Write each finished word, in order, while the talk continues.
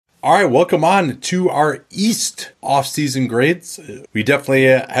All right, welcome on to our East off-season grades. We definitely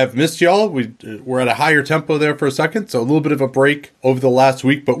have missed y'all. We're at a higher tempo there for a second, so a little bit of a break over the last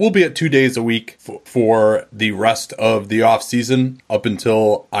week, but we'll be at 2 days a week for the rest of the off-season up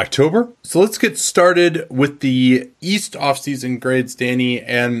until October. So let's get started with the East off-season grades, Danny,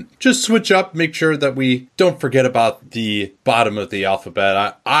 and just switch up, make sure that we don't forget about the bottom of the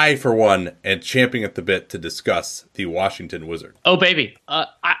alphabet. I for one, am champing at the bit to discuss the Washington Wizards. Oh, baby.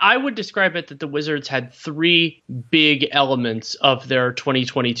 I would describe it that the Wizards had three big elements of their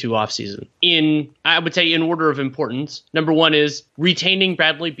 2022 offseason. I would say in order of importance. Number one is retaining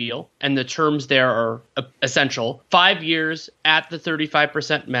Bradley Beal, and the terms there are essential. 5 years at the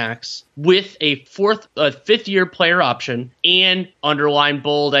 35% max with a fifth-year player option and, underline,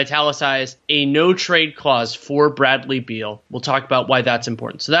 bold, italicized, a no-trade clause for Bradley Beal. We'll talk about why that's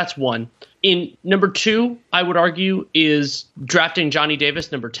important. So that's one. In number two, I would argue, is drafting Johnny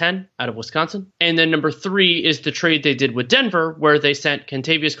Davis, number 10, out of Wisconsin. And then number three is the trade they did with Denver, where they sent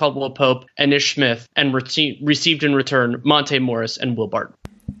Kentavious Caldwell-Pope and Ish Smith and received in return Monte Morris and Will Barton.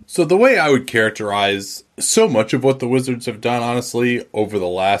 So the way I would characterize so much of what the Wizards have done, honestly, over the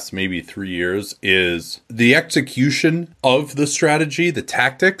last maybe 3 years is the execution of the strategy, the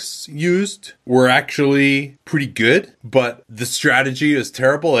tactics used were actually pretty good, but the strategy is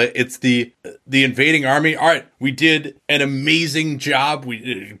terrible. It's the invading army. All right, we did an amazing job. We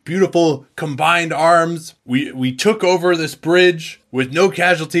did beautiful combined arms. We took over this bridge with no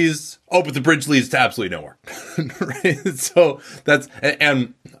casualties. Oh, but the bridge leads to absolutely nowhere. Right? So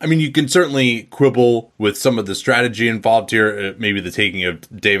and I mean, you can certainly quibble with some of the strategy involved here. Maybe the taking of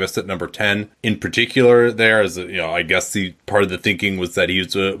Davis at number 10 in particular there, as I guess the part of the thinking was that he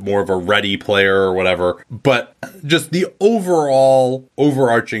was more of a ready player or whatever. But just the overall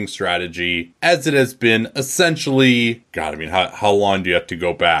overarching strategy as it has been essentially, God, I mean, how long do you have to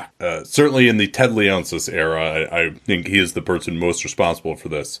go back? Certainly in the Ted Leonsis era, I think he is the person most responsible for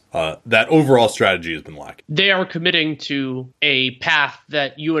this. That overall strategy has been lacking. They are committing to a path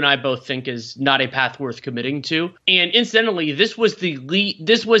that you and I both think is not a path worth committing to. And incidentally, this was the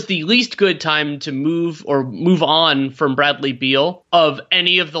least good time to move on from Bradley Beal of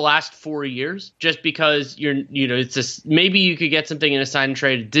any of the last 4 years, just because it's just, maybe you could get something in a sign and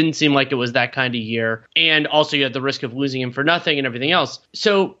trade. It didn't seem like it was that kind of year. And also you had the risk of losing him for nothing and everything else.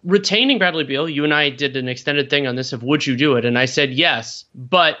 So retaining Bradley Beal, you and I did an extended thing on this of would you do it? And I said yes,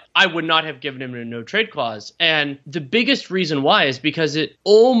 but I would not have given him a no trade clause. And the biggest reason why is because it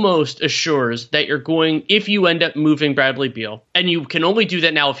almost assures that if you end up moving Bradley Beal, and you can only do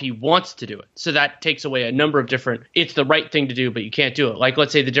that now if he wants to do it. So that takes away a number of different, it's the right thing to do, but you can't do it. Like,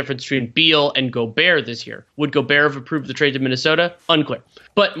 let's say the difference between Beal and Gobert this year. Would Gobert have approved the trade to Minnesota? Unclear.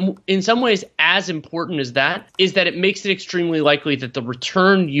 But in some ways, as important as that is that it makes it extremely likely that the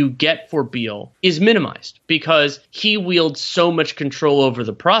return you get for Beal is minimized because he wields so much control over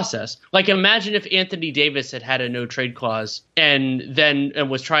the process. Like, imagine if Anthony Davis had a no trade clause and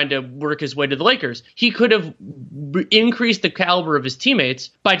was trying to work his way to the Lakers. He could have increased the caliber of his teammates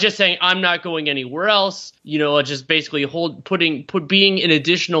by just saying, I'm not going anywhere else. Just basically being an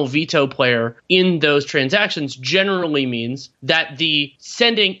additional veto player in those transactions generally means that the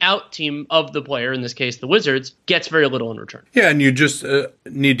sending out team of the player, in this case the Wizards, gets very little in return. Yeah, and you just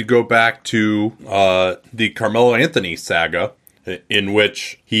need to go back to the Carmelo Anthony saga, in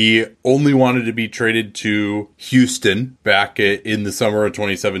which he only wanted to be traded to Houston back in the summer of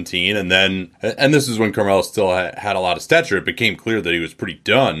 2017. And this is when Carmelo still had a lot of stature. It became clear that he was pretty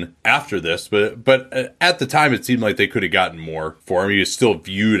done after this. But at the time, it seemed like they could have gotten more for him. He was still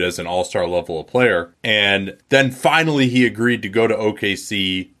viewed as an all-star level of player. And then finally, he agreed to go to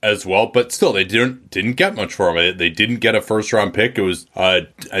OKC as well. But still, they didn't get much for him. They didn't get a first-round pick. It was, I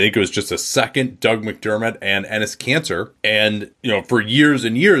think it was just a second, Doug McDermott and Enes Kanter. And for years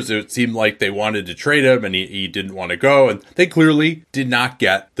and years, it seemed like they wanted to trade him and he didn't want to go. And they clearly did not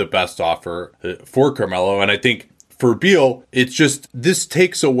get the best offer for Carmelo. And I think for Beal, it's just, this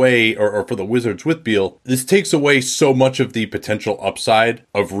takes away, or for the Wizards with Beal, this takes away so much of the potential upside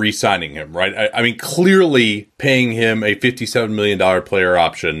of re-signing him, right? I mean, clearly paying him a $57 million player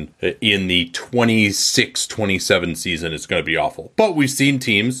option in the 26-27 season is going to be awful. But we've seen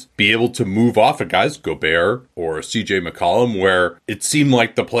teams be able to move off of guys, Gobert or CJ McCollum, where it seemed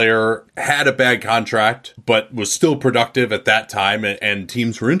like the player had a bad contract, but was still productive at that time, and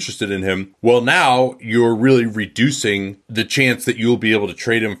teams were interested in him. Well, now you're really reducing the chance that you'll be able to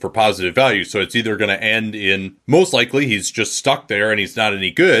trade him for positive value. So it's either going to end in, most likely, he's just stuck there and he's not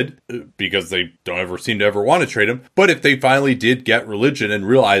any good because they don't ever seem to ever want to trade him. But if they finally did get religion and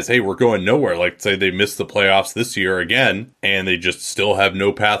realize, hey, we're going nowhere, like say they missed the playoffs this year again, and they just still have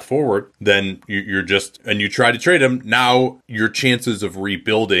no path forward, then you're just, and you try to trade him, now your chances of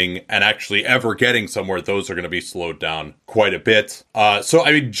rebuilding and actually ever getting somewhere, those are going to be slowed down quite a bit. So,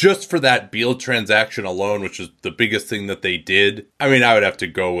 I mean, just for that Beal transaction alone, which is the biggest thing that they did, I mean, I would have to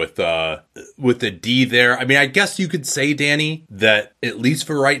go with a D there. I mean, I guess you could say, Danny, that at least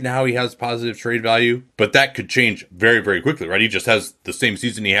for right now, he has positive trade value, but that could change very, very quickly, right? He just has the same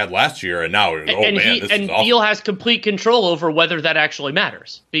season he had last year, and now, Beal has complete control over whether that actually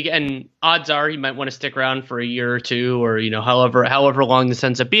matters. And odds are he might want to stick around for a year or two, or however long this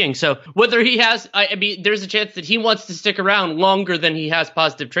ends up being. So whether he has, I mean, there's a chance that he wants to stick around longer than he has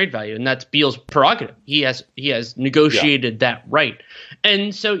positive trade value, and that's Beal's prerogative. He has negotiated that right.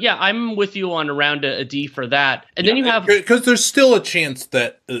 And so, yeah, I'm with you on around a D for that. And then you have, because there's still a chance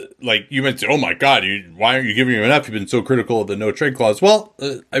that, like you might say, oh my God, why aren't you giving him enough? You've been so critical of the no trade clause. Well,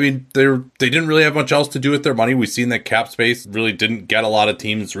 I mean, they didn't really have much else to do with their money. We've seen that cap space really didn't get a lot of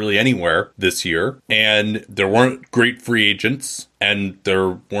teams really anywhere this year, and there weren't great free agents. And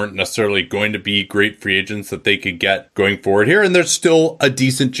there weren't necessarily going to be great free agents that they could get going forward here. And there's still a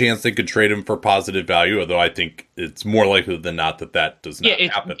decent chance they could trade him for positive value, although I think it's more likely than not that does not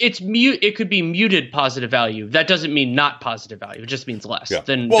happen. It could be muted positive value. That doesn't mean not positive value. It just means less. Yeah.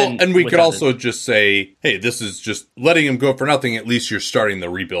 And we could also just say, hey, this is just letting him go for nothing. At least you're starting the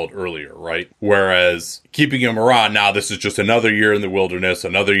rebuild earlier, right? Whereas keeping him around now, this is just another year in the wilderness,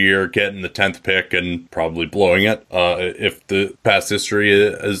 another year getting the 10th pick and probably blowing it if the past history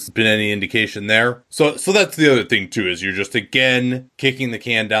has been any indication there. So that's the other thing too, is you're just again kicking the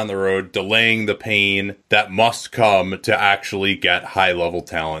can down the road, delaying the pain that must come to actually get high level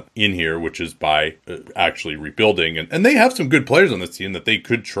talent in here, which is by actually rebuilding. And they have some good players on this team that they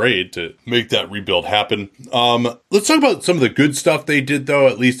could trade to make that rebuild happen. Let's talk about some of the good stuff they did though,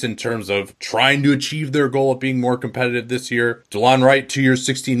 at least in terms of trying to achieve their goal of being more competitive this year. DeLon Wright, 2 years,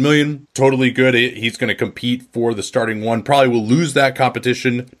 $16 million, totally good. He's going to compete for the starting one. Probably will lose that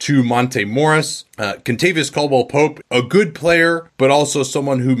competition to Monte Morris. Kentavious Caldwell-Pope, a good player, but also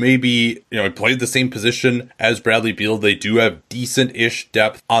someone who maybe, played the same position as Bradley Beal. They do have decent-ish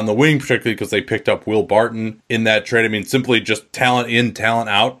depth on the wing, particularly because they picked up Will Barton in that trade. I mean, simply just talent in, talent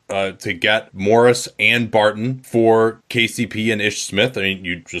out to get Morris and Barton for KCP and Ish Smith. I mean,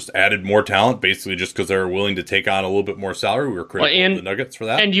 you just added more talent, basically just because they were willing to take on a little bit more salary. We were critical of the Nuggets for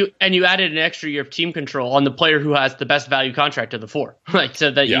that. And you added an extra year of team control on the player who has the best value contract of the four. Right,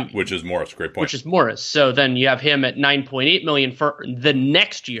 so that which is Morris. Great point. Which is Morris. So then you have him at $9.8 million for the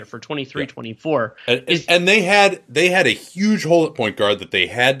next year for 23-24. And they had a huge hole at point guard that they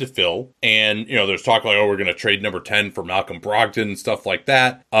had to fill. And there's talk like, we're going to trade number 10 for Malcolm Brogdon and stuff like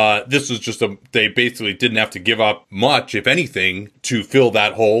that. This was just they basically didn't have to give up much, if anything, to fill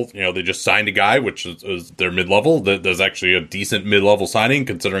that hole. They just signed a guy, which is their mid-level. There's actually a decent mid-level signing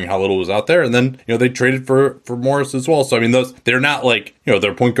considering how little was out there. And then they traded for Morris as well. So I mean, they're not like,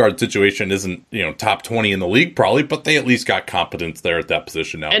 their point guard situation isn't, top 20 in the league probably, but they at least got competence there at that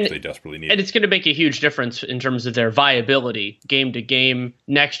position now, which they desperately need. And it's going to make a huge difference in terms of their viability game to game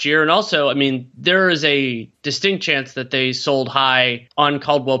next year. And also, I mean, there is a distinct chance that they sold high on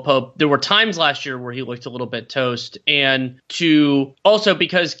Caldwell Pope. There were times last year where he looked a little bit toast, and also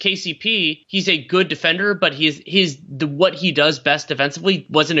because KCP, he's a good defender, but what he does best defensively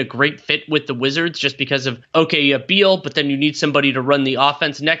wasn't a great fit with the Wizards just because of, okay, you have Beal, but then you need somebody to run the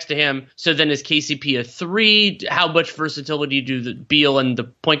offense next to him. So then is KCP a 3? How much versatility do the Beal and the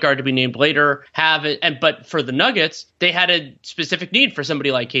point guard to be named later have? But for the Nuggets, they had a specific need for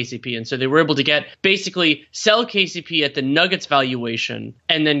somebody like KCP. And so they were able to basically sell KCP at the Nuggets valuation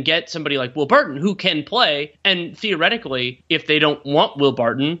and then get somebody like Will Barton who can play. And theoretically, if they don't want Will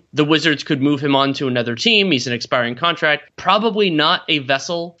Barton, the Wizards could move him on to another team. He's an expiring contract, probably not a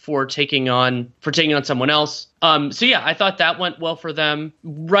vessel for taking on someone else. So yeah, I thought that went well for them.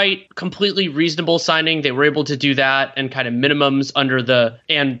 Right, completely reasonable signing. They were able to do that and kind of minimums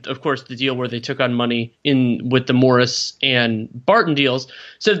and of course the deal where they took on money with the Morris and Barton deals.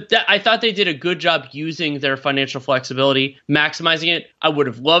 So I thought they did a good job using their financial flexibility, maximizing it. I would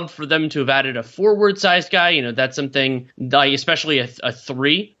have loved for them to have added a forward-sized guy. That's something, especially a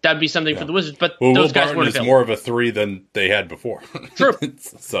 3. That'd be something for the Wizards. But those guys weren't available. More of a 3 than they had before. True.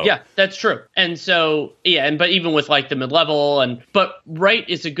 So yeah, that's true. And so but even with like the mid-level, but Wright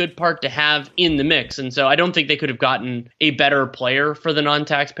is a good part to have in the mix. And so I don't think they could have gotten a better player for the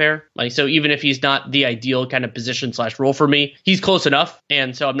non-taxpayer. Like, so even if he's not the ideal kind of position / role for me, he's close enough.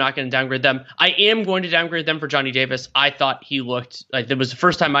 And so I'm not going to downgrade them. I am going to downgrade them for Johnny Davis. I thought he looked like it was the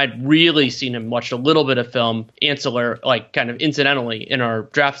first time I'd really seen him, watched a little bit of film ancillary, like kind of incidentally in our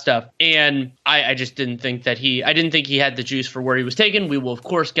draft stuff. And I just didn't think that I didn't think he had the juice for where he was taken. We will of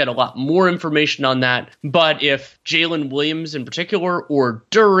course get a lot more information on that. But if Jalen Williams in particular or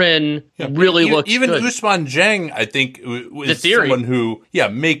Duren really looks even good. Ousmane Dieng, I think, is someone who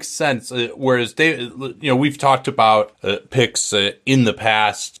makes sense. Whereas we've talked about picks in the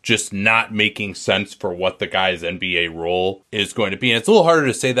past just not making sense for what the guy's NBA role is going to be. And it's a little harder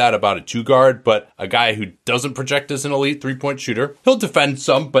to say that about a 2-guard, but a guy who doesn't project as an elite 3-point shooter. He'll defend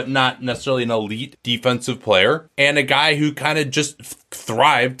some, but not necessarily an elite defensive player. And a guy who kind of just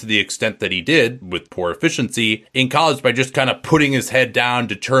thrived to the extent that he did with poor efficiency in college by just kind of putting his head down,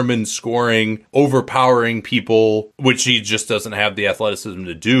 determined scoring, overpowering people, which he just doesn't have the athleticism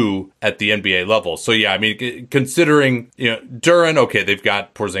to do at the NBA level. So yeah, I mean, considering, Duren, okay, they've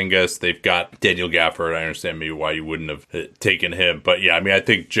got Porzingis, they've got Daniel Gafford. I understand maybe why you wouldn't have taken him. But yeah, I mean, I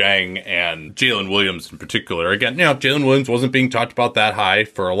think Dieng and Jalen Williams in particular, again, Jalen Williams wasn't being talked about that high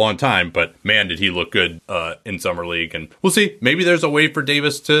for a long time, but man, did he look good in Summer League. And we'll see. Maybe there's a way for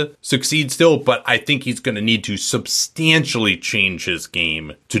Davis to succeed still, but I think he's going to need to substantially change his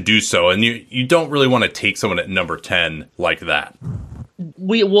game to do so. And you don't really want to take someone at number 10 like that.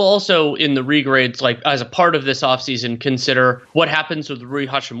 We will also, in the regrades, like as a part of this offseason, consider what happens with Rui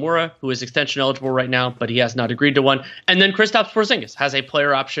Hachimura, who is extension eligible right now, but he has not agreed to one. And then Kristaps Porzingis has a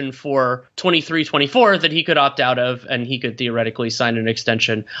player option for 23-24 that he could opt out of, and he could theoretically sign an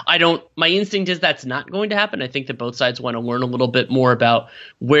extension. My instinct is that's not going to happen. I think that both sides want to learn a little bit more about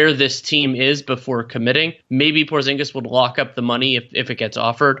where this team is before committing. Maybe Porzingis would lock up the money if it gets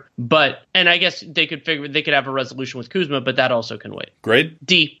offered. And I guess they could have a resolution with Kuzma, but that also can wait. Grade?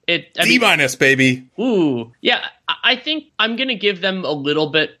 D. D-, baby. Ooh, yeah. I think I'm going to give them a little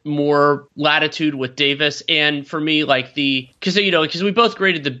bit more latitude with Davis. And for me, like because we both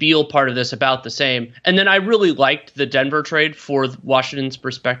graded the Beal part of this about the same. And then I really liked the Denver trade for Washington's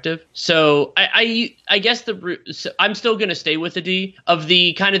perspective. So I guess I'm still going to stay with the D of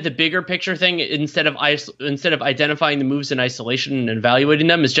the kind of the bigger picture thing instead of identifying the moves in isolation and evaluating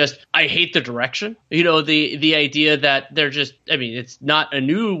them is just, I hate the direction. The idea that they're just, it's not a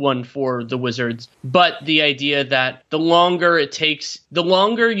new one for the Wizards, but the idea that the longer it takes, the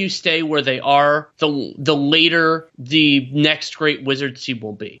longer you stay where they are, the later the next great Wizards team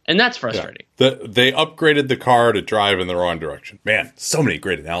will be. And that's frustrating. Yeah. They upgraded the car to drive in the wrong direction. Man, so many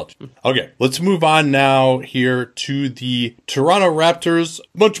great analogies. Okay, let's move on now here to the Toronto Raptors.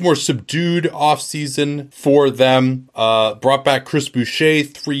 Much more subdued offseason for them. Brought back Chris Boucher,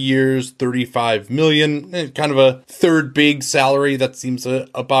 3 years, $35 million. Kind of a third big salary. That seems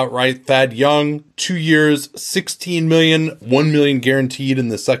about right. Thad Young, 2 years, $16 million, $1 million guaranteed in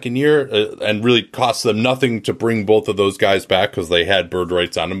the second year, and really cost them nothing to bring both of those guys back because they had bird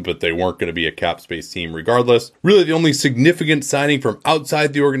rights on them, but they weren't going to be a cap space team regardless. Really, the only significant signing from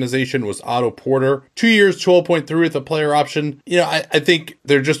outside the organization was Otto Porter. 2 years, 12.3 with a player option. I think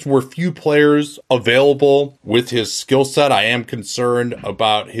there just were few players available with his skill set. I am concerned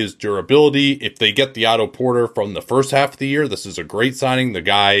about his durability. If they get the Otto Porter from the first half of the year, this is a great signing. The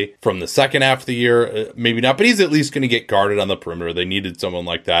guy from the second half of the year, maybe not, but he's at least going to get guarded on the perimeter. They needed someone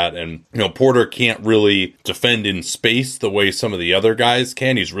like that. And, Porter can't really defend in space the way some of the other guys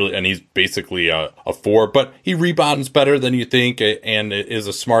can. He's basically a 4, but he rebounds better than you think and is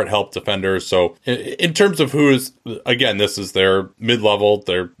a smart help defender. So in terms of this is their mid-level.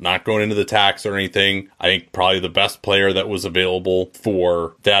 They're not going into the tax or anything. I think probably the best player that was available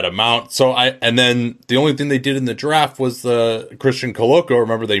for that amount. And then the only thing they did in the draft was the Christian Koloko.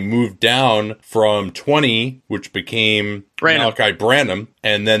 Remember, they moved down from 20, which became Malachi Branham,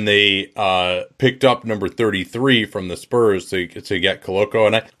 and then they picked up number 33 from the Spurs to get Koloko.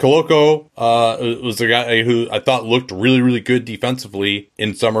 And Koloko was a guy who I thought looked really, really good defensively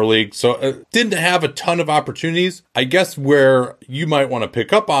in Summer League. So didn't have a ton of opportunities. I guess where you might want to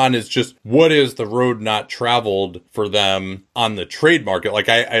pick up on is just what is the road not traveled for them on the trade market. Like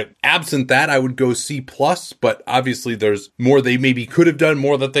I absent that, I would go C+, but obviously there's more they maybe could have done,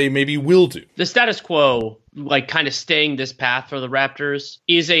 more that they maybe will do. The status quo like kind of staying this path for the Raptors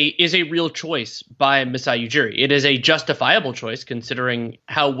is a real choice by Masai Ujiri. It is a justifiable choice considering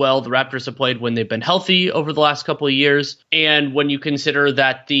how well the Raptors have played when they've been healthy over the last couple of years. And when you consider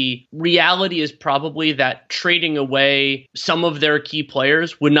that the reality is probably that trading away some of their key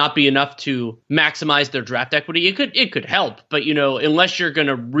players would not be enough to maximize their draft equity. It could help, but unless you're going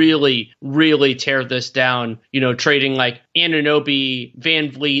to really, really tear this down, trading like Anunoby,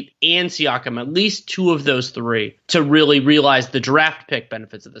 Van Vliet, and Siakam, at least two of those three, to really realize the draft pick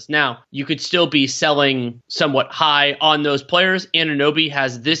benefits of this. Now, you could still be selling somewhat high on those players. Anunoby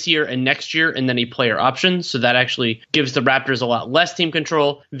has this year and next year and then a player option, so that actually gives the Raptors a lot less team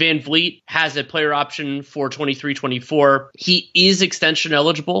control. Van Vliet has a player option for 23-24. He is extension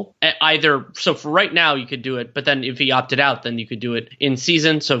eligible either. So for right now, you could do it, but then if he opted out, then you could do it in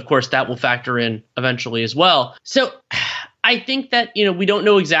season. So of course that will factor in eventually as well. So I think that, we don't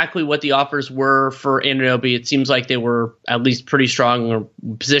know exactly what the offers were for Anunoby. It seems like they were at least pretty strong, or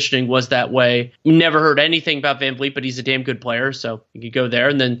positioning was that way. Never heard anything about Van Vliet, but he's a damn good player, so you could go there.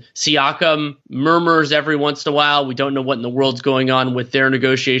 And then Siakam murmurs every once in a while. We don't know what in the world's going on with their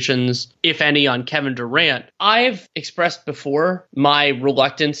negotiations, if any, on Kevin Durant. I've expressed before my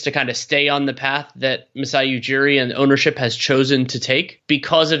reluctance to kind of stay on the path that Masai Ujiri and ownership has chosen to take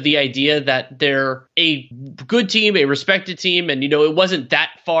because of the idea that they're a good team, a respected team, and it wasn't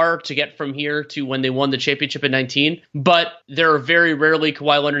that far to get from here to when they won the championship in 19, but there are very rarely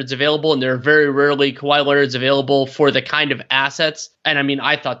Kawhi Leonard's available, and there are very rarely Kawhi Leonard's available for the kind of assets. And I mean,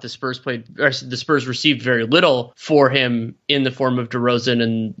 I thought the Spurs received very little for him in the form of DeRozan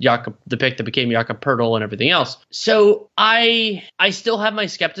and the pick that became Jakob Poeltl and everything else. So I still have my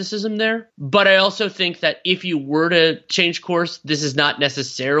skepticism there, but I also think that if you were to change course, this is not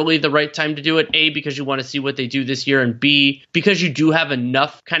necessarily the right time to do it. A, because you want to see what they do this year, and B, because you do have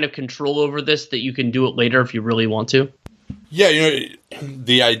enough kind of control over this that you can do it later if you really want to. Yeah,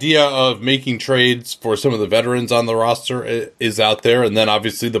 the idea of making trades for some of the veterans on the roster is out there, and then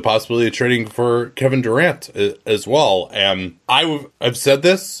obviously the possibility of trading for Kevin Durant as well. And I've said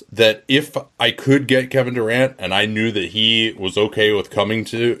this, that if I could get Kevin Durant and I knew that he was okay with coming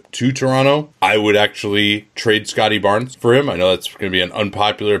to Toronto, I would actually trade Scottie Barnes for him. I know that's going to be an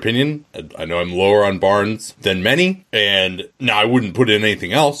unpopular opinion. I know I'm lower on Barnes than many, and now I wouldn't put in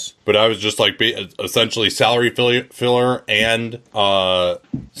anything else, but I was just like essentially salary filler and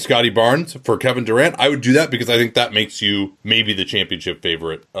Scottie Barnes for Kevin Durant. I would do that because I think that makes you maybe the championship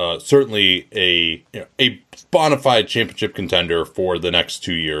favorite. Certainly a bona fide championship contender for the next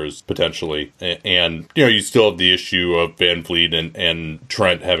 2 years, potentially. And, you still have the issue of Van Vliet and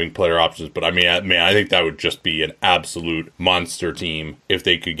Trent having player options. But I mean, I think that would just be an absolute monster team if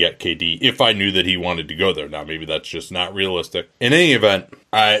they could get KD, if I knew that he wanted to go there. Now, maybe that's just not realistic. In any event,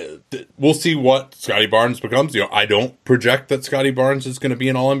 we'll see what Scottie Barnes becomes. I don't project that Scottie Barnes is going to be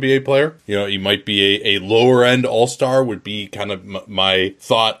an All-NBA player. He might be a lower-end All-Star would be kind of my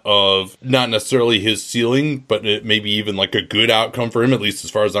thought of not necessarily his ceiling, but maybe even like a good outcome for him, at least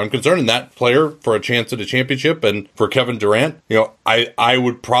as far as I'm concerned. And that player for a chance at a championship. And for Kevin Durant, I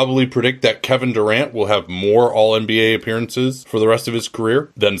would probably predict that Kevin Durant will have more All-NBA appearances for the rest of his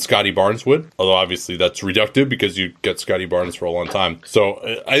career than Scottie Barnes would. Although obviously that's reductive because you get Scottie Barnes for a long time. So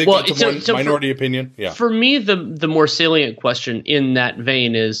I think that's a minority opinion. Yeah. For me, the more salient question in that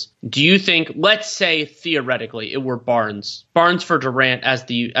vein is, do you think, let's say theoretically it were Barnes for Durant as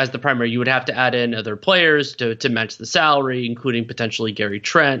the primary, you would have to add in other players to match the salary, including potentially Gary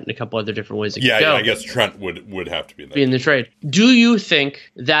Trent and a couple other different ways it could go. Yeah, I guess Trent would have to be in the trade. Do you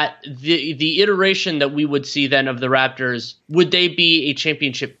think that the iteration that we would see then of the Raptors, would they be a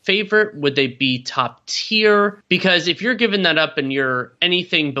championship favorite? Would they be top tier? Because if you're giving that up and you're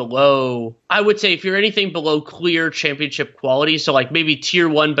anything below, I would say if you're anything below clear championship quality, so like maybe tier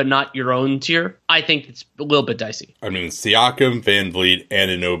 1 but not your own tier, I think it's a little bit dicey. I mean, Siakam, Van Vliet,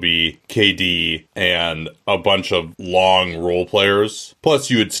 Anunoby, KD, and a bunch of long role players. Plus,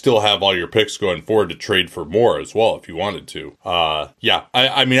 you would still have all your picks going forward to trade for more as well if you wanted to. I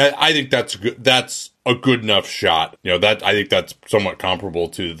think that's a good enough shot. That I think that's somewhat comparable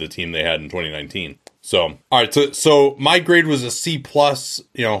to the team they had in 2019. So, all right. So my grade was a C plus,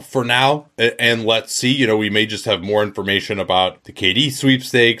 for now. And let's see, we may just have more information about the KD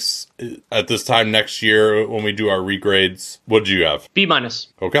sweepstakes at this time next year when we do our regrades. What did you have? B minus.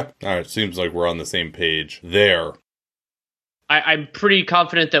 Okay. All right. Seems like we're on the same page there. I'm pretty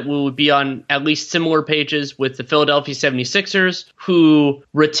confident that we would be on at least similar pages with the Philadelphia 76ers, who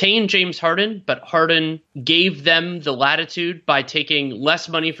retained James Harden, but Harden gave them the latitude by taking less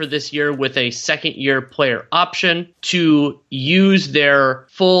money for this year with a second-year player option to use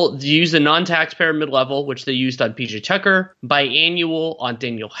the non-taxpayer mid-level, which they used on PJ Tucker, biannual on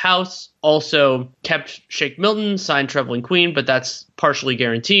Daniel House. Also kept Shake Milton, signed Trevelin Queen, but that's partially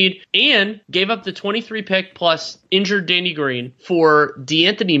guaranteed, and gave up the 23 pick plus injured Danny Green for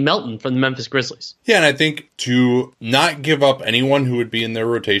DeAnthony Melton from the Memphis Grizzlies. Yeah, and I think to not give up anyone who would be in their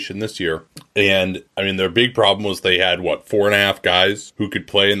rotation this year, and I mean, their big problem was they had, 4.5 guys who could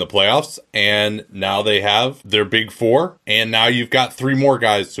play in the playoffs, and now they have their big 4, and now you've got 3 more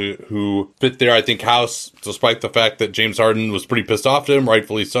guys who fit there. I think House, despite the fact that James Harden was pretty pissed off at him,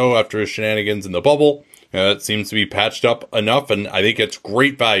 rightfully so, after his shenanigans in the bubble, it seems to be patched up enough, and I think it's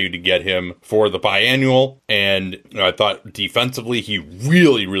great value to get him for the biannual. And I thought defensively, he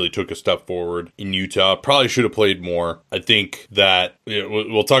really, really took a step forward in Utah. Probably should have played more. I think that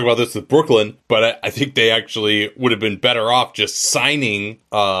we'll talk about this with Brooklyn, but I think they actually would have been better off just signing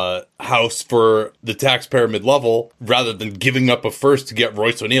House for the taxpayer mid-level rather than giving up a first to get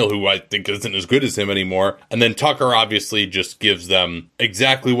Royce O'Neal, who I think isn't as good as him anymore. And then Tucker obviously just gives them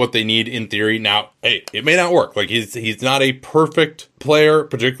exactly what they need in theory. Now, hey, it may not work. Like, he's not a perfect player,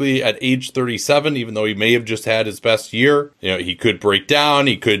 particularly at age 37, even though he may have just had his best year. He could break down.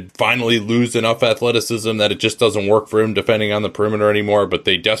 He could finally lose enough athleticism that it just doesn't work for him defending on the perimeter anymore, but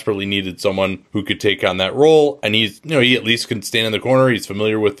they desperately needed someone who could take on that role. And he at least can stand in the corner. He's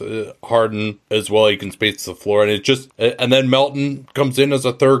familiar with Harden as well. He can space the floor, and then Melton comes in as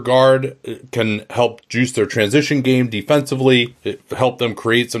a third guard, can help juice their transition game defensively, help them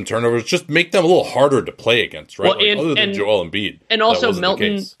create some turnovers, just make them a little harder to play against, right? Well, other than Joel Embiid. And also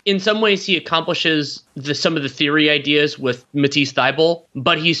Melton, in some ways, he accomplishes some of the theory ideas with Matisse Thybulle,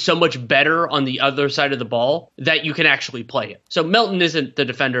 but he's so much better on the other side of the ball that you can actually play it. So Melton isn't the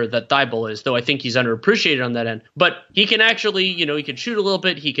defender that Thybulle is, though I think he's underappreciated on that end. But he can actually, he can shoot a little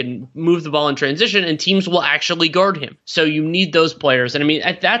bit, he can move the ball in transition, and teams will actually guard him. So you need those players. And I mean,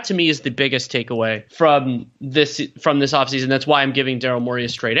 that to me is the biggest takeaway from this offseason. That's why I'm giving Daryl Morey a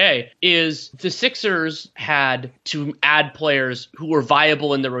straight A, is the Sixers had to add players who were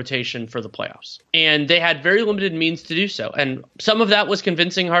viable in the rotation for the playoffs. And they had very limited means to do so. And some of that was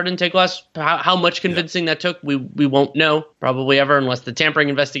convincing Harden to take less. How much convincing that took, we won't know probably ever unless the tampering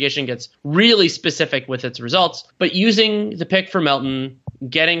investigation gets really specific with its results. But using the pick for Melton,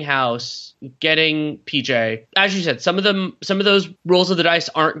 getting House, getting PJ, as you said, some of those rolls of the dice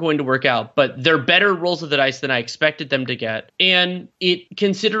aren't going to work out, but they're better rolls of the dice than I expected them to get. And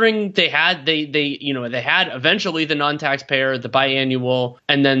considering they had eventually the non-taxpayer, the biannual,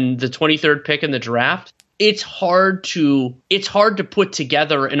 and then the 23rd pick in the draft, it's hard to put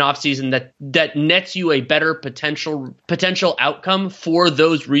together an offseason that nets you a better potential outcome for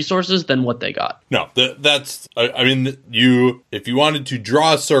those resources than what they got. No, that's, I mean, if you wanted to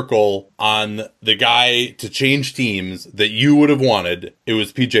draw a circle on the guy to change teams that you would have wanted, it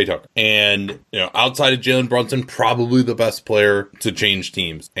was PJ Tucker. And, outside of Jalen Brunson, probably the best player to change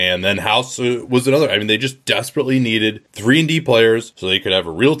teams. And then House was another. I mean, they just desperately needed 3-and-D players so they could have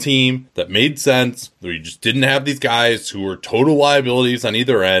a real team that made sense, where you just didn't have these guys who were total liabilities on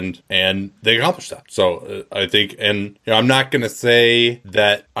either end, and they accomplished that. So I think, and I'm not going to say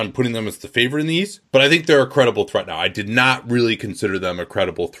that I'm putting them as the favorite in the East, but I think they're a credible threat now. I did not really consider them a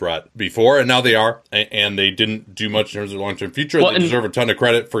credible threat before, and now they are, and they didn't do much in terms of long-term future. They deserve a ton of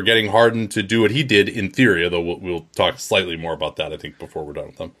credit for getting Harden to do what he did in theory, although we'll talk slightly more about that, I think, before we're done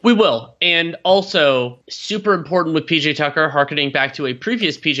with them. We will. And also, super important with PJ Tucker, harkening back to a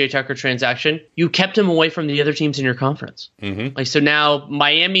previous PJ Tucker transaction, you kept him away from the other teams in your conference. Mm-hmm. So now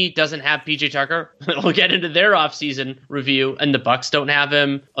Miami doesn't have PJ Tucker. We'll get into their offseason review, and the Bucks don't have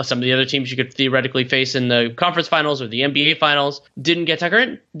him. Some of the other teams you could theoretically face in the conference finals or the NBA finals didn't get Tucker.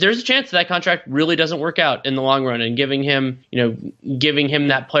 And there's a chance that contract really doesn't work out in the long run, and giving him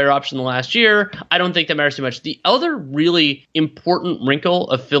that player option the last year, I don't think that matters too much. The other really important wrinkle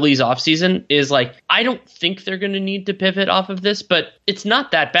of Philly's offseason is, I don't think they're going to need to pivot off of this, but it's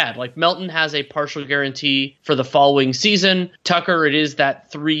not that bad. Melton has a partial guarantee for the following season. Tucker, it is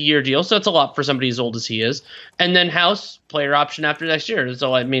that 3-year deal, so it's a lot for somebody as old as he is. And then House, player option after next year.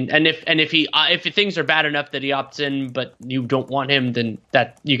 So I mean, and if things are bad enough that he opts in, but you don't want him, then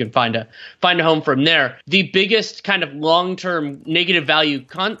that you can find a home from there. The biggest kind of long-term negative value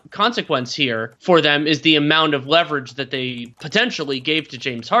consequence here for them is the amount of leverage that they potentially gave to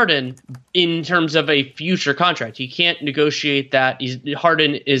James Harden in terms of a future contract. He can't negotiate that.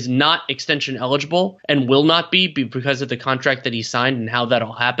 Harden is not extension eligible and will not be because of the contract that he signed and how that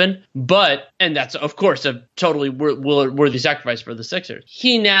all happened. And that's, of course, a totally worthy sacrifice for the Sixers.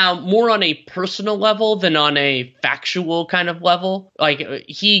 He now, more on a personal level than on a factual kind of level, like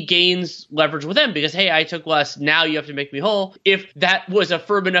he gains leverage with them because, hey, I took less, now you have to make me whole. If that was a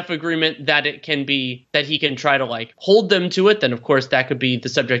firm enough agreement that it can be, that he can try to like hold them to it, then of course that could be the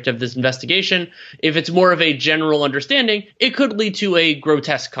subject of this investigation. If it's more of a general understanding, it could lead to a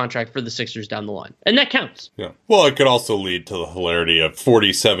grotesque contract for the Sixers down the line. And that counts. Yeah. Well, it could also lead to the hilarity of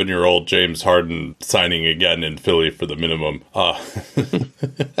 47-year-old James Harden signing again in Philly for the minimum.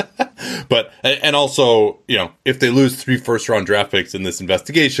 But, and also, if they lose 3 first-round draft picks in this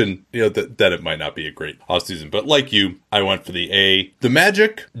investigation, then it might not be a great offseason. But like you, I went for the A. The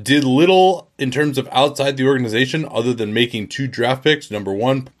Magic did little in terms of outside the organization other than making 2 draft picks. Number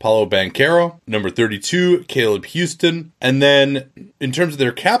 1, Paolo Banchero. Number 32, Caleb Houston. And then in terms of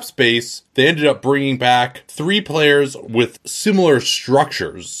their cap space, they ended up bringing back 3 players with similar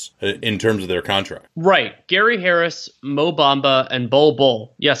structures in terms of their contract. Right. Gary Harris, Mo Bamba, and Bol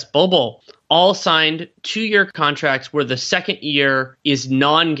Bol. Yes, Bol Bol. All signed 2-year contracts where the second year is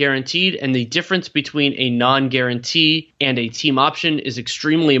non-guaranteed, and the difference between a non-guarantee and a team option is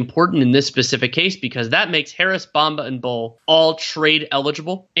extremely important in this specific case because that makes Harris, Bamba, and Bol all trade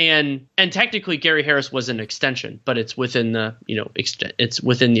eligible. And technically Gary Harris was an extension, but it's within the it's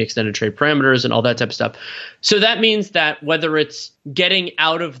within the extended trade parameters and all that type of stuff. So that means that whether it's getting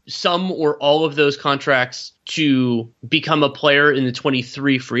out of some or all of those contracts to become a player in the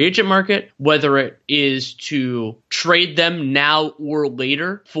 23 free agent market, whether it is to trade them now or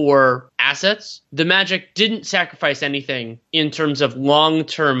later for assets, the Magic didn't sacrifice anything in terms of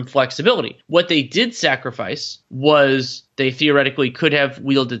long-term flexibility. What they did sacrifice was they theoretically could have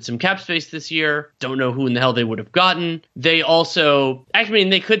wielded some cap space this year. Don't know who in the hell they would have gotten. They also,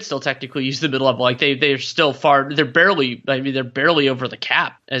 they could still technically use the mid-level. Like they're still they're barely over the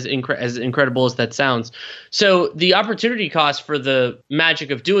cap, as incredible as that sounds. So the opportunity cost for the Magic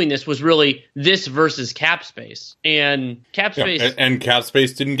of doing this was really this versus cap space. And cap space... And cap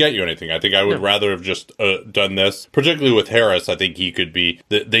space didn't get you anything. I think I would rather have just done this, particularly with Harris. I think he could be...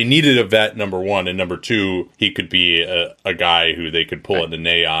 They needed a vet, number 1, and number 2, he could be a guy who they could pull into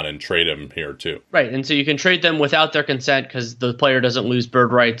Ney on and trade him here too. Right, and so you can trade them without their consent because the player doesn't lose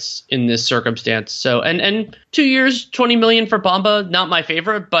bird rights in this circumstance. So, and 2 years, $20 million for Bamba, not my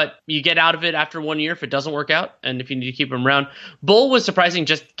favorite, but you get out of it after 1 year if it doesn't work out, and if you need to keep him around. Bull was surprising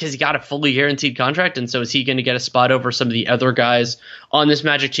just because he got a fully guaranteed contract, and so is he going to get a spot over some of the other guys on this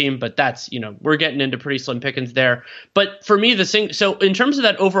Magic team? But that's, we're getting into pretty slim pickings there. But for me, so in terms of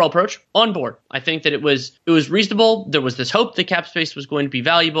that overall approach, on board. I think that it was reasonable. There was this hope that cap space was going to be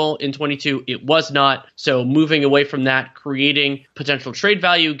valuable in 22. It was not. So moving away from that, creating potential trade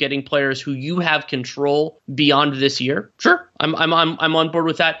value, getting players who you have control beyond this year. Sure. I'm on board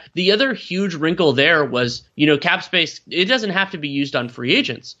with that. The other huge wrinkle there was, cap space, it doesn't have to be used on free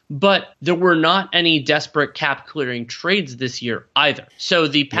agents, but there were not any desperate cap clearing trades this year either. So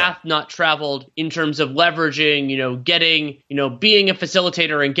the path not traveled in terms of leveraging, getting, being a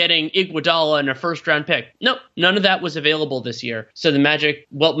facilitator and getting Iguodala and a first round pick. Nope, none of that was available this year. So the Magic,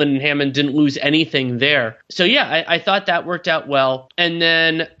 Weltman and Hammond didn't lose anything there. So yeah, I thought that worked out well. And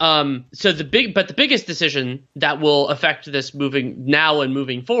then, the biggest decision that will affect this moving now and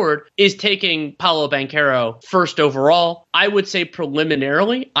moving forward is taking Paolo Banchero first overall. I would say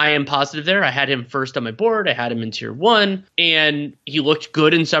preliminarily, I am positive there. I had him first on my board. I had him in tier 1, and he looked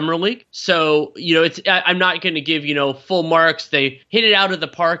good in Summer League. So, I'm not going to give, full marks. They hit it out of the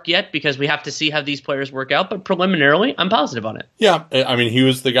park yet because we have to see how these players work out. But preliminarily, I'm positive on it. Yeah. He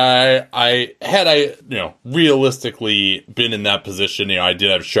was the guy realistically been in that position. I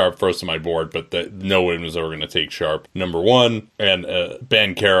did have Sharp first on my board, but no one was ever going to take Sharp number 1. And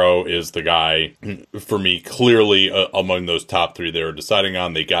Banchero is the guy, for me, clearly among those top 3 they were deciding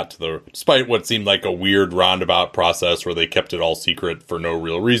on. They got to despite what seemed like a weird roundabout process where they kept it all secret for no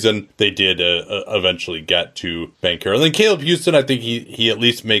real reason, they did eventually get to Banchero. And then Caleb Houston, I think he at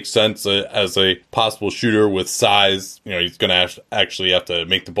least makes sense as a possible shooter with size. He's going to actually have to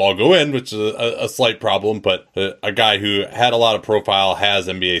make the ball go in, which is a slight problem, but a guy who had a lot of profile, has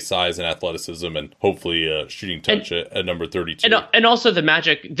NBA size and athleticism, and hopefully shooting touch at number number 32. And also the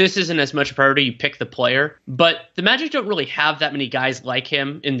Magic, this isn't as much a priority, you pick the player, but the Magic don't really have that many guys like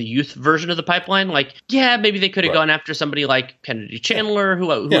him in the youth version of the pipeline. Like, yeah, maybe they could have gone after somebody like Kennedy Chandler,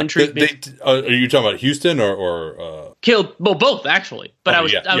 who intrigued me. Are you talking about Houston or Caleb? Well, both actually, but I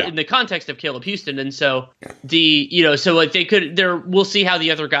was in the context of Caleb Houston, and so we'll see how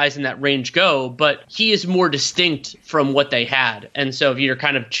the other guys in that range go, but he is more distinct from what they had, and so if you're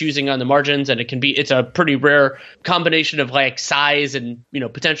kind of choosing on the margins, and it's a pretty rare combination of like size and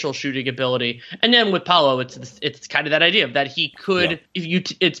potential shooting ability, and then with Paolo, it's kind of that idea of that he could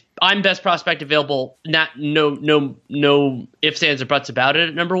I'm best prospect available, no ifs, ands, or buts about it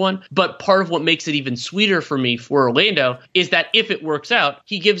at number one. But part of what makes it even sweeter for me for Orlando is that if it works out,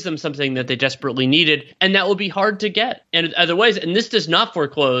 he gives them something that they desperately needed, and that will be hard to get. And otherwise, and this does not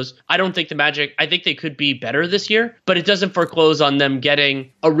foreclose, I don't think the Magic, I think they could be better this year, but it doesn't foreclose on them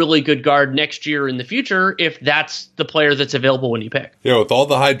getting a really good guard next year in the future if that's the player that's available when you pick. Yeah, with all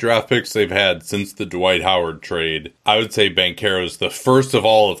the high draft picks they've had since the Dwight Howard trade, I would say Banchero is the first of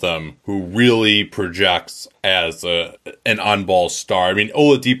all of them who really projects as an on-ball star. I mean,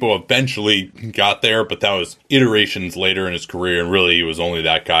 Oladipo eventually got there, but that was iterations later in his career, and really he was only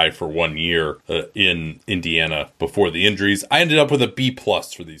that guy for 1 year in Indiana before the injuries. I ended up with a B+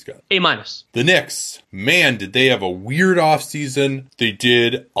 for these guys. A-. The Knicks, man, did they have a weird offseason. They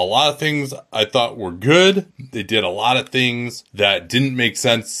did a lot of things I thought were good. They did a lot of things that didn't make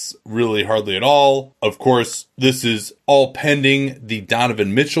sense really hardly at all. Of course, this is all pending the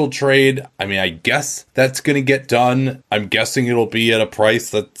Donovan Mitchell trade. I mean, I guess that's going to get done. I'm guessing it'll be at a price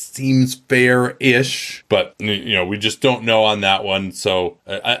that seems fair-ish, but we just don't know on that one. So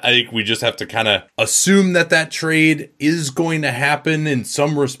I think we just have to kind of assume that trade is going to happen in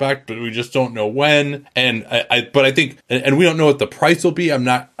some respect, but we just don't know when. And I think, and we don't know what the price will be.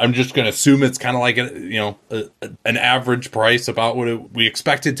 I'm just going to assume it's kind of like an average price about what we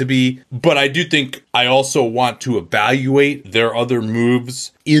expect it to be. But I do think I also want to evaluate their other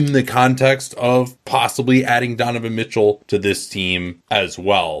moves in the context of possibly adding Donovan Mitchell to this team as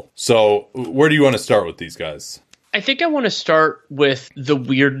well. So where do you want to start with these guys? I think I want to start with the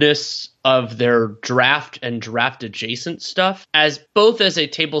weirdness of their draft and draft adjacent stuff as a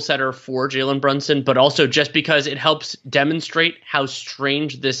table setter for Jalen Brunson, but also just because it helps demonstrate how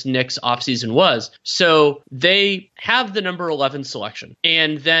strange this Knicks offseason was. So they have the number 11 selection,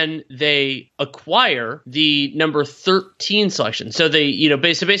 and then they acquire the number 13 selection. So they,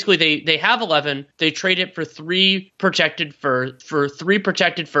 basically they have 11, they trade it for three protected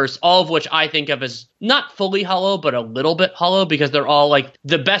firsts, all of which I think of as not fully hollow, but a little bit hollow, because they're all like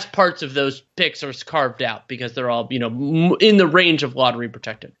the best parts of those picks are carved out because they're all, in the range of lottery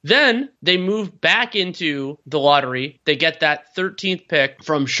protected. Then they move back into the lottery. They get that 13th pick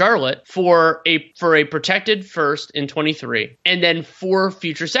from Charlotte for a protected first in 23, and then 4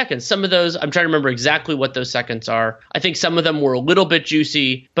 future seconds. Some of those, I'm trying to remember exactly what those seconds are. I think some of them were a little bit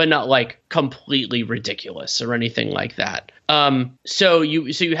juicy, but not like completely ridiculous or anything like that. So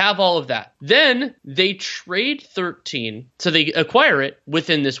you have all of that. Then they trade 13. So they acquire it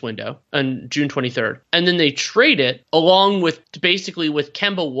within this window on June 23rd. And then they trade it along with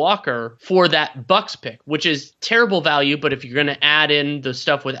Kemba Walker for that Bucks pick, which is terrible value. But if you're going to add in the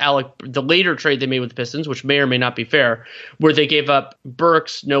stuff with the later trade they made with the Pistons, which may or may not be fair, where they gave up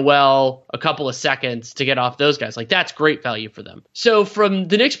Burks, Noel, a couple of seconds to get off those guys, like that's great value for them. So from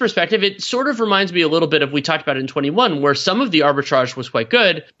the Knicks perspective, it sort of reminds me a little bit of, we talked about it in 21, where some of the arbitrage was quite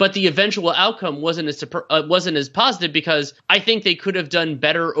good, but the eventual outcome wasn't as positive because I think they could have done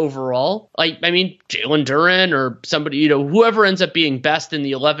better overall. Jalen Duren or somebody, whoever ends up being best in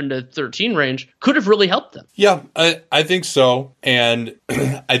the 11 to 13 range could have really helped them. Yeah, I think so. And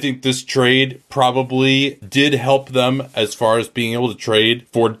I think this trade probably did help them as far as being able to trade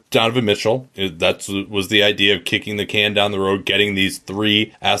for Donovan Mitchell. That was the idea of kicking the can down the road, getting these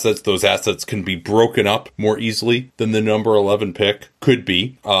 3 assets. Those assets can be broken up more easily than the number 11 pick could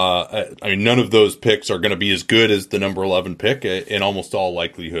be. None of those picks are going to be as good as the number 11 pick in almost all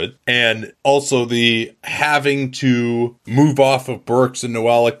likelihood. And also the having to move off of Burks and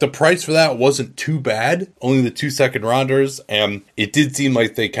Noel, like the price for that wasn't too bad, only the 2 second rounders. And it did seem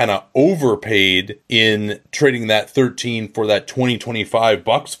like they kind of overpaid in trading that 13 for that 2025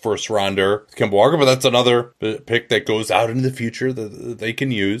 Bucks first rounder, Kemba Walker, but that's another pick that goes out into the future that they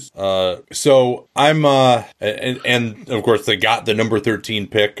can use. So I'm, and of course they got the number 13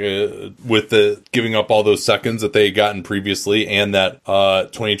 pick, with the giving up all those seconds that they had gotten previously and that,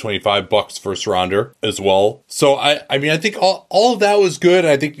 2025 Bucks first rounder as well. So I mean, I think all of that was good.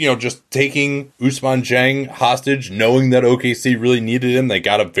 I think, just taking Ousmane Dieng hostage, knowing that OKC really needed him, they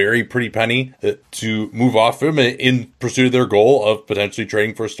got a very pretty penny to move off him in pursuit of their goal of potentially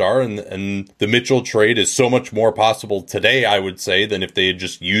trading for a star. And the Mitchell trade is so much more possible today, I would say, than if they had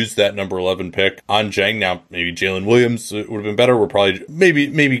just used that number 11 pick on Dieng. Now, maybe Jalen Williams would have been better. We're probably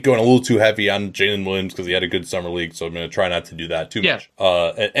maybe going a little too heavy on Jalen Williams because he had a good summer league. So I'm going to try not to do that too much.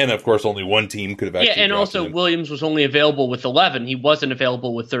 And of course, only one team could have actually. Yeah, and also him. Williams was only available with 11. He wasn't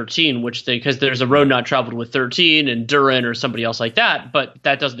available with 13, because there's a road not traveled with 13 and Duren or somebody else like that. But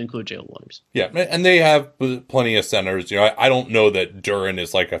that doesn't include Jalen Williams. Yeah, and they have plenty of centers. I don't know that Duren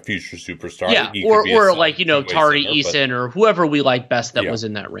is like a future superstar. Yeah, or like Tari Eason or whoever we like best that was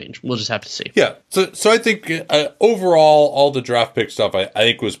in that range. We'll just have to see. Yeah, so I think overall all the draft pick stuff I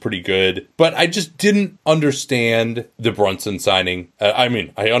think was pretty good, but I just didn't understand the Brunson signing. I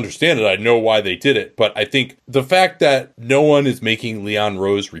mean, I understand it. I know why they did it, but I think the fact that no one is making Leon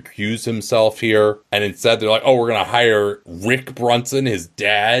Rose recuse himself here, and instead they're like, oh, we're going to hire Rick Brunson, his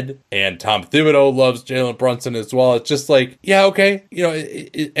dad, and Tom Thibodeau loves Jalen Brunson as well. It's just like, yeah, okay.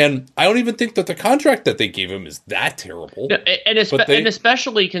 And I don't even think that the contract that they gave him is that terrible. No, and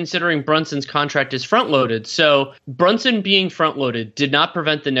especially considering Brunson's contract is front-loaded. So Brunson being front-loaded did not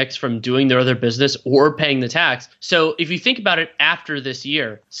prevent the Knicks from doing their other business or paying the tax. So if you think about it after this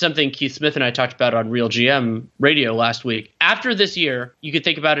year, something Keith Smith and I talked about on Real GM radio last week, after this year, you could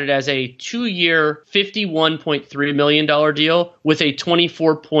think about it as a 2-year, $51.3 million deal with a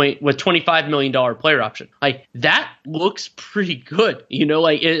 $25 million player option. Like, that looks pretty good,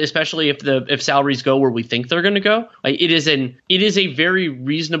 especially if salaries go where we think they're going to go. Like, it is a very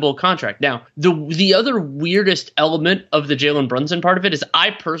reasonable contract. Now, the other weirdest element of the Jalen Brunson part of it is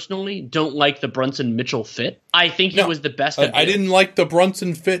I personally don't like the Brunson Mitchell fit. I think he was the best. I didn't like the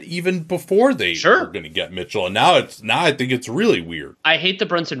Brunson fit even before they were going to get Mitchell, and now I think it's really weird. I hate the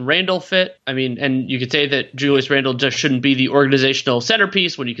Brunson Randall fit. I mean, and you could say that Julius Randle just shouldn't be the organizational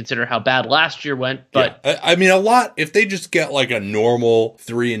centerpiece when you consider how bad last year went. But I mean, if they just get like a normal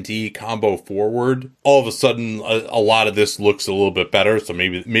 3-and-D combo forward, all of a sudden a lot of this looks a little bit better. So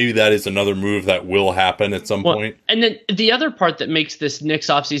maybe that is another move that will happen at some point. And then the other part that makes this Knicks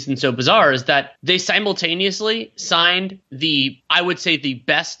offseason so bizarre is that they simultaneously signed I would say the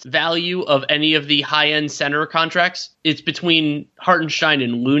best value of any of the high-end center contracts. It's between Hartenstein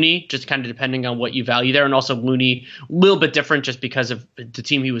and Looney, just kind of depending on what you value there. And also Looney, a little bit different just because of the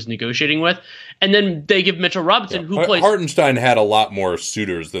team he was negotiating with. And then they give Mitchell Robinson, who plays... Hartenstein had a lot more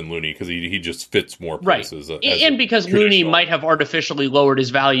suitors than Looney because he just fits more places. Right. And because Looney might have artificially lowered his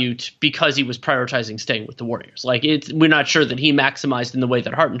value because he was prioritizing staying with the Warriors. Like, we're not sure that he maximized in the way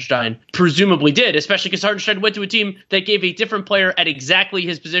that Hartenstein presumably did, especially because Hartenstein went to a team that gave a different player at exactly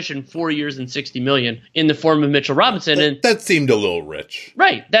his position 4 years and $60 million in the form of Mitchell Robinson. That seemed a little rich.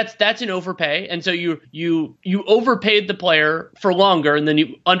 Right. That's an overpay. And so you overpaid the player for longer and then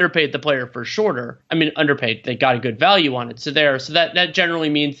you underpaid the player for shorter. I mean, underpaid. They got a good value on it. So that generally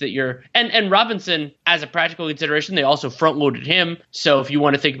means that you're and Robinson, as a practical consideration, they also front loaded him. So if you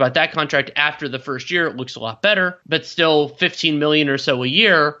want to think about that contract after the first year, it looks a lot better, but still $15 million or so a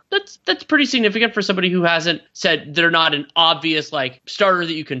year. That's pretty significant for somebody who hasn't said they're not an obvious like starter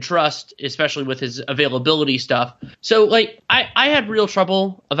that you can trust, especially with his availability stuff. So like I had real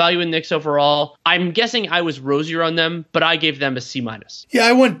trouble evaluating Knicks overall. I'm guessing I was rosier on them, but I gave them a C-. Yeah,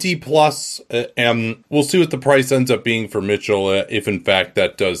 I went D+, and we'll see what the price ends up being for Mitchell if in fact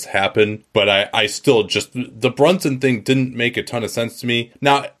that does happen. But I still just, the Brunson thing didn't make a ton of sense to me.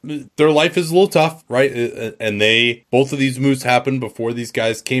 Now, their life is a little tough, right? And both of these moves happened before these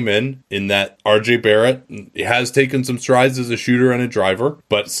guys came in that RJ Barrett has taken some strides as a shooter and a driver,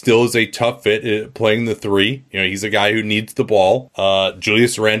 but still is a tough fit playing the 3. He's a guy who needs the ball.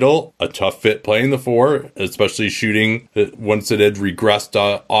 Julius Randle, a tough fit playing the 4, especially shooting once it had regressed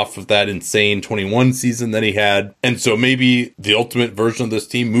off of that insane 21 season that he had. And so maybe the ultimate version of this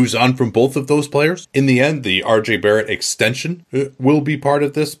team moves on from both of those players. In the end, the RJ Barrett extension will be part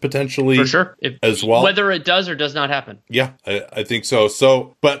of this potentially. For sure. As well. Whether it does or does not happen. Yeah, I think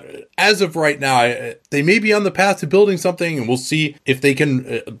so. But as of right now, they may be on the path to building something, and we'll see if they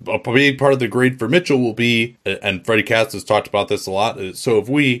can. A big part of the grade for Mitchell will be, and Freddie Katz has talked about this a lot, so have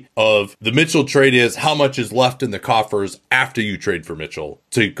we, of the Mitchell trade is how much is left in the coffers after you trade for Mitchell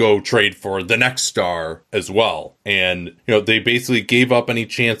to go trade for the next star as well. And, they basically gave up any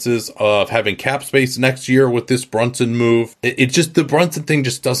chances of having cap space next year with this Brunson move. It just, the Brunson thing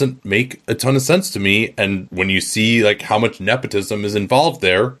just doesn't make a ton of sense to me. And when you see like how much nepotism is involved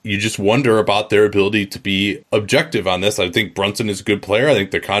there, you just wonder about their ability to be objective on this. I think Brunson is a good player. I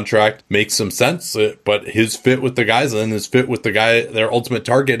think the contract makes some sense, but his fit with the guys and his fit with the guy, their ultimate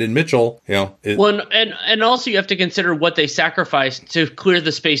target in Mitchell, and also you have to consider what they sacrificed to clear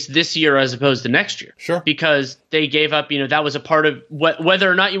the space this year as opposed to next year. Sure. Because they gave up, that was a part of whether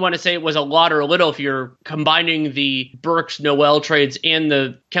or not you want to say it was a lot or a little, if you're combining the Burks Noel trades and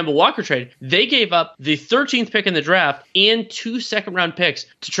the Kemba Walker trade, they gave up the 13th pick in the draft and 2 second-round picks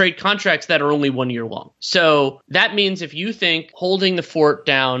to trade contracts that are only 1 year long. So that means if you think holding the fort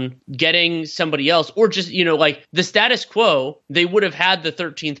down, getting somebody else, or just, like the status quo, they would have had the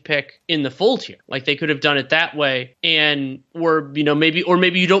 13th pick in the fold here. Like they could have done it that way. And,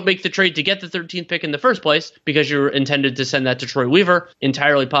 maybe you don't make the trade to get the 13th pick in the first place because you're intended to send that to Troy Weaver.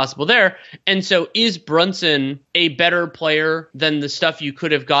 Entirely possible there. And so is Brunson a better player than the stuff you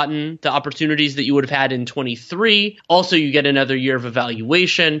could have gotten, the opportunities that you would have had in 23? Also, you get another year of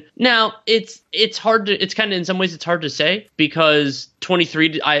evaluation. Now, it's hard to, it's kind of, in some ways, it's hard to say because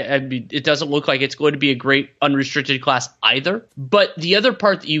 23, it doesn't look like it's going to be a great unrestricted class either. But the other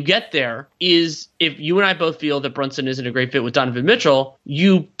part that you get there is if you and I both feel that Brunson isn't a great fit with Donovan Mitchell,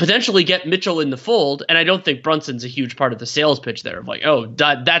 you potentially get Mitchell in the fold. And I don't think Brunson's a huge part of the sales pitch there of like, oh,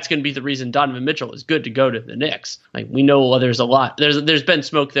 that's going to be the reason Donovan Mitchell is good to go to the Knicks. Like we know there's a lot. There's been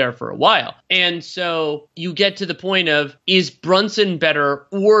smoke there for a while. And so you get to the point of, is Brunson better,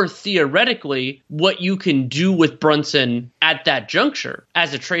 or theoretically what you can do with Brunson at that juncture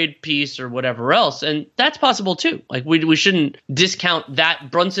as a trade piece or whatever else. And that's possible too. Like we shouldn't discount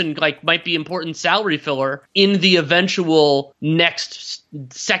that Brunson might be important salary filler in the eventual next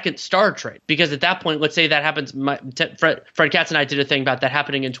second star trade, because at that point, let's say that happens, Fred Katz and I did a thing about that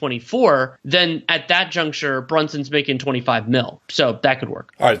happening in 24, then at that juncture Brunson's making 25 mil, so that could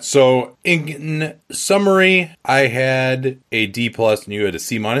work. All right, so in summary, I had a D plus and you had a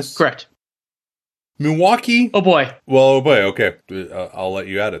C minus. Correct. Milwaukee. Oh boy. Okay. I'll let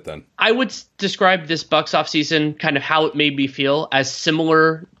you add it then. I would describe this Bucks offseason, kind of how it made me feel, as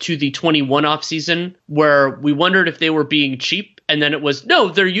similar to the 21 offseason, where we wondered if they were being cheap. And then it was, no,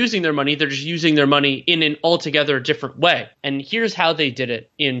 they're using their money. They're just using their money in an altogether different way. And here's how they did it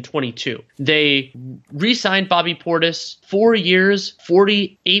in 22. They re-signed Bobby Portis, 4 years,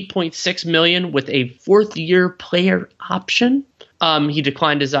 $48.6 million with a 4th-year player option. He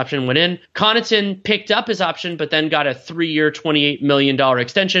declined his option and went in. Connaughton picked up his option, but then got a 3-year, $28 million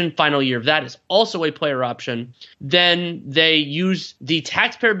extension. Final year of that is also a player option. Then they use the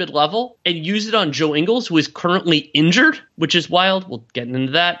taxpayer mid-level and use it on Joe Ingles, who is currently injured, which is wild. We'll get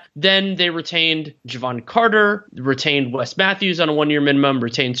into that. Then they retained Javon Carter, retained Wes Matthews on a 1-year minimum,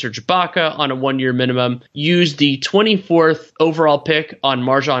 retained Serge Ibaka on a 1-year minimum, used the 24th overall pick on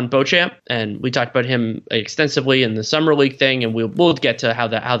Marjon Beauchamp, and we talked about him extensively in the Summer League thing, and we'll get to how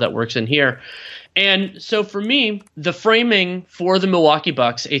that works in here. And so for me, the framing for the Milwaukee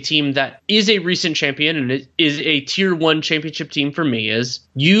Bucks, a team that is a recent champion and it is a tier 1 championship team for me, is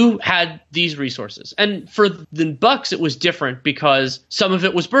you had these resources. And for the Bucks, it was different because some of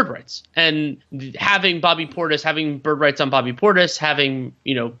it was bird rights. And having Bobby Portis, having bird rights on Bobby Portis, having,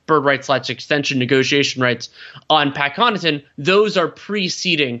 bird rights / extension negotiation rights on Pat Connaughton, those are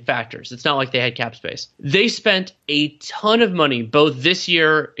preceding factors. It's not like they had cap space. They spent a ton of money, both this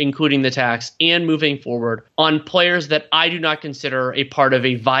year, including the tax, and moving forward, on players that I do not consider a part of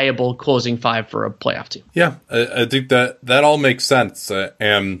a viable closing five for a playoff team. Yeah, I think that all makes sense.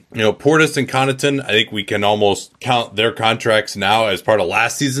 And, Portis and Connaughton, I think we can almost count their contracts now as part of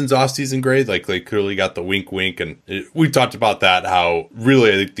last season's offseason grade. Like they clearly got the wink. And we talked about that, how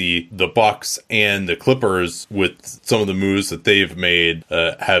really I think the Bucks and the Clippers, with some of the moves that they've made,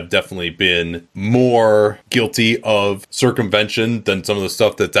 have definitely been more guilty of circumvention than some of the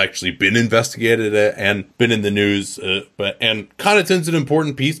stuff that's actually been investigated and been in the news. And Connaughton's an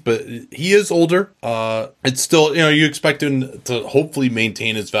important piece, but he is older. It's still, you expect him to hopefully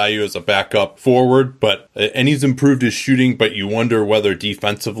maintain his value as a backup forward, and he's improved his shooting, but you wonder whether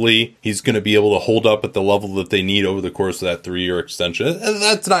defensively he's going to be able to hold up at the level that they need over the course of that 3-year extension.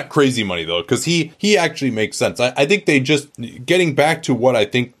 That's not crazy money though, because he actually makes sense. I think they just, getting back to what I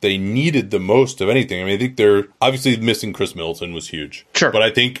think they needed the most of anything. I mean, I think they're obviously missing Chris Middleton was huge. Sure. But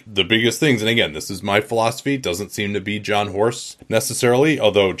I think the biggest things, and again, again, this is my philosophy. It doesn't seem to be John Horst necessarily,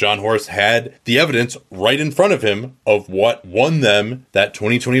 although John Horst had the evidence right in front of him of what won them that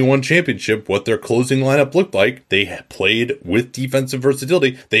 2021 championship, what their closing lineup looked like. They had played with defensive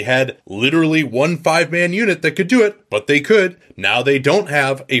versatility. They had literally one 5-man unit that could do it, but they could. Now they don't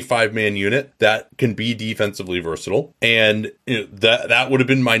have a 5-man unit that can be defensively versatile. And that would have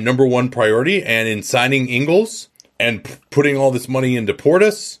been my number one priority. And in signing Ingles and putting all this money into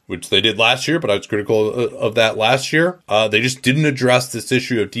Portis, which they did last year, but I was critical of that last year, they just didn't address this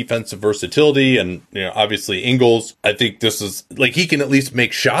issue of defensive versatility. And obviously Ingles, I think this is like, he can at least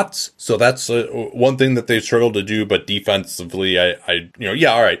make shots, so that's one thing that they've struggled to do. But defensively, all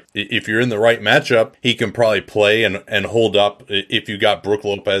right, if you're in the right matchup, he can probably play and hold up. If you got Brook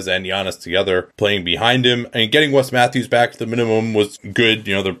Lopez and Giannis together playing behind him, and getting Wes Matthews back to the minimum was good.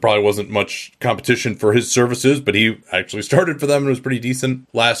 There probably wasn't much competition for his services, but he actually started for them and was pretty decent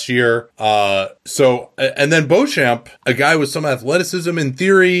last year. And then Beauchamp, a guy with some athleticism in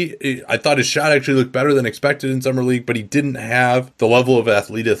theory. I thought his shot actually looked better than expected in Summer League, but he didn't have the level of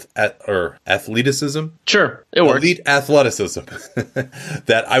athleticism. Sure, it works. Elite athleticism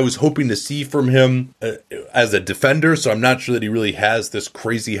that I was hoping to see from him as a defender. So I'm not sure that he really has this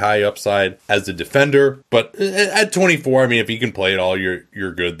crazy high upside as a defender. But at 24, I mean, if he can play it all,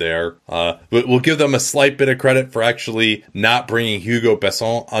 you're good there. But we'll give them a slight bit of credit for actually not bringing Hugo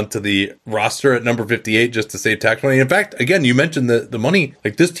Besson onto the roster at number 58 just to save tax money. In fact, again, you mentioned the money.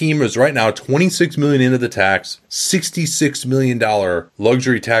 Like, this team is right now $26 million into the tax, $66 million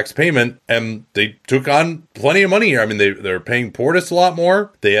luxury tax payment, and they took on plenty of money here. I mean, they're paying Portis a lot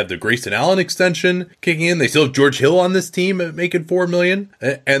more. They have the Grayson Allen extension kicking in. They still have George Hill on this team making $4 million,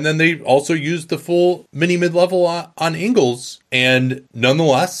 and then they also used the full mini mid-level on Ingles. And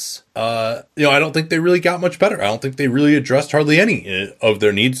nonetheless, I don't think they really got much better. I don't think they really addressed hardly any of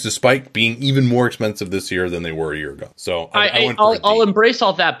their needs, despite being even more expensive this year than they were a year ago. So I'll embrace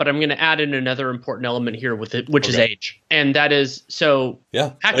all that, but I'm going to add in another important element here with it, which is age. And that is, what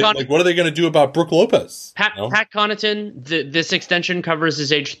are they going to do about Brook Lopez? Pat Connaughton, this extension covers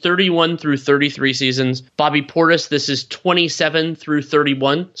his age 31 through 33 seasons. Bobby Portis, this is 27 through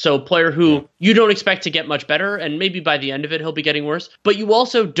 31. So a player who you don't expect to get much better, and maybe by the end of it, he'll be getting worse. But you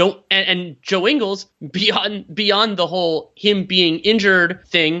also don't, and Joe Ingles, beyond the whole him being injured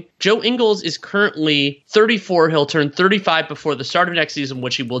thing, Joe Ingles is currently 34. He'll turn 35 before the start of next season,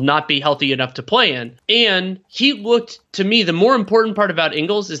 which he will not be healthy enough to play in. And he looked, to me, the more important part about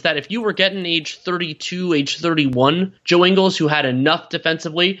Ingles is that if you were getting age 32, age 31, Joe Ingles, who had enough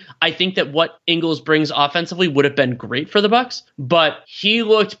defensively, I think that what Ingles brings offensively would have been great for the Bucks. But he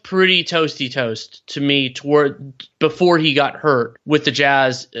looked pretty toasty toast to me before he got hurt with the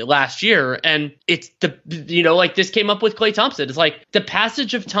Jazz last year. And it's this came up with Klay Thompson. It's like the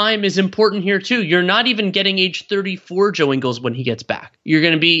passage of time is important here too. You're not even getting age 34 Joe Ingles when he gets back.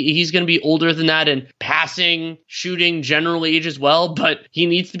 He's going to be older than that, and passing, shooting, general age as well, but he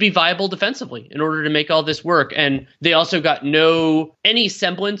needs to be viable defensively in order to make all this work. And they also got any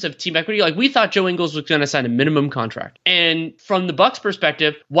semblance of team equity. Like, we thought Joe Ingles was going to sign a minimum contract. And from the Bucks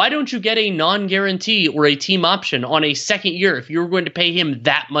perspective, why don't you get a non-guarantee or a team option on a second year if you're going to pay him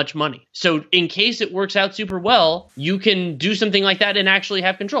that much money? So in case it works out super well, you can do something like that and actually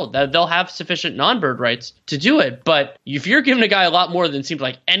have control. They'll have sufficient non-bird rights to do it. But if you're giving a guy a lot more than it seemed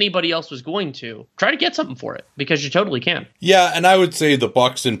like anybody else was going to, try to get something for it, because you totally can. Yeah, and I would say the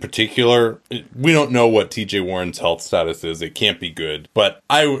Bucks in particular, we don't know what TJ Warren's health status is. It can't be good. But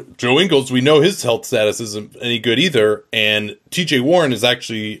Joe Ingles, we know his health status isn't any good either. And TJ Warren is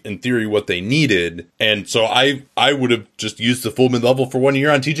actually, in theory, what they needed. And so I would have just used the full mid-level for 1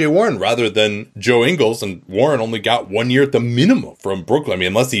 year on TJ Warren rather than Joe Ingles. And Warren only got 1 year at the minimum from Brooklyn. I mean,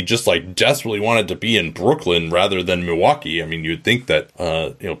 unless he just desperately wanted to be in Brooklyn rather than Milwaukee. I mean, you'd think that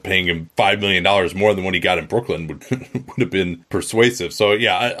paying him $5 million more than what he got in Brooklyn would have been persuasive. So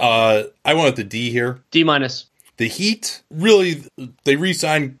yeah, I went with the D here. D-. The Heat, really, they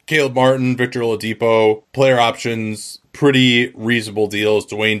re-signed Caleb Martin, Victor Oladipo, player options, pretty reasonable deals.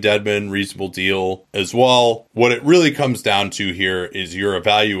 Dwayne Dedmon, reasonable deal as well. What it really comes down to here is your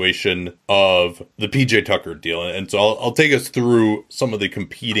evaluation of the PJ Tucker deal. And so I'll take us through some of the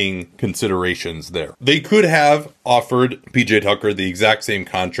competing considerations there. They could have offered PJ Tucker the exact same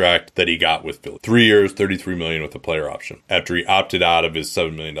contract that he got with Philly. 3 years, $33 million with a player option after he opted out of his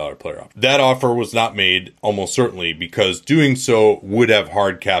 $7 million player option. That offer was not made, almost certainly, because doing so would have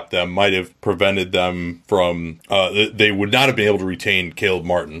hard capped them, might have prevented them from, they would not have been able to retain Caleb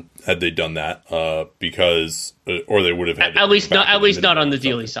Martin they done that, because or they would have had at least not on the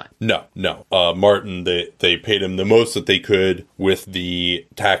deal he signed. No. Martin, they paid him the most that they could with the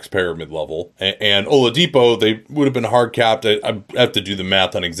tax pyramid level, and Oladipo, they would have been hard capped. I have to do the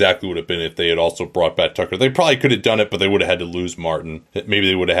math on exactly what it would have been if they had also brought back Tucker. They probably could have done it, but they would have had to lose Martin. Maybe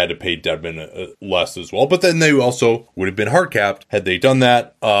they would have had to pay Dedmon less as well. But then they also would have been hard capped had they done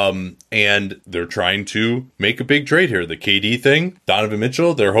that. And they're trying to make a big trade here. The KD thing, Donovan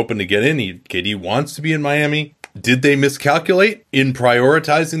Mitchell, they're hoping to get in. KD wants to be in Miami. Did they miscalculate in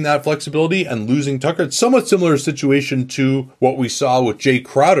prioritizing that flexibility and losing Tucker? It's somewhat similar situation to what we saw with Jay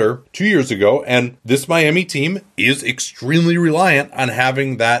Crowder 2 years ago. And this Miami team is extremely reliant on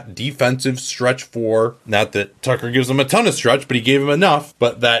having that defensive stretch four. Not that Tucker gives them a ton of stretch, but he gave them enough.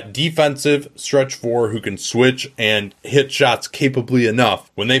 But that defensive stretch four who can switch and hit shots capably enough.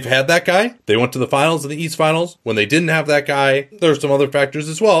 When they've had that guy, they went to the finals of the East Finals. When they didn't have that guy, there's some other factors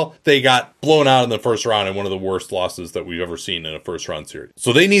as well. They got blown out in the first round in one of the worst losses that we've ever seen in a first round series.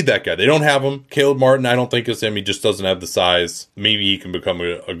 So they need that guy. They don't have him. Caleb Martin, I don't think is him. He just doesn't have the size. Maybe he can become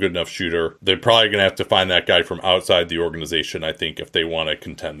a good enough shooter. They're probably going to have to find that guy from outside the organization, I think, if they want to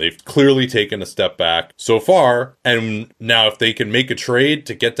contend. They've clearly taken a step back so far. And now if they can make a trade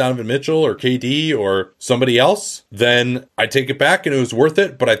to get Donovan Mitchell or KD or somebody else, then I take it back and it was worth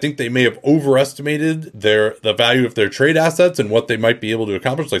it. But I think they may have overestimated the value of their trade assets and what they might be able to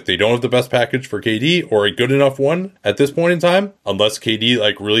accomplish. Like they don't have the best package for KD or a good enough one at this point in time, unless KD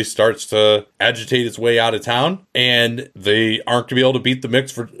really starts to agitate his way out of town, and they aren't going to be able to beat the mix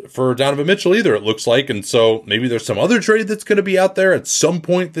for Donovan Mitchell either, it looks like. And so maybe there's some other trade that's going to be out there at some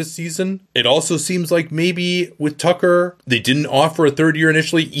point this season. It also seems like maybe with Tucker, they didn't offer a third year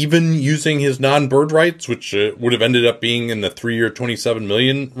initially, even using his non-bird rights, which would have ended up being in the 3-year, $27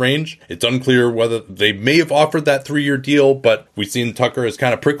 million range. It's unclear whether they may have offered that 3-year deal, but we've seen Tucker is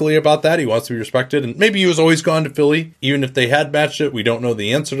kind of prickly about that. He wants to be respected, and maybe he was always gone to Philly. Even if they had matched it, we don't know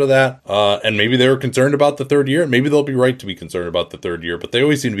the answer to that. And maybe they were concerned about the third year. Maybe they'll be right to be concerned about the third year, but they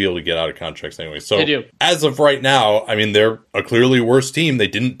always seem to be able to get out of contracts anyway. So they do. As of right now, I mean, they're a clearly worse team. They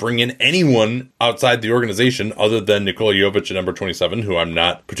didn't bring in anyone outside the organization other than Nikola Jovic at number 27, who I'm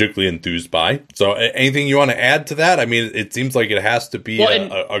not particularly enthused by. So anything you want to add to that? I mean, it seems like it has to be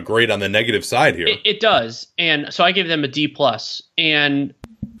a grade on the negative side here. It does. And so I gave them a D+. And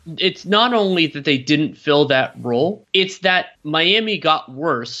it's not only that they didn't fill that role, it's that Miami got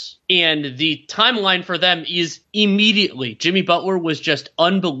worse, and the timeline for them is immediately. Jimmy Butler was just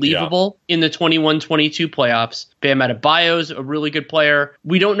unbelievable in the 21-22 playoffs. Bam Adebayo's a really good player.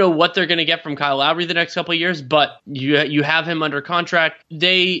 We don't know what they're going to get from Kyle Lowry the next couple of years, but you have him under contract.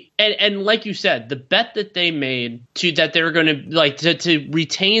 And like you said, the bet that they made that they were going to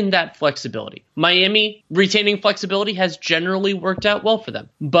retain that flexibility. Miami retaining flexibility has generally worked out well for them.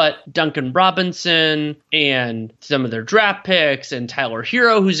 But Duncan Robinson and some of their draft picks and Tyler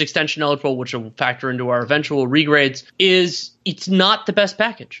Hero, who's extension eligible, which will factor into our eventual regrades, it's not the best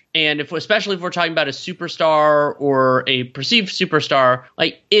package. And especially if we're talking about a superstar or a perceived superstar,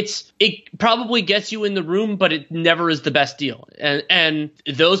 it probably gets you in the room, but it never is the best deal. And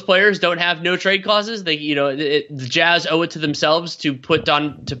those players don't have no trade clauses. The Jazz owe it to themselves to put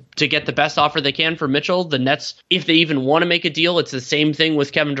on to get the best offer they can for Mitchell. The Nets, if they even want to make a deal, it's the same thing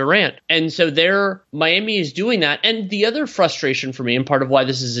with Kevin Durant. And so Miami is doing that. And the other frustration for me, and part of why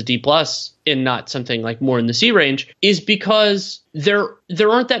this is a D+ and not something like more in the C range, is because there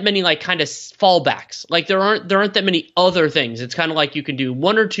aren't that many kind of fallbacks. There aren't that many other things. It's kind of like you can do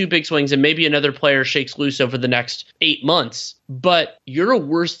one or two big swings and maybe another player shakes loose over the next 8 months. But you're a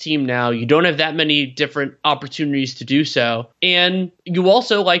worse team now. You don't have that many different opportunities to do so. And you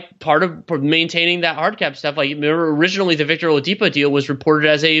also, part of maintaining that hard cap stuff, remember originally the Victor Oladipo deal was reported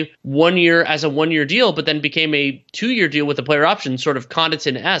as a one-year deal, but then became a 2-year deal with a player option, sort of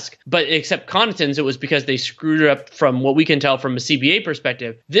Connaughton-esque. But except Connaughton's, it was because they screwed it up from what we can tell from a CBA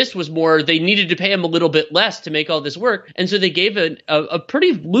perspective. This was more they needed to pay him a little bit less to make all this work. And so they gave a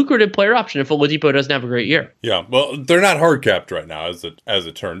pretty lucrative player option if Oladipo doesn't have a great year. Yeah, well, they're not hard capped right now as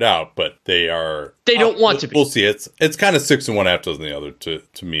it turned out, but they are. They don't want to be. We'll see. It's kind of 6 and 1/2 dozen the other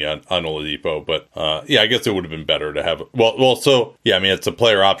to me on Oladipo, but I guess it would have been better to have. It's a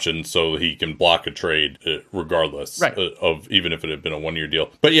player option, so he can block a trade regardless, right, of even if it had been a 1-year deal.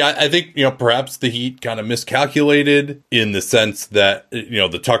 But yeah, I think perhaps the Heat kind of miscalculated in the sense that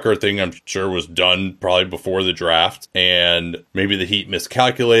the Tucker thing I'm sure was done probably before the draft, and maybe the Heat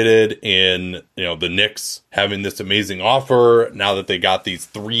miscalculated in the Knicks having this amazing offer now that they got these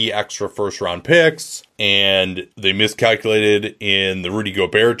 3 extra first round picks. and they miscalculated in the Rudy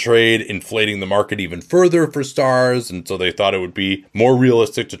Gobert trade, inflating the market even further for stars, and so they thought it would be more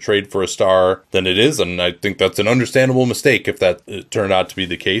realistic to trade for a star than it is, and I think that's an understandable mistake if that turned out to be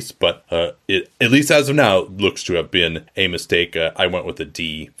the case, but it, at least as of now, looks to have been a mistake. I went with a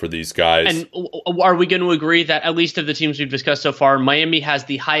D for these guys. And are we going to agree that at least of the teams we've discussed so far, Miami has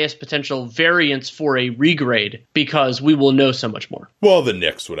the highest potential variance for a regrade because we will know so much more? Well, the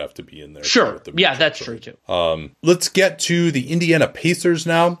Knicks would have to be in there. Sure. Yeah, that's true too. Let's get to the Indiana Pacers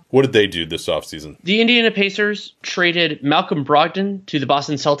now. What did they do this offseason? The Indiana Pacers traded Malcolm Brogdon to the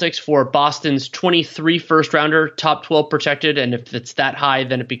Boston Celtics for Boston's 23 first-rounder, top 12 protected, and if it's that high,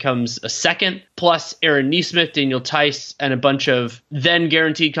 then it becomes a second, plus Aaron Nesmith, Daniel Tice, and a bunch of then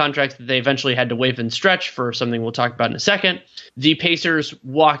guaranteed contracts that they eventually had to waive and stretch for something we'll talk about in a second. The Pacers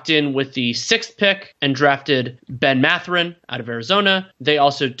walked in with the 6th pick and drafted Ben Mathurin out of Arizona. They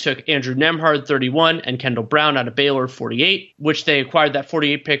also took Andrew Nembhard, 31, and Kendall Brown out of Baylor, 48, which they acquired that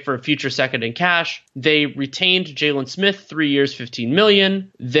 48 pick for a future second in cash. They retained Jalen Smith, 3 years, $15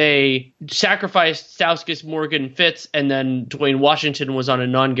 million. They sacrificed Stauskas, Morgan, Fitz, and then Dwayne Washington was on a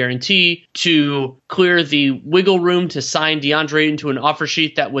non-guarantee to clear the wiggle room to sign DeAndre into an offer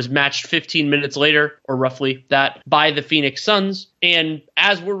sheet that was matched 15 minutes later, or roughly that, by the Phoenix Suns. And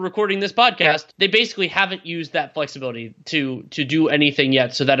as we're recording this podcast, they basically haven't used that flexibility to do anything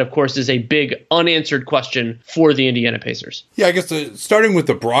yet. So that, of course, is a big unanswered question for the Indiana Pacers. Yeah, I guess starting with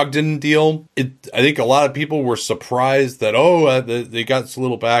the Brogdon deal, I think a lot of people were surprised that, they got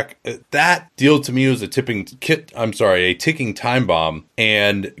Salil back. That deal to me was a ticking time bomb.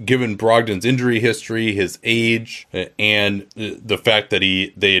 And given Brogdon's injury history, his age, and the fact that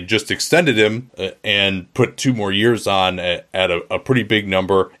they had just extended him and put 2 more years on at a pretty big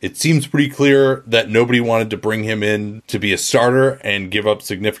number, it seems pretty clear that nobody wanted to bring him in to be a starter and give up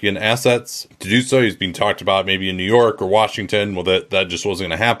significant assets to do so. He's being talked about maybe in New York or Washington. Well, that just wasn't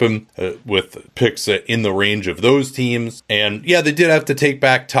going to happen with picks in the range of those teams. And yeah, they did have to take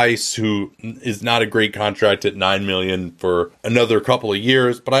back Tice, who is not a great contract at $9 million for another couple of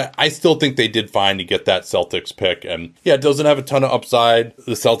years, but I still think they did fine to get that Celtics pick. And yeah, it doesn't have a ton of upside.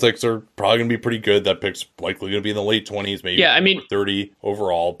 The Celtics are probably going to be pretty good. That pick's likely going to be in the late 20s, maybe. Yeah, I mean, 30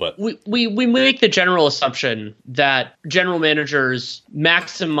 overall, but we make the general assumption that general managers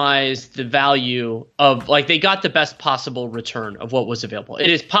maximize the value of, like, they got the best possible return of what was available. It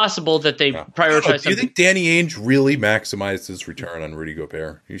is possible that they prioritize. Do you think Danny Ainge really maximized his return on Rudy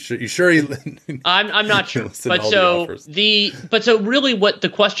Gobert? You sure he? I'm not sure. But so really, what the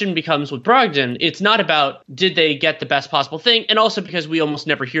question becomes with Brogdon, it's not about did they get the best possible thing, and also because we almost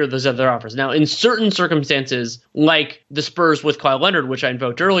never hear those other offers. Now, in certain circumstances, like the Spurs with Kawhi Leonard, which I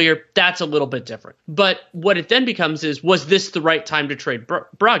invoked earlier, that's a little bit different. But what it then becomes is, was this the right time to trade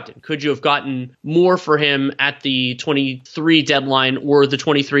Brogdon? Could you have gotten more for him at the 23 deadline or the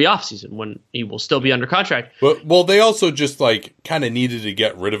 23 offseason when he will still be under contract? Well, they also just kind of needed to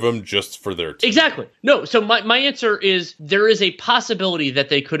get rid of him just for their team. Exactly. No, so my answer is there is a possibility that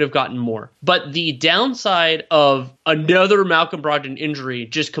they could have gotten more. But the downside of another Malcolm Brogdon injury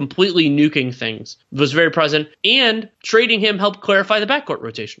just completely nuking things was very present, and trading him helped clarify the backcourt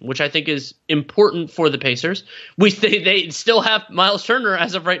rotation, which I think is important for the Pacers. They still have Miles Turner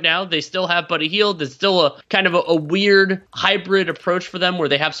as of right now. They still have Buddy Hield. It's still a kind of a weird hybrid approach for them where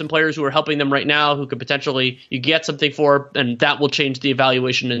they have some players who are helping them right now who could potentially you get something for, and that will change the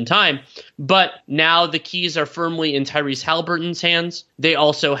evaluation in time. But now the keys are firmly in Tyrese Halliburton's hands. They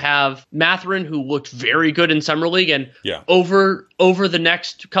also have Mathurin, who looked very good in Summer League. And over the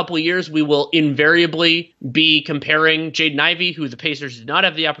next couple of years, we will invariably be comparing Jaden Ivey, who the Pacers did not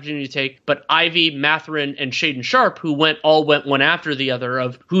have the opportunity to take, but Ivey, Mathurin, and Shaedon Sharpe, who went one after the other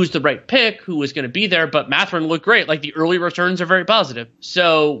of who's the right pick, who was going to be there. But Mathurin looked great. Like, the early returns are very positive.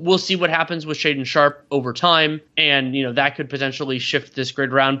 So we'll see what happens with Shaedon Sharpe over time. And, that could potentially shift this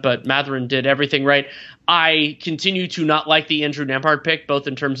grid around. But Mathurin did everything right. I continue to not like the Andrew Nembhard pick, both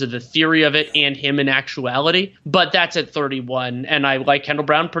in terms of the theory of it and him in actuality. But that's at 31, and I like Kendall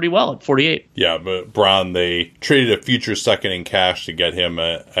Brown pretty well at 48. Yeah, but Brown, they traded a future second in cash to get him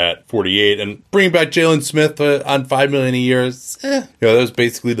at 48, and bringing back Jalen Smith on $5 million a year. That was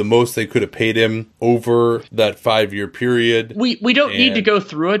basically the most they could have paid him over that 5-year period. We don't need to go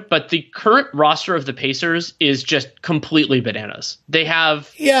through it, but the current roster of the Pacers is just completely bananas. They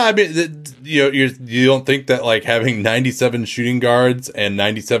have you don't think that having 97 shooting guards and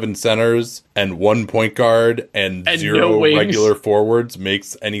 97 centers and 1 point guard and 0 regular forwards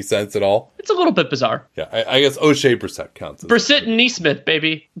makes any sense at all? It's a little bit bizarre. Yeah, I guess O'Shea Brissett counts. Brissett and Neesmith,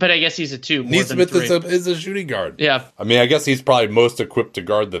 baby. But I guess he's a 2. Neesmith is a shooting guard. Yeah. I mean, I guess he's probably most equipped to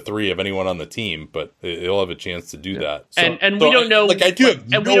guard the 3 of anyone on the team, but he'll have a chance to do that. So, and we don't know. Like, I do have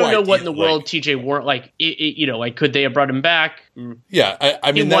and no we don't know idea, what in the world TJ Warren, like, could they have brought him back? Yeah,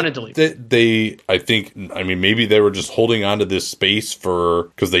 I mean, he wanted to leave. Maybe they were just holding on to this space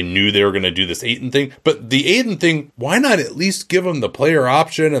because they knew they were going to do this Ayton thing. But the Ayton thing, why not at least give him the player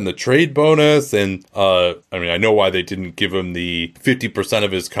option and the trade bonus? And I know why they didn't give him the 50%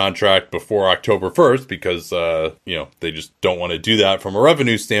 of his contract before October 1st because they just don't want to do that from a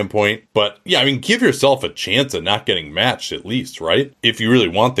revenue standpoint. But yeah, I mean, give yourself a chance at not getting matched at least, right? If you really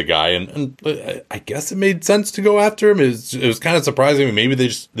want the guy, and I guess it made sense to go after him. It was kind of surprising. Maybe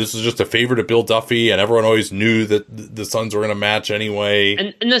this was just a favor to Bill Duffy, and everyone always knew that the Suns were going to match anyway.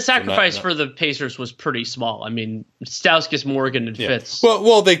 And the sacrifice for the Pacers was pretty small. I mean, Stauskas, Morgan, and Fitz.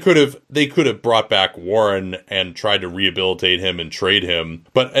 Well, they could have brought back Warren and tried to rehabilitate him and trade him.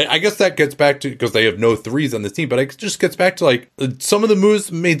 But I guess that gets back to, because they have no 3s on this team, but it just gets back to like some of the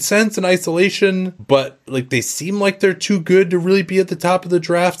moves made sense in isolation, but like they seem like they're too good to really be at the top of the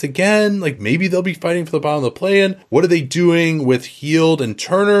draft again. Like maybe they'll be fighting for the bottom of the play-in. What are they doing with Hield and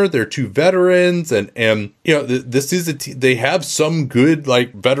Turner? They're 2 veterans, and this is they have some good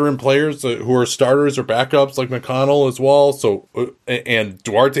like veteran players who are starters or backups like McConnell as well. So and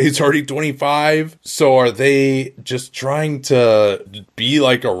Duarte's already 25. So are they just trying to be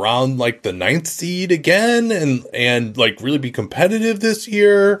like around like the 9th seed again and like really be competitive this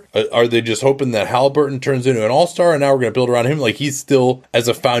year? Are they just hoping that Halliburton turns into an all-star and now we're going to build around him? Like he's still as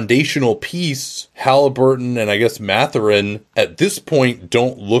a foundational piece. Halliburton and I guess Mathurin at this point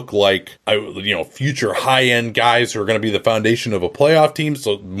don't look like future high-end guys who are going to be the foundation of a playoff team.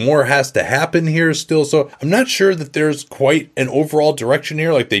 So more has to happen here still. So I'm not sure that there's quite an overall direction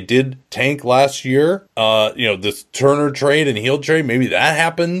here. Like they did tank last year. This Turner trade and Hield trade, maybe that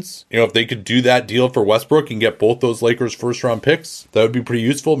happens. If they could do that deal for Westbrook and get both those Lakers first-round picks, that would be pretty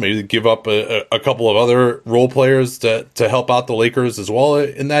useful. Maybe they give up a couple of other role players to help out the Lakers as well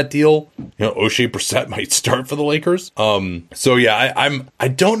in that deal. O'Shea Brissett might start for the Lakers. So yeah, I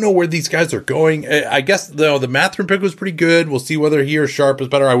don't know where these guys are going. I guess the Mathurin pick was pretty good. We'll see whether he or Sharp is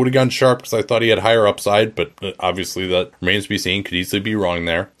better. I would have gone Sharp because I thought he had higher upside, but obviously that remains to be seen. Could easily be wrong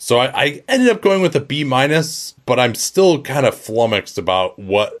there. So I ended up going with a B-, but I'm still kind of flummoxed about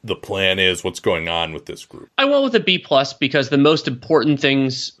what the plan is, what's going on with this group. I went with a B+ because the most important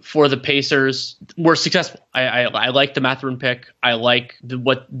things for the Pacers were successful. I like the Mathurin pick. I like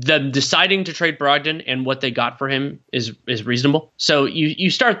them deciding to trade Brogdon, and what they got for him is reasonable. So you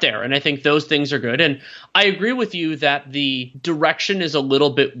start there, and I think those things are good. And I agree with you that the direction is a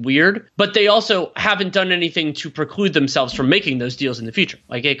little bit weird, but they also haven't done anything to preclude themselves from making those deals in the future.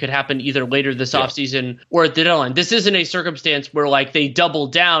 Like it could happen either later this offseason or at the deadline. This isn't a circumstance where like they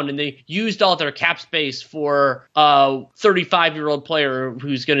doubled down and they used all their cap space for a 35-year-old player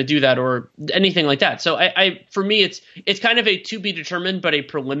who's going to do that or anything like that. So for me, it's kind of a to be determined, but a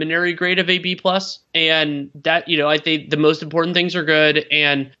preliminary grade of a B+. And that, I think the most important things are good,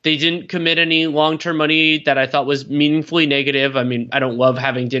 and they didn't commit any long-term money that I thought was meaningfully negative. I mean, I don't love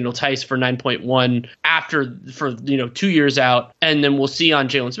having Daniel Tice for 9.1 for 2 years out, and then we'll see on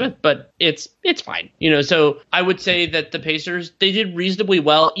Jalen Smith, but it's fine. So I would say that the Pacers, they did reasonably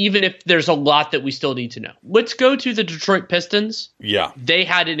well, even if there's a lot that we still need to know. Let's go to the Detroit Pistons. Yeah. They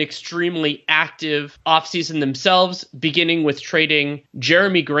had an extremely active offseason themselves, beginning with trading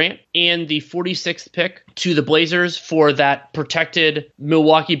Jeremy Grant and the 46th pick to the Blazers for that protected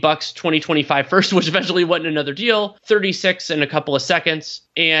Milwaukee Bucks 2025 first, which eventually went in another deal, 36 in a couple of seconds.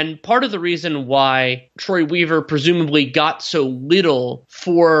 And part of the reason why Troy Weaver presumably got so little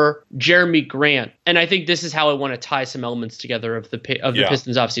for Jeremy Grant, and I think this is how I want to tie some elements together of the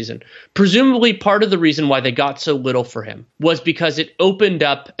Pistons offseason. Presumably part of the reason why they got so little for him was because it opened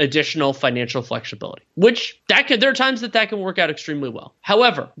up additional financial flexibility, which there are times that can work out extremely well.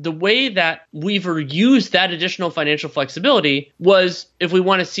 However, the way that Weaver used that additional financial flexibility was, if we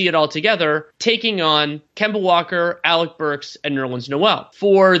want to see it all together, taking on Kemba Walker, Alec Burks, and Nerlens Noel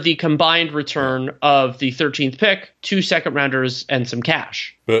for the combined return of the 13th pick, 2 second-rounders, and some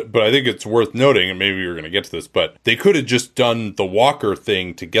cash. But I think it's worth noting, and maybe you're going to get to this, but they could have just done the Walker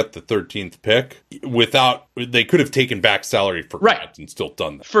thing to get the 13th pick they could have taken back salary for Grant and still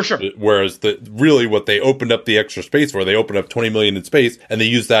done that. For sure. Whereas really what they opened up the extra space for, they opened up $20 million in space, and they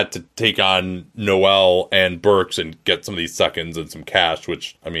used that to take on Noel and Burks and get some of these seconds and some cash,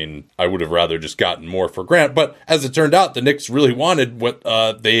 which, I mean, I would have rather just gotten more for Grant. But as it turned out, the Knicks really wanted what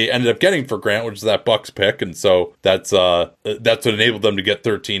they ended up getting for Grant, which is that Bucks pick, and so that's what enabled them to get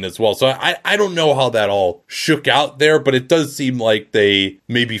 13 13 as well. So I don't know how that all shook out there, but it does seem like they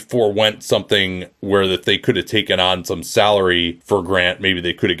maybe forewent something where that they could have taken on some salary for Grant. Maybe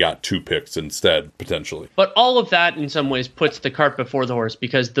they could have got 2 picks instead, potentially. But all of that in some ways puts the cart before the horse,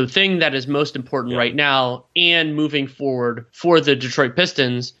 because the thing that is most important right now and moving forward for the Detroit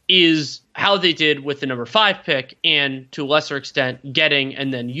Pistons is how they did with the number 5 pick, and to a lesser extent getting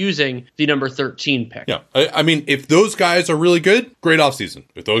and then using the number 13 pick. Yeah, I mean, if those guys are really good, great offseason.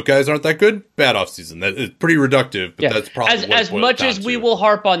 If those guys aren't that good, bad offseason. That is pretty reductive, but that's probably as much as we will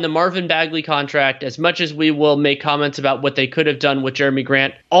harp on the Marvin Bagley contract, as much as we will make comments about what they could have done with Jeremy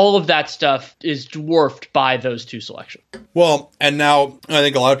Grant, all of that stuff is dwarfed by those 2 selections. Well, and now I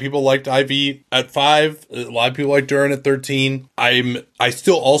think a lot of people liked Ivy at 5. A lot of people like Duren at 13. I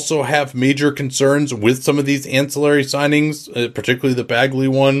still also have major concerns with some of these ancillary signings, particularly the Bagley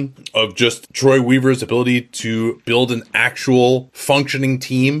one, of just Troy Weaver's ability to build an actual functioning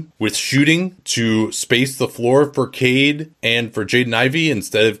team with shooting to space the floor for Cade and for Jaden Ivey,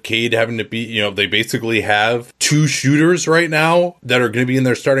 instead of Cade having to be, they basically have 2 shooters right now that are going to be in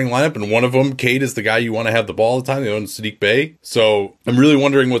their starting lineup, and one of them, Cade, is the guy you want to have the ball all the time. The other one's Sadiq Bey. So I'm really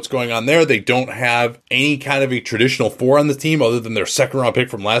wondering what's going on there. They don't have any kind of a traditional 4 on the team other than their second round pick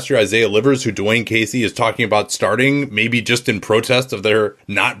from last year, Isaiah Livers, who Dwayne Casey is talking about starting, maybe just in protest of there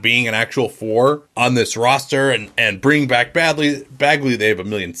not being an actual 4 on this roster, and bring back Bagley. They have a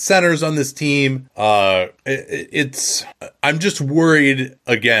million centers on this team. I'm just worried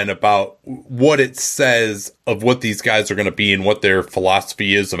again about what it says of what these guys are going to be and what their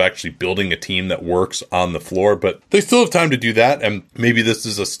philosophy is of actually building a team that works on the floor. But they still have time to do that, and maybe this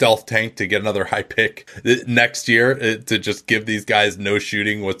is a stealth tank to get another high pick next year to just give these guys no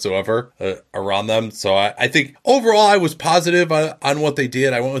shooting whatsoever around them. So I think overall I was positive on what they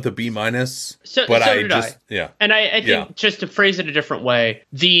did. I went with a B-. Yeah. And I think just to phrase it a different way,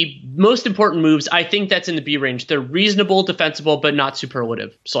 the most important moves, I think that's in the B range. They're reasonable, defensible, but not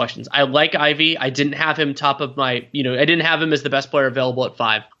superlative selections. I like Ivy. I didn't have him top of my, I didn't have him as the best player available at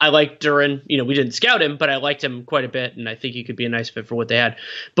 5. I like Duren. We didn't scout him, but I liked him quite a bit, and I think he could be a nice fit for what they had.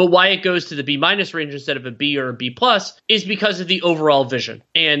 But why it goes to the B- range instead of a B or a B+ is because of the overall vision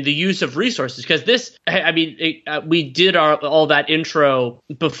and the use of resources. Because we did all that intro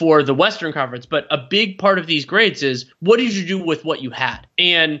before the Western Conference, but a big part of these grades is what did you do with what you had?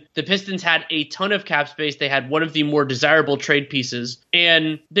 And the Pistons had a ton of cap space. They had one of the more desirable trade pieces,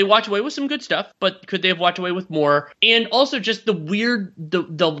 and they walked away with some good stuff, but could they have walked away with more? And also just the weird,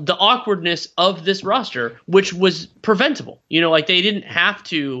 the awkwardness of this roster, which was preventable. They didn't have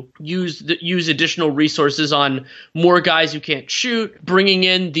to use additional resources on more guys who can't shoot, bringing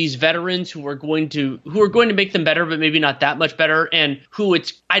in these veterans who are going to make them better, but maybe not that much better, and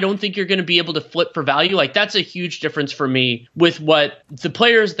I don't think you're going to be able to flip for value. That's a huge difference for me with what the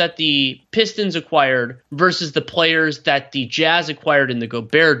players that the Pistons acquired versus the players that the Jazz acquired in the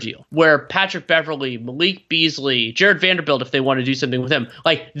Gobert deal, where Patrick Beverley, Malik Beasley, Jared Vanderbilt, if they want to do something with him,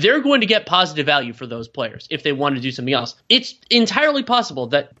 they're going to get positive value for those players if they want to do something else. It's entirely possible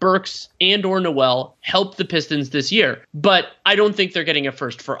that Burks and or Noel help the Pistons this year, but I don't think they're getting a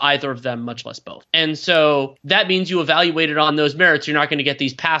first for either of them, much less both. And so that means you evaluate it on those merits. You're not going to get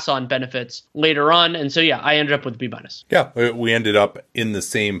these pass-on benefits later on. And so, I ended up with B-. Yeah, we ended up in the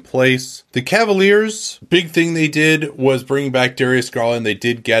same place. The Cavaliers, big thing they did was bring back Darius Garland. They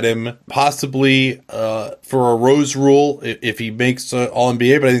did get him possibly for a Rose Rule if he makes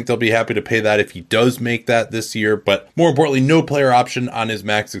All-NBA, but I think they'll be happy to pay that if he does make that this year. But more importantly, no player option on his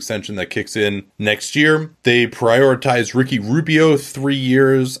max extension that kicks in next year. They prioritized Ricky Rubio, 3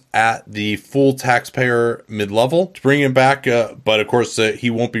 years at the full taxpayer mid-level to bring him back. But of course, he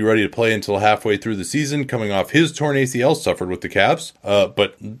won't be ready to play until halfway through the season, coming off his torn ACL suffered with the Cavs.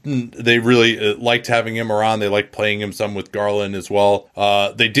 But they really liked having him around. They liked playing him some with Garland as well.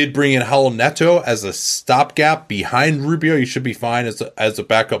 They did bring in Raul Neto as a stopgap behind Rubio. He should be fine as a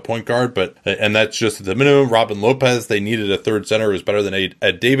backup point guard, and that's just at the minimum. Robin Lopez, they needed a third center who was better than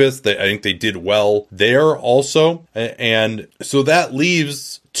Ed Davis. I think they did well there also. And so that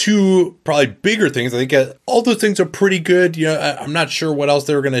leaves 2 probably bigger things. I think all those things are pretty good. I'm not sure what else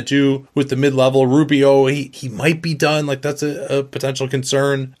they were going to do with the mid-level. Rubio, he might be done. That's a potential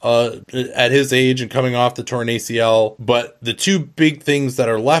concern at his age and coming off the torn ACL. But the 2 big things that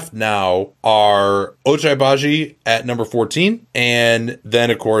are left now are Ochai Agbaji at number 14, and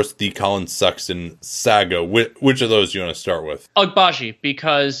then, of course, the Colin Sexton saga. Which of those do you want to start with? Agbaji,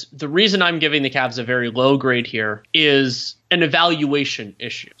 because the reason I'm giving the Cavs a very low grade here is an evaluation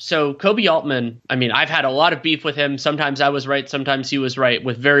issue. So Kobe Altman, I mean, I've had a lot of beef with him. Sometimes I was right, sometimes he was right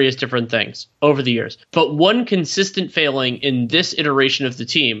with various different things over the years. But one consistent failing in this iteration of the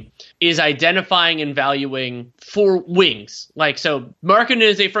team is identifying and valuing for wings. Like, so Markkanen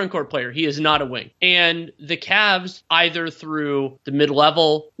is a front court player. He is not a wing. And the Cavs, either through the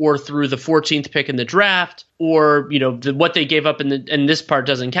mid-level or through the 14th pick in the draft, or, you know, what they gave up and this part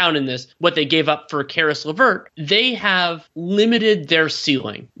doesn't count in this, what they gave up for Karis LeVert, they have limited their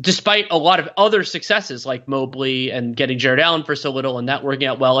ceiling, despite a lot of other successes like Mobley and getting Jared Allen for so little and that working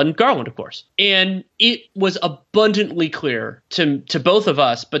out well, and Garland, of course. And it was abundantly clear to both of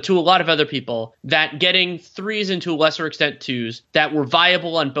us, but to a lot of other people, that getting threes and to a lesser extent twos that were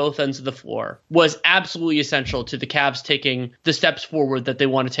viable on both ends of the floor was absolutely essential to the Cavs taking the steps forward that they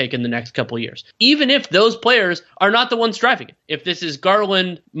want to take in the next couple of years. Even if those players are not the ones driving it. If this is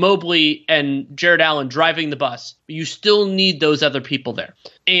Garland, Mobley, and Jared Allen driving the bus, you still need those other people there.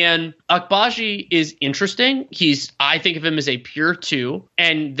 And Agbaji is interesting. I think of him as a pure two,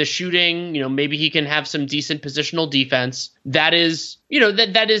 and the shooting, you know, maybe he can have some decent positional defense. That is, you know,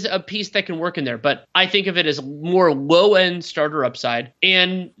 that is a piece that can work in there. But I think of it as more low-end starter upside,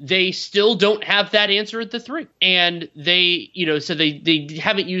 and they still don't have that answer at the three. And they, you know, so they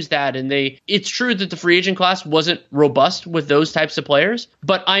haven't used that. And it's true that the free agent class wasn't robust with those types of players,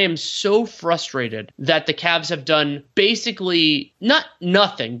 but I am so frustrated that the Cavs have done basically not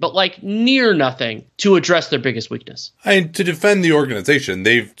nothing, but like near nothing to address their biggest weakness. And to defend the organization,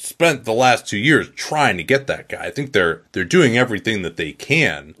 they've spent the last 2 years trying to get that guy. I think they're doing everything that they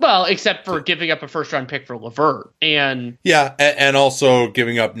can. Well, except for giving up a first-round pick for LeVert. And yeah, and also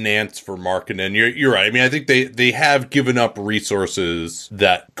giving up Nance for Markkanen. You're right. I mean, I think they have given up resources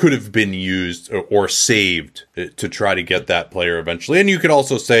that could have been used or saved to try to get that player eventually. And you could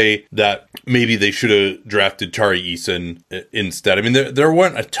also say that maybe they should have drafted Tari Eason instead. I mean, there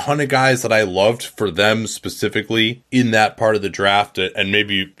weren't a ton of guys that I loved for them specifically in that part of the draft. And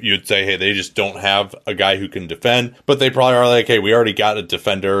maybe you'd say, hey, they just don't have a guy who can defend. But they probably are like, hey, we already got a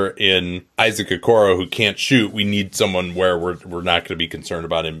defender in Isaac Okoro who can't shoot. We need someone where we're not going to be concerned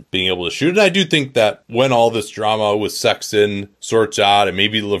about him being able to shoot. And I do think that when all this drama with Sexton sorts out and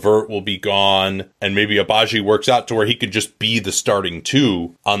maybe LeVert will be gone and maybe Agbaji works out to where he could just be the starting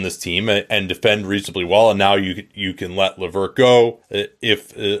two on this team and defend reasonably well. And now you can let LeVert go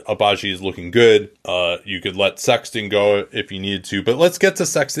if Agbaji is looking good. You could let Sexton go if you needed to. But let's get to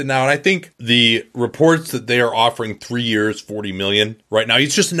Sexton now. And I think the reports that they are offering 3 years, $40 million right now,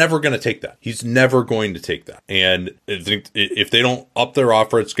 he's just never going to take that. He's never going to take that. And I think if they don't up their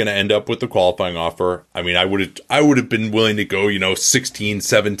offer, it's going to end up with the qualifying offer. I mean, I would have been willing to go, 16,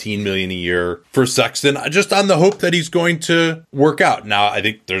 17 million a year for Sexton, just on the hope that he's going to work out. Now, I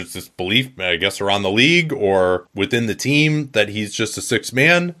think there's this belief, I guess, around the league or within the team that he's just a sixth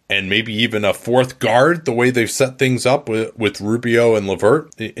man and maybe even a fourth guard, the way they've set things up with Rubio and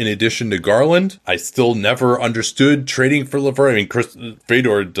LeVert in addition to Garland. I still never understood trading for LeVert. I mean, Chris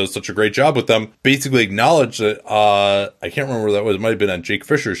Fedor does such a great job with them. Basically acknowledged that, I can't remember where that was. It might have been on Jake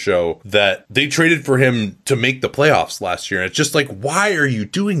Fisher's show, that they traded for him to make the playoffs last year. And it's just like, why are you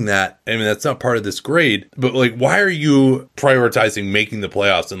doing that? I mean, that's not part of this grade, but like, why are you prioritizing making the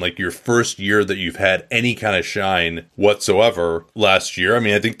playoffs in like your first year that you've had any kind of shine whatsoever last year? I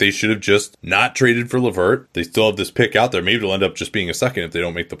mean, I think they should have just not traded for LeVert. They still have this pick out there. Maybe it'll end up just being a second if they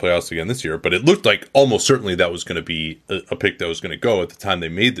don't make the playoffs again this year, but it looked like almost certainly that was going to be a pick that was going to go at the time they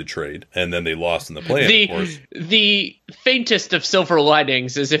made the trade, and then they lost in the play-in, of course. The faintest of silver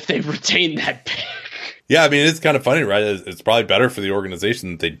linings is if they retain that pick. Yeah, I mean, it's kind of funny, right? It's probably better for the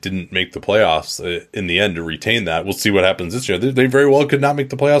organization that they didn't make the playoffs in the end to retain that. We'll see what happens this year. They very well could not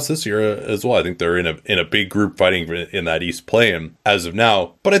make the playoffs this year as well. I think they're in a big group fighting in that East play-in as of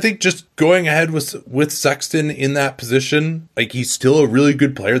now. But I think just going ahead with Sexton in that position, like, he's still a really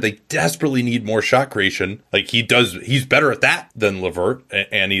good player. They desperately need more shot creation. Like, he's better at that than LeVert,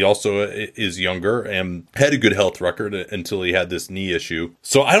 and he also is younger and had a good health record until he had this knee issue.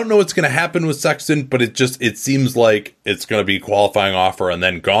 So I don't know what's going to happen with Sexton, but it seems like it's going to be qualifying offer and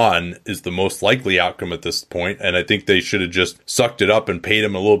then gone is the most likely outcome at this point. And I think they should have just sucked it up and paid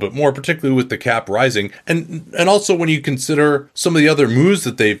him a little bit more, particularly with the cap rising. And also when you consider some of the other moves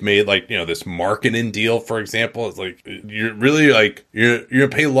that they've made, like, this Markkanen deal, for example, it's like, you're really like, you're going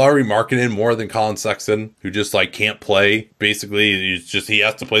to pay Lauri Markkanen more than Colin Sexton, who just like can't play. Basically, he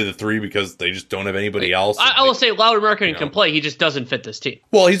has to play the three because they just don't have anybody else. I will say Lauri Markkanen can play. He just doesn't fit this team.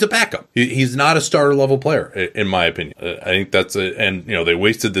 Well, he's a backup. He's not a starter level player, in my opinion. I think that's it. And, they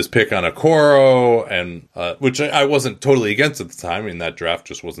wasted this pick on Okoro, and which I wasn't totally against at the time. I mean, that draft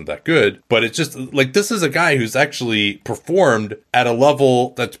just wasn't that good. But it's just like, this is a guy who's actually performed at a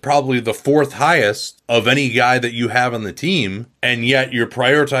level that's probably the fourth highest of any guy that you have on the team, and yet you're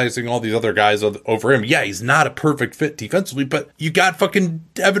prioritizing all these other guys over him. Yeah, he's not a perfect fit defensively, but you got fucking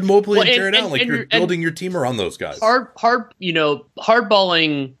Evan Mobley and Jared Allen. Like, you're building your team around those guys.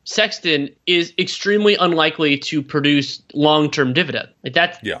 Hardballing Sexton is extremely unlikely to produce long-term dividend. Like,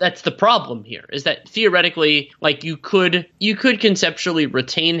 that's the problem here, is that theoretically, like, you could conceptually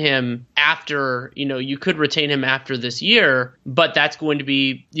retain him after this year, but that's going to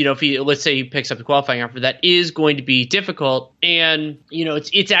be, let's say he picks up the qualifying offer, that is going to be difficult. And,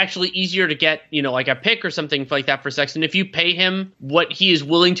 it's actually easier to get, like a pick or something like that for Sexton if you pay him what he is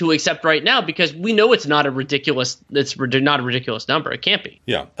willing to accept right now, because we know it's not a ridiculous number. It can't be.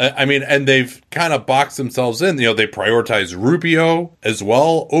 Yeah. I mean, and they've kind of boxed themselves in. They prioritize Rubio as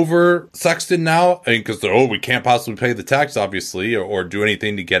well over Sexton now. I mean, because we can't possibly pay the tax, obviously, or do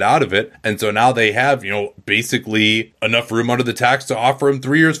anything to get out of it. And so now they have, basically enough room under the tax to offer him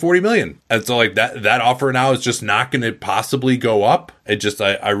 3 years, $40 million. And so, like, that offer now is just not going to possibly go up. It just,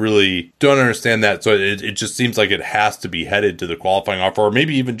 I really don't understand that. So it just seems like it has to be headed to the qualifying offer, or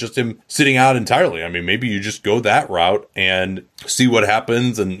maybe even just him sitting out entirely. I mean, maybe you just go that route and see what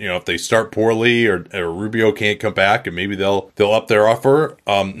happens. And, if they start poorly or Rubio can't come back, and maybe they'll up their offer.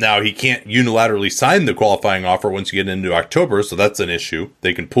 Now he can't unilaterally sign the qualifying offer once you get into October. So that's an issue.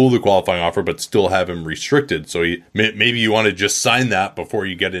 They can pull the qualifying offer, but still have him restricted. So maybe you want to just sign that before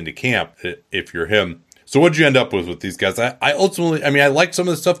you get into camp if you're him. So what'd you end up with these guys? I ultimately, I like some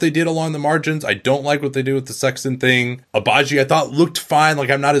of the stuff they did along the margins. I don't like what they do with the Sexton thing. Abaji, I thought, looked fine. Like,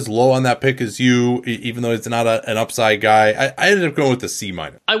 I'm not as low on that pick as you, even though he's not an upside guy. I ended up going with the C-.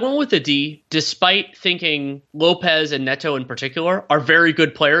 I went with the D, despite thinking Lopez and Neto in particular are very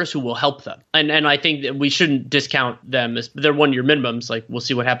good players who will help them. And I think that we shouldn't discount them as they're 1 year minimums. Like, we'll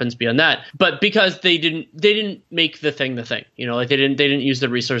see what happens beyond that. But because they didn't make the thing the thing. Like, they didn't use the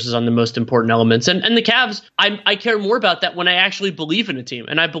resources on the most important elements. And the Cavs, I care more about that when I actually believe in a team,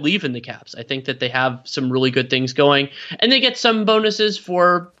 and I believe in the Cavs. I think that they have some really good things going, and they get some bonuses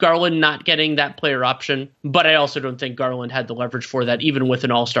for Garland not getting that player option. But I also don't think Garland had the leverage for that, even with an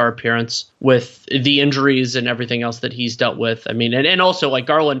all-star appearance, with the injuries and everything else that he's dealt with. I mean, and also, like,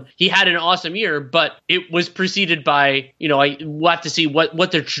 Garland, he had an awesome year, but it was preceded by, we'll have to see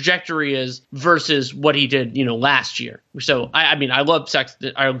what the trajectory is versus what he did, last year. So, I love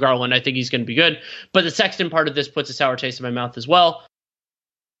Garland. I think he's going to be good, but the Sexton part of this puts a sour taste in my mouth as well.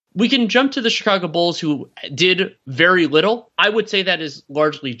 We can jump to the Chicago Bulls, who did very little. I would say that is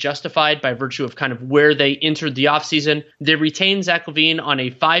largely justified by virtue of kind of where they entered the offseason. They retained Zach LaVine on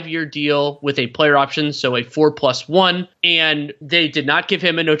a 5-year deal with a player option, so a 4+1, and they did not give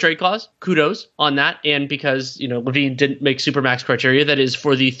him a no-trade clause. Kudos on that. And because, LaVine didn't make Supermax criteria, that is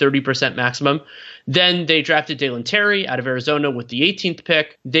for the 30% maximum. Then they drafted Dalen Terry out of Arizona with the 18th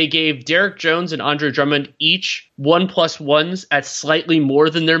pick. They gave Derek Jones and Andre Drummond each 1+1s at slightly more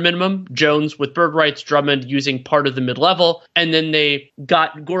than their minimum. Jones with bird rights, Drummond using part of the mid-level. And then they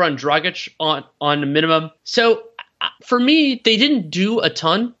got Goran Dragic on a minimum. So for me, they didn't do a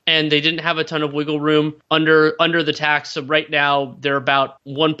ton, and they didn't have a ton of wiggle room under the tax. So right now they're about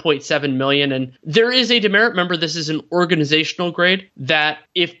 $1.7 million, and there is a demerit. Remember, this is an organizational grade that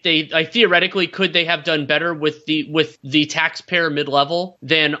if they theoretically could they have done better with the taxpayer mid-level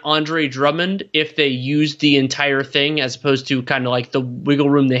than Andre Drummond if they used the entire thing as opposed to kind of like the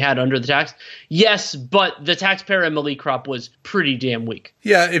wiggle room they had under the tax. Yes, but the taxpayer and Malik Crop was pretty damn weak.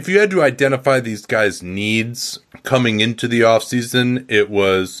 Yeah, if you had to identify these guys' needs coming into the offseason, it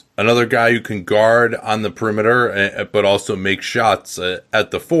was another guy who can guard on the perimeter, but also make shots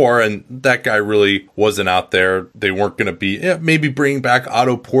at the 4. And that guy really wasn't out there. They weren't going to be, maybe bringing back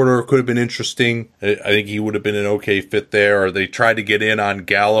Otto Porter could have been interesting. I think he would have been an okay fit there. Or they tried to get in on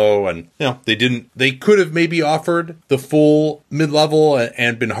Gallo, and they didn't. They could have maybe offered the full mid-level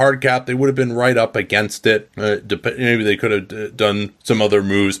and been hard capped. They would have been right up against it. Maybe they could have done some other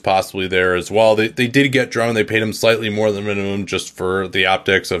moves possibly there as well. They did get Drummond. They paid him slightly more than minimum just for the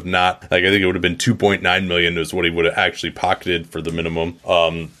optics of not, like, I think it would have been $2.9 million is what he would have actually pocketed for the minimum.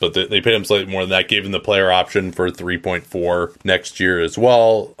 But they paid him slightly more than that, gave him the player option for 3.4 next year as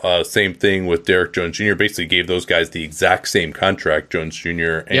well. Same thing with Derek Jones Jr. Basically gave those guys the exact same contract, Jones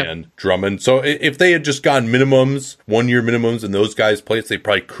Jr. and Drummond. So if they had just gone minimums, 1-year minimums in those guys' place, they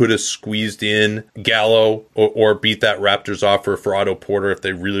probably could have squeezed in Gallo or beat that Raptors offer for Otto Porter if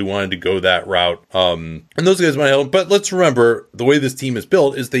they really wanted to go that route. And those guys might help. But let's remember, the way this team is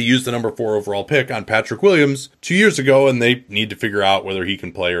built is they used the number 4 overall pick on Patrick Williams 2 years ago, and they need to figure out whether he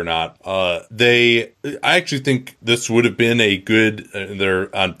can play or not. I actually think this would have been a good,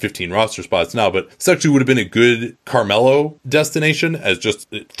 they're on 15 roster spots now, but this actually would have been a good Carmelo destination, as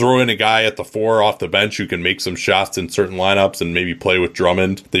just throw in a guy at the 4 off the bench who can make some shots in certain lineups and maybe play with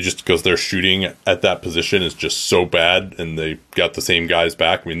Drummond. They just, because their shooting at that position is just so bad, and they got the same guys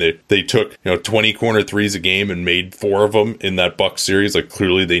back. I mean, they took 20 corner threes a game and made 4 of them in that Bucks series. Like,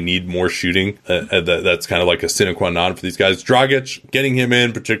 clearly they need more shooting. That's kind of like a sine qua non for these guys. Dragic, getting him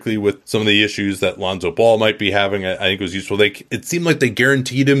in, particularly with some of the issues that Lonzo Ball might be having, I think was useful. It seemed like they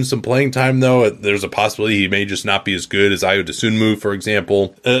guaranteed him some playing time, though. There's a possibility he may just not be as good as Ayo Dosunmu, for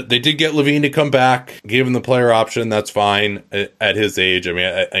example. They did get LaVine to come back, gave him the player option. That's fine at his age. I mean,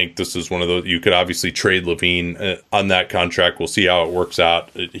 I think this is one of those, you could obviously trade LaVine on that contract. We'll see how it works out.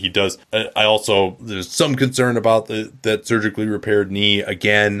 He does. There's some concern about that surgically repaired knee.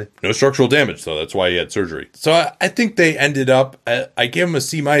 Again, no structural damage, though. That's why he had surgery. So I think they ended up, I gave him a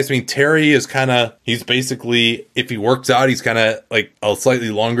C-. I mean, Terry is he's basically, if he works out, he's kind of like a slightly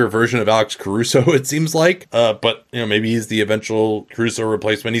longer version of Alex Caruso, it seems like. But, maybe he's the eventual Caruso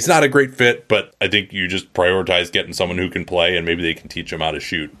replacement. He's not a great fit, but I think you just prioritize getting someone who can play, and maybe they can teach him how to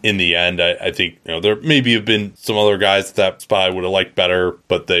shoot. In the end, I think, there maybe have been some other guys at that spot I would have liked better,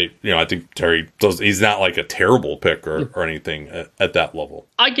 but I think Terry he's not like a terrible pick or anything at that level.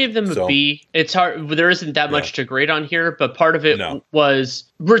 I gave them a B. It's hard. There isn't that much to grade on here, but part of it was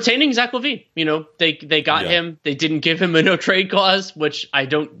retaining Zach LaVine. They got him. They didn't give him a no trade clause, which I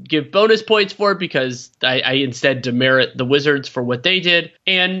don't give bonus points for, because I instead demerit the Wizards for what they did.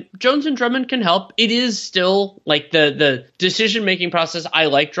 And Jones and Drummond can help. It is still like the decision making process. I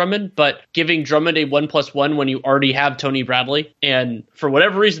like Drummond, but giving Drummond a 1+1 when you already have Tony Bradley, and for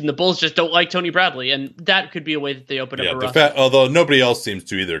whatever reason the Bulls just don't like Tony Bradley, and that could be a way that they open up a roster. Although nobody else seems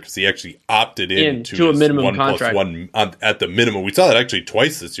to either, because he actually opted into a minimum 1+1 contract at the minimum. We saw that actually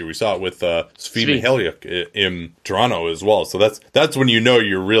twice this year. We saw it with Svi Mykhailiuk in Toronto as well. So that's when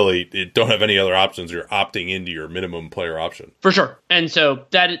you really don't have any other options. You're opting into your minimum player option for sure. And so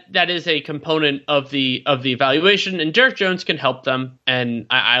that is a component of the evaluation, and Derek Jones can help them. And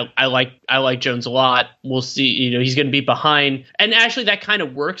I like Jones a lot. We'll see. He's going to be behind, and actually that kind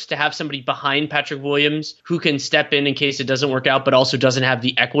of works to have somebody behind Patrick Williams who can step in case it doesn't work out, but also doesn't have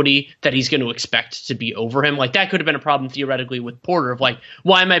the equity that he's going to expect to be over him. Like, that could have been a problem theoretically with Porter, of like,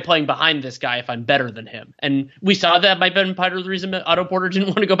 why am I playing behind this guy if I'm better than him? And we saw that might have been part of the reason Otto Porter didn't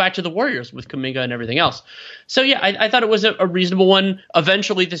want to go back to the Warriors with Kuminga and everything else. So yeah, I thought it was a reasonable one.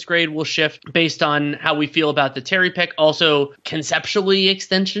 Eventually this grade will shift based on how we feel about the Terry pick. Also, conceptually,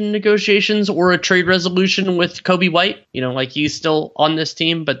 extension negotiations or a trade resolution with Kobe White. Like, he's still on this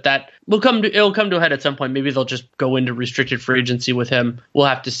team, but that it'll come to a head at some point. Maybe they'll just go into restricted free agency with him. We'll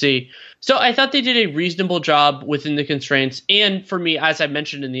have to see. So I thought they did a reasonable job within the constraints. And for me, as I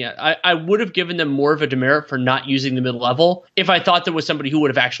mentioned I would have given them more of a demerit for not using the mid-level if I thought there was somebody who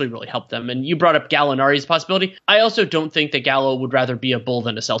would have actually really helped them. And you brought up Gallinari's possibility. I also don't think that Gallo would rather be a Bull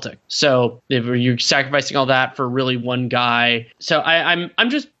than a Celtic. So if you're sacrificing all that for really one guy. So I'm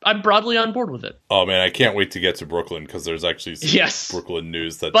broadly on board with it. Oh man, I can't wait to get to Brooklyn, because there's actually some Brooklyn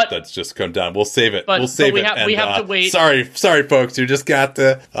news that's just come down. We'll save it. We have to wait. Sorry, folks. You just got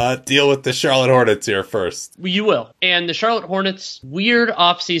to deal with the Charlotte Hornets here first. You will. And the Charlotte Hornets, weird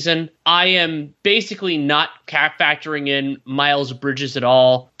offseason. I am basically not factoring in Miles Bridges at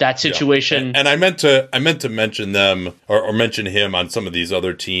all. That situation. Yeah. And I meant to mention them or mention him on some of these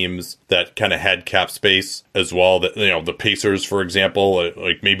other teams that kind of had cap space as well. That, the Pacers, for example,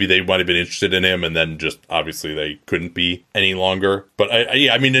 like maybe they might have been interested in him, and then just obviously they couldn't be any longer. But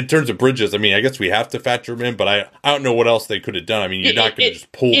I mean, in terms of Bridges, I mean, I guess we have to factor him in, but I don't know what else they could have done. I mean, you're not going to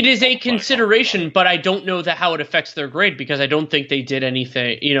just pull. It is a consideration, but I don't know how it affects their grade, because I don't think they did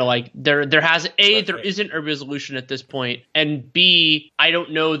anything. There isn't a resolution at this point, and B, I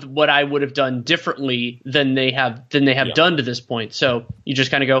don't know what I would have done differently than they have done to this point. So you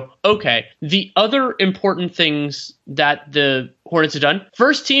just kind of go, okay. The other important things that the Hornets have done,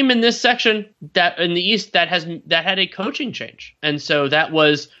 first team in this section that in the East that had a coaching change. And so that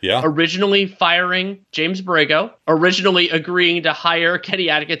was originally firing James Borrego, originally agreeing to hire Kenny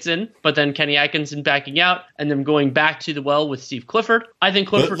Atkinson, but then Kenny Atkinson backing out, and then going back to the well with Steve Clifford. I think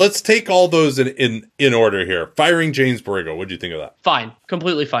Clifford. Let's take all those in order here. Firing James Borrego, what do you think of that? Fine,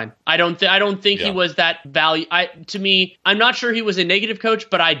 completely fine. I don't think he was that value. To me, I'm not sure he was a negative coach,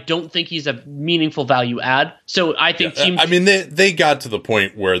 but I don't think he's a meaningful value add. So I think teams. I mean, they got to the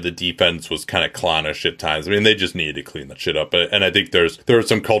point where the defense was kind of clownish at times. I mean, they just needed to clean that shit up. And I think there are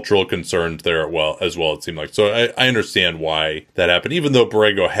some cultural concerns there as well, it seemed like. So I understand why that happened, even though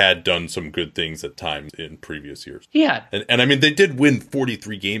Borrego had done some good things at times in previous years. Yeah. And I mean, they did win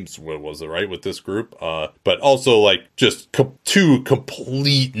 43 games, what was it, right, with this group? But also, like, just two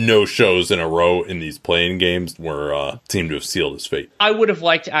complete no-shows in a row in these playing games were seemed to have sealed his fate. I would have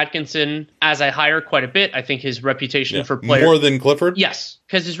liked Atkinson as a hire quite a bit. I think his reputation for player... More than Clifford? Yes.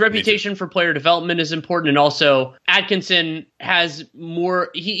 Because his reputation for player development is important, and also Atkinson has more.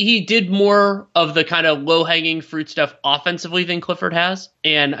 He did more of the kind of low hanging fruit stuff offensively than Clifford has,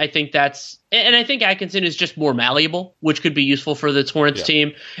 and I think I think Atkinson is just more malleable, which could be useful for the Hornets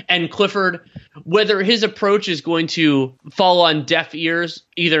team. And Clifford, whether his approach is going to fall on deaf ears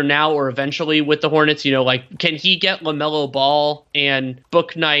either now or eventually with the Hornets, like, can he get LaMelo Ball and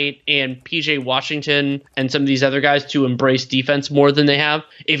Bouknight and PJ Washington and some of these other guys to embrace defense more than they have?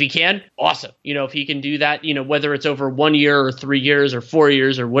 If he can, awesome. If he can do that, whether it's over 1 year or 3 years or 4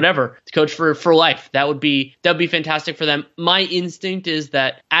 years or whatever, to coach for life, that would be fantastic for them. My instinct is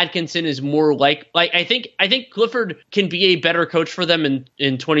that Atkinson is more like I think Clifford can be a better coach for them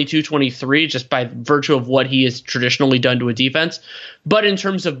in 22-23 just by virtue of what he has traditionally done to a defense. But in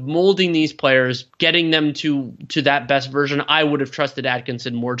terms of molding these players, getting them to that best version, I would have trusted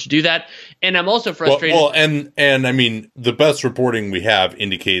Atkinson more to do that. And I'm also frustrated. Well, and I mean, the best reporting we have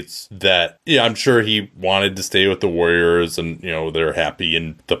indicates that, I'm sure he wanted to stay with the Warriors and, they're happy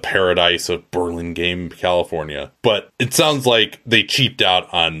in the paradise of Burlingame, California. But it sounds like they cheaped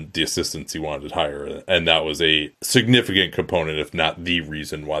out on the assistants he wanted to hire. And that was a significant component, if not the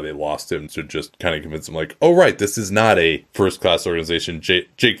reason why they lost him, to just kind of convince him like, oh, right, this is not a first-class organization.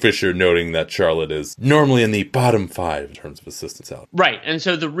 Jake Fisher noting that Charlotte is normally in the bottom 5 in terms of assistants out. Right. And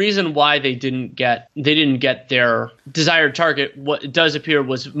so the reason why they didn't get their desired target, what it does appear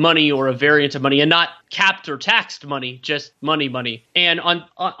was money or a variant of money, and not capped or taxed money, just money. And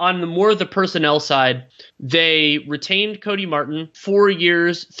on the more the personnel side, they retained Cody Martin, 4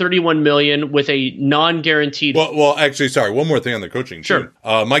 years, $31 million with a non-guaranteed. Well, actually, sorry, one more thing on the coaching. Sure.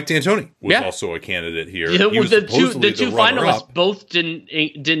 Team. Mike D'Antoni was also a candidate here. Yeah, he was the two finalists up. both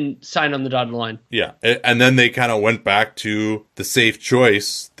didn't sign on the dotted line. Yeah, and then they kind of went back to the safe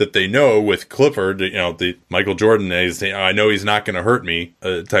choice that they know with Clifford. The Michael Jordan is, I know he's not going to hurt me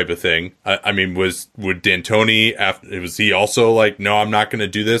type of thing. I mean, would D'Antoni, was he also like, no, I'm not going to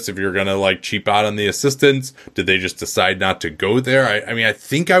do this if you're going to like cheap out on the assistants? Did they just decide not to go there? I mean, I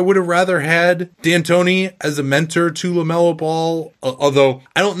think I would have rather had D'Antoni as a mentor to LaMelo Ball, although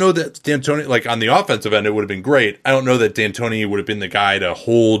I don't know that D'Antoni, like on the offensive end, it would have been great. I don't know that D'Antoni would have been the guy to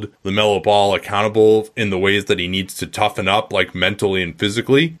hold LaMelo Ball accountable in the ways that he needs to toughen up, like mentally and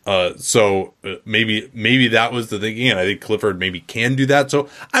physically. So maybe that was the thinking, and I think Clifford maybe can do that. So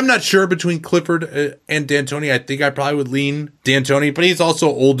I'm not sure between Clifford and D'Antoni. I think I probably would lean D'Antoni, but he's also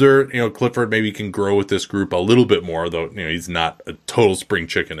older. Clifford maybe can grow with this group a little bit more, though. He's not a total spring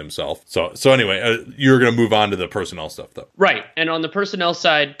chicken himself. So anyway, you're going to move on to the personnel stuff, though. Right. And on the personnel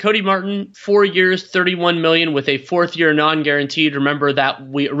side, Cody Martin, 4 years, $31 million with a 4th year non-guaranteed. Remember that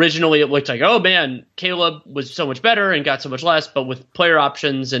originally it looked like, oh man, Caleb was so much better and got so much less, but with player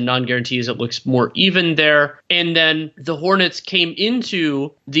options and non-guarantees, it looks more even there. And then the Hornets came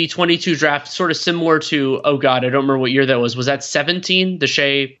into the 22 draft sort of similar to, oh God, I don't remember what year that was. Was that 17, the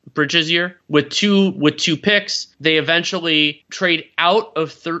Shea Bridges year? With two picks, they eventually trade out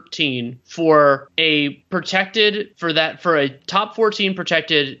of 13 for a top 14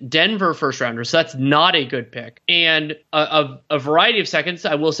 protected Denver first rounder. So that's not a good pick. And a variety of seconds.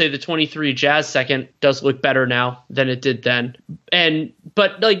 I will say the 23 Jazz second does look better now than it did then.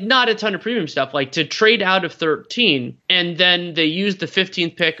 But like not a ton of premium stuff, like to trade out of 13 and then they used the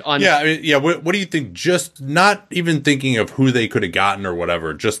 15th pick on. Yeah. I mean, what do you think? Just not even thinking of who they could have gotten or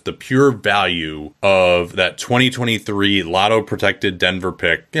whatever, just the pure value of that 2023 lotto protected Denver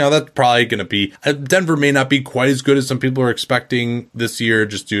pick. That's probably going to be, Denver may not be quite as good as some people are expecting this year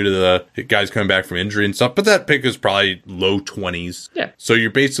just due to the guys coming back from injury and stuff, but that pick is probably low 20s. Yeah. So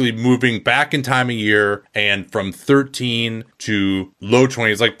you're basically moving back in time a year and from 13 to low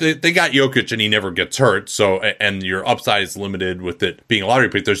 20s. Like they got Jokic and he never gets hurt. So, and your upside is limited with it being a lottery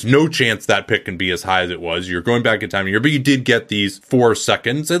pick. There's no chance that pick can be as high as it was. You're going back in time a year, but you did get these 4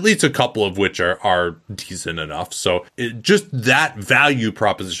 seconds, at least a couple of which are decent enough. So just that value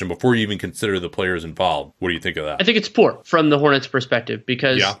proposition before you even consider the players involved. What do you think of that? I think it's poor from the Hornets perspective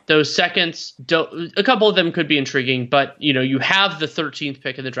because those seconds a couple of them could be intriguing, but you have the 13th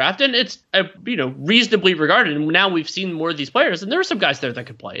pick in the draft and it's reasonably regarded. And now we've seen more of these players and there are some guys guys there that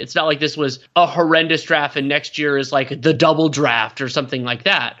could play. It's not like this was a horrendous draft and next year is like the double draft or something like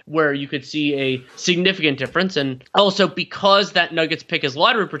that, where you could see a significant difference. And also because that Nuggets pick is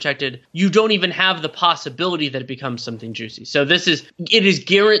lottery protected, you don't even have the possibility that it becomes something juicy. So it is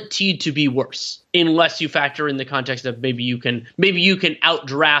guaranteed to be worse, unless you factor in the context of maybe you can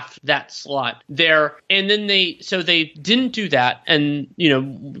outdraft that slot there. And then they didn't do that. And,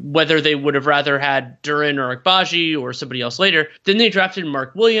 whether they would have rather had Duren or Agbaji or somebody else later, then they drafted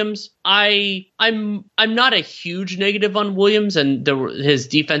Mark Williams. I'm not a huge negative on Williams, and his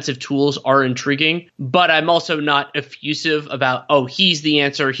defensive tools are intriguing, but I'm also not effusive about, he's the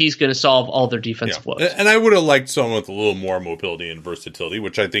answer. He's going to solve all their defensive woes. And I would have liked someone with a little more mobility and versatility,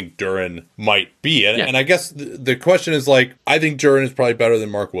 which I think Duren might be. And I guess the question is I think Duren is probably better than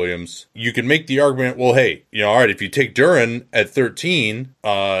Mark Williams. You can make the argument, well, hey, all right, if you take Duren at 13,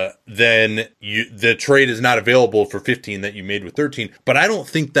 then the trade is not available for 15 that you made with 13. But I don't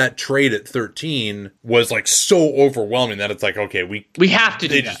think that trade at 13 was so overwhelming that it's okay, we have to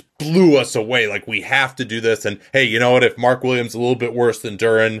do that. Just blew us away. We have to do this. And hey, you know what? If Mark Williams is a little bit worse than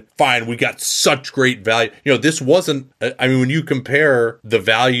Duren, fine. We got such great value. This wasn't, when you compare the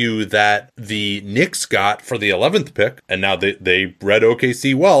value that the Knicks got for the 11th pick, and now they read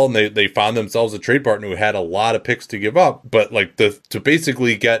OKC well, and they found themselves a trade partner who had a lot of picks to give up. But to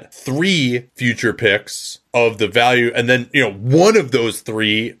basically get 3 future picks of the value, and then one of those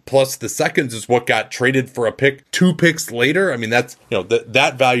 3 plus the seconds is what got traded for a pick 2 picks later. That's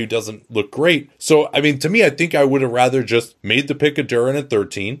that value doesn't look great. So to me, I think I would have rather just made the pick of Duren at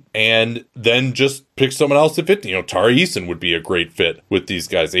 13 and then just pick someone else at 15. Tari Eason would be a great fit with these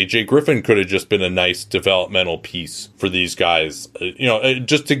guys. AJ Griffin could have just been a nice developmental piece for these guys.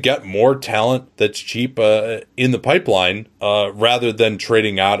 Just to get more talent that's cheap in the pipeline, rather than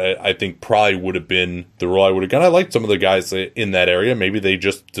trading out. I think probably would have been the role I would have gone. I liked some of the guys in that area. Maybe they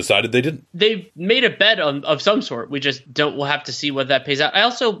just decided they didn't. They've made a bet of some sort. We'll have to see whether that pays out.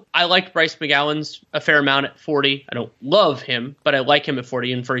 I like Bryce McGowan's a fair amount at 40. I don't love him, but I like him at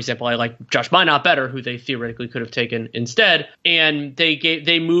 40. And for example, I like Josh Minot better, who they theoretically could have taken instead. And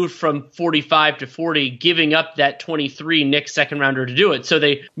they moved from 45 to 40, giving up that 23 Knicks second rounder to do it. So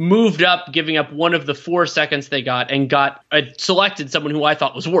they moved up, giving up one of the 4 seconds they got, and selected someone who I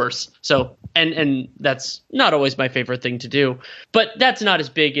thought was worse. So, and that's not always my favorite thing to do, but that's not as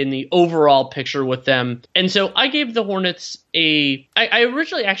big in the overall picture with them. And so I gave the Hornets I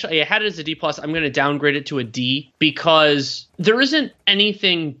originally actually I had it as a D+. I'm going to downgrade it to a D because there isn't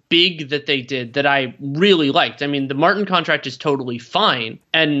anything big that they did that I really liked. The Martin contract is totally fine,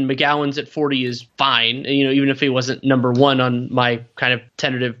 and McGowan's at 40 is fine, even if he wasn't number 1 on my kind of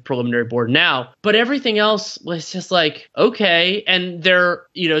tentative preliminary board now. But everything else was just okay. And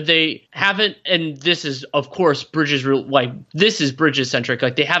they haven't, and this is, of course, Bridges, this is Bridges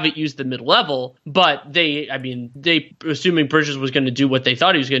centric. They haven't used the mid level, but they assuming Bridges was going to do what they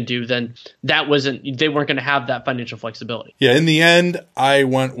thought he was going to do, then they weren't going to have that financial flexibility. Yeah, in the end, I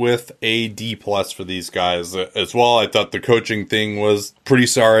went with a D+ for these guys as well. I thought the coaching thing was pretty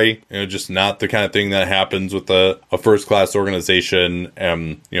sorry. Just not the kind of thing that happens with a first-class organization.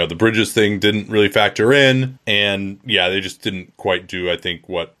 The Bridges thing didn't really factor in, and yeah, they just didn't quite do, I think,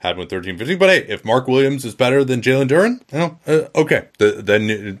 what happened with 13-15. But hey, if Mark Williams is better than Jalen Duren, okay.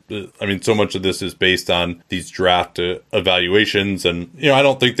 Then, so much of this is based on these draft evaluations, and I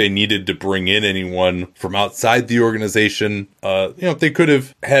don't think they needed to bring in anyone from outside the organization. They could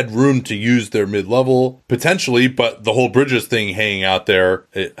have had room to use their mid-level potentially, but the whole Bridges thing hanging out there,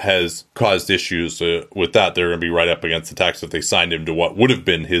 it has caused issues with that. They're going to be right up against the tax if they signed him to what would have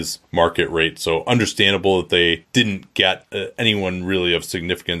been his market rate. So understandable that they didn't get anyone really of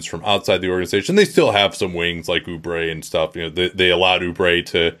significance from outside the organization. They still have some wings like Oubre and stuff. They allowed Oubre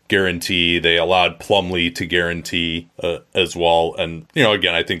to guarantee. They allowed Plumlee to guarantee as well. And,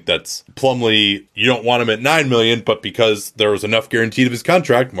 again, I think that's Plumlee. You don't want him at $9 million, but because there was enough guaranteed of his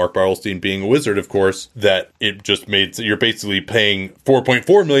contract, Mark Bartelstein being a wizard, of course, that it just made, so you're basically paying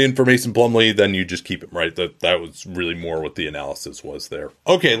 $4.4 million for Mason Plumlee, then you just keep him, right? That was really more what the analysis was there.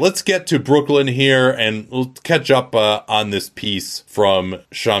 Okay, let's get to Brooklyn here, and we'll catch up on this piece from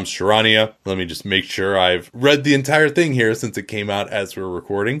Shams Charania. Let me just make sure I've read the entire thing here since it came out as we're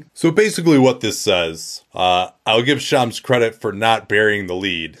recording. So basically what this says I'll give Shams credit for not burying the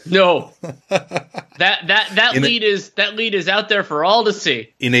lead. No, that lead is out there for all to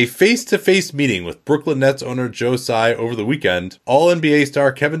see. In a face-to-face meeting with Brooklyn Nets owner Joe Tsai over the weekend, All-NBA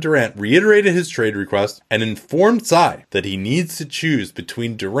star Kevin Durant reiterated his trade request and informed Tsai that he needs to choose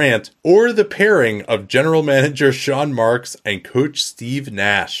between Durant or the pairing of general manager Sean Marks and coach Steve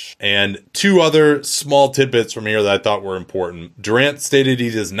Nash. And two other small tidbits from here that I thought were important. Durant stated he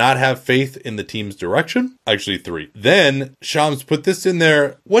does not have faith in the team's direction. Actually, three. Then Shams put this in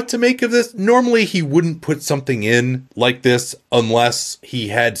there. What to make of this? Normally he wouldn't put something in like this unless he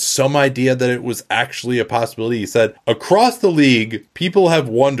had some idea that it was actually a possibility. He said, across the league, people have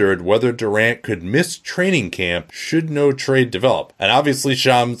wondered whether Durant could miss training camp should no trade develop. And obviously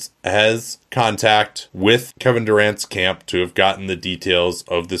Shams has contact with Kevin Durant's camp to have gotten the details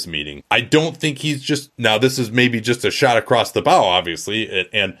of this meeting. I don't think he's just, now this is maybe just a shot across the bow, obviously,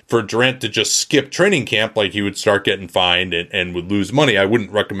 and for Durant to just skip training camp, like he would start getting fined and would lose money, I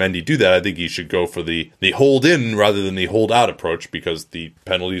wouldn't recommend he do that. I think he should go for the hold in rather than the hold out approach, because the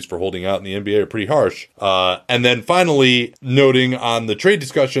penalties for holding out in the NBA are pretty harsh. And then finally, noting on the trade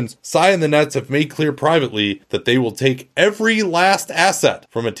discussions, Tsai and the Nets have made clear privately that they will take every last asset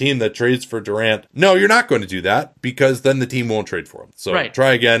from a team that trades for Durant. No, you're not going to do that, because then the team won't trade for him. So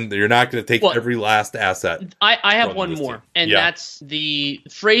Try again. You're not going to take every last asset. I have one more, team. And that's the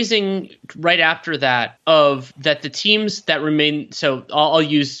phrasing right after that of that the teams that remain. So I'll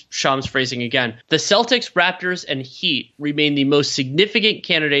use Sham's phrasing again. The Celtics, Raptors, and Heat remain the most significant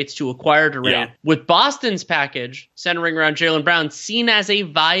candidates to acquire Durant, with Boston's package centering around Jaylen Brown seen as a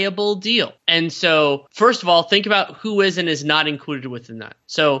viable deal. And so, first of all, think about who is and is not included within that.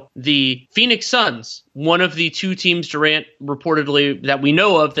 So the Phoenix Suns, one of the two teams Durant reportedly that we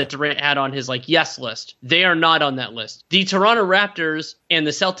know of that Durant had on his yes list, they are not on that list. The Toronto Raptors and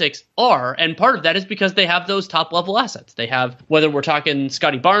the Celtics are, and part of that is because they have those top level assets. They have, whether we're talking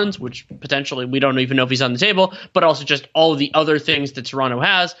Scotty Barnes, which potentially we don't even know if he's on the table, but also just all the other things that Toronto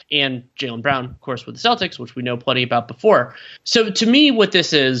has, and Jaylen Brown, of course, with the Celtics, which we know plenty about before. So to me, what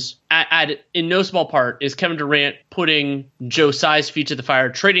this is, in no small part, is Kevin Durant putting Joe Tsai's feet to the fire.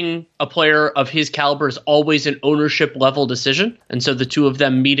 Trading a player of his caliber is always an ownership level decision. And so the two of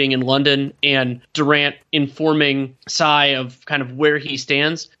them meeting in London and Durant informing Tsai of kind of where he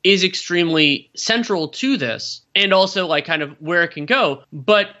stands is extremely central to this. And also kind of where it can go.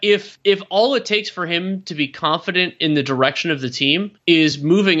 But if all it takes for him to be confident in the direction of the team is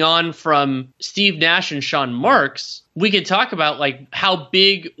moving on from Steve Nash and Sean Marks, we could talk about how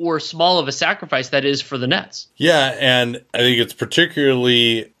big or small of a sacrifice that is for the Nets. Yeah, and I think it's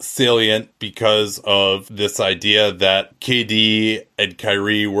particularly salient because of this idea that KD and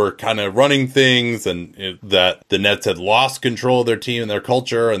Kyrie were kind of running things, and that the Nets had lost control of their team and their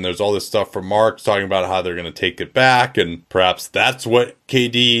culture, and there's all this stuff from Marks talking about how they're going to take it back, and perhaps that's what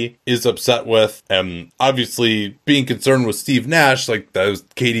KD is upset with. And obviously being concerned with Steve Nash, that was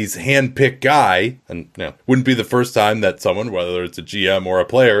KD's hand-picked guy, and wouldn't be the first time that someone, whether it's a GM or a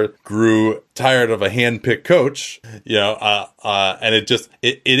player, grew tired of a hand-picked coach, and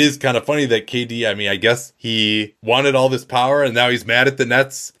it is kind of funny that KD, I guess he wanted all this power, and now he's mad at the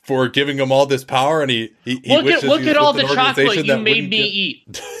Nets for giving him all this power, and he look at all the chocolate you made me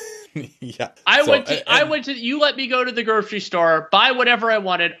eat. Yeah. I went to you let me go to the grocery store, buy whatever I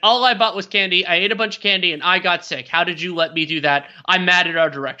wanted. All I bought was candy. I ate a bunch of candy and I got sick. How did you let me do that? I'm mad at our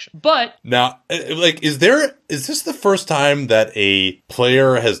direction. But now, is this the first time that a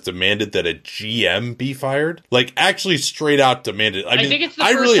player has demanded that a GM be fired? Actually straight out demanded. I think it's the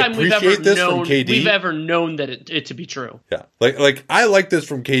first time we've ever known that it to be true. Yeah. I like this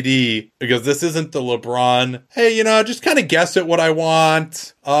from KD because this isn't the LeBron, hey, just kind of guess at what I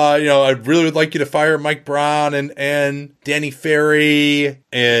want. I really would like you to fire Mike Brown and Danny Ferry,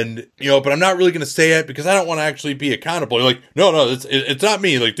 and but I'm not really going to say it because I don't want to actually be accountable. You're no, it's not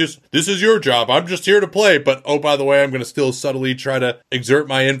me. This is your job. I'm just here to play. But oh, by the way, I'm going to still subtly try to exert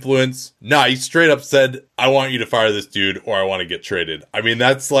my influence. Nah, he straight up said, I want you to fire this dude, or I want to get traded.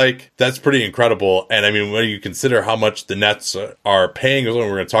 That's pretty incredible. And when you consider how much the Nets are paying, we're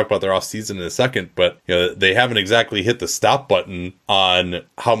going to talk about their offseason in a second, but they haven't exactly hit the stop button on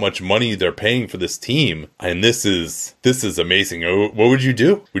how much money they're paying for this team, and this is amazing. What would you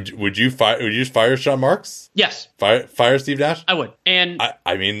do? Would you fire Sean Marks? Yes. Fire Steve Nash? I would. And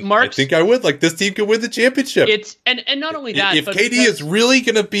Marks, I think I would. This team could win the championship. It's and not only that, if KD is really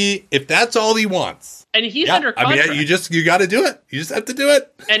going to be, if that's all he wants, And he's under contract. I mean, you got to do it. You just have to do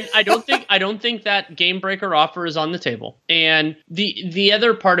it. And I don't think that game breaker offer is on the table. And the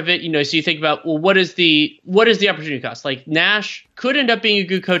other part of it, so you think about, well, what is the opportunity cost? Like Nash could end up being a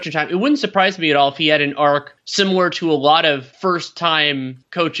good coach in time. It wouldn't surprise me at all if he had an arc similar to a lot of first-time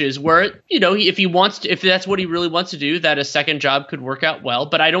coaches where, if that's what he really wants to do, that a second job could work out well.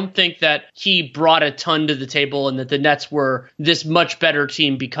 But I don't think that he brought a ton to the table and that the Nets were this much better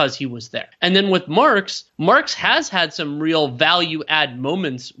team because he was there. And then with Marks has had some real value-add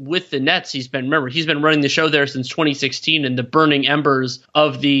moments with the Nets. He's been running the show there since 2016 and the burning embers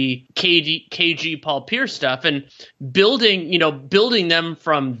of the KG Paul Pierce stuff, and building them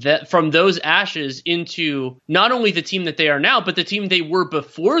from those ashes into not only the team that they are now, but the team they were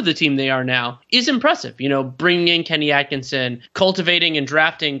before the team they are now is impressive. Bringing in Kenny Atkinson, cultivating and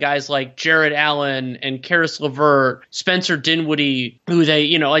drafting guys like Jared Allen and Karis LeVert, Spencer Dinwiddie, who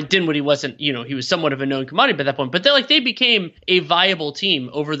Dinwiddie wasn't, he was somewhat of a known commodity by that point, but they became a viable team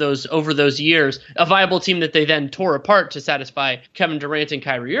over those years, a viable team that they then tore apart to satisfy Kevin Durant and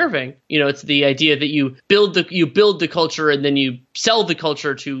Kyrie Irving. It's the idea that you build the culture and then you sell the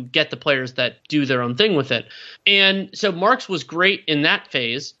culture to get the players that do their own thing with it. And so Marks was great in that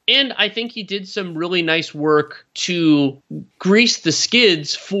phase. And I think he did some really nice work to grease the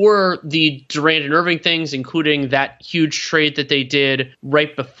skids for the Durant and Irving things, including that huge trade that they did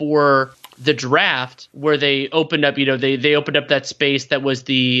right before the draft, where they opened up, they opened up that space that was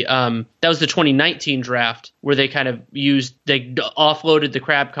the 2019 draft, where they kind of they offloaded the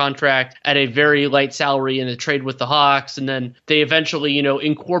Crabbe contract at a very light salary in a trade with the Hawks, and then they eventually,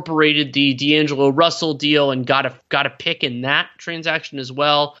 incorporated the D'Angelo Russell deal and got a pick in that transaction as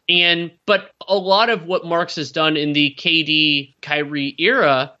well. But a lot of what Marks has done in the KD Kyrie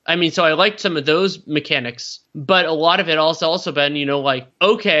era, so I liked some of those mechanics. But a lot of it also been,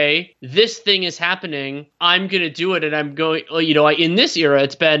 okay, this thing is happening. I'm going to do it. And I'm going, in this era,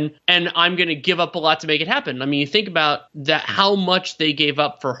 it's been, and I'm going to give up a lot to make it happen. You think about that, how much they gave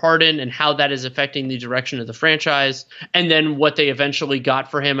up for Harden and how that is affecting the direction of the franchise. And then what they eventually got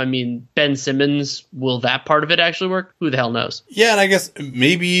for him. Ben Simmons, will that part of it actually work? Who the hell knows? Yeah. And I guess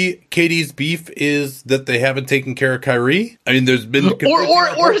maybe Katie's beef is that they haven't taken care of Kyrie. There's been,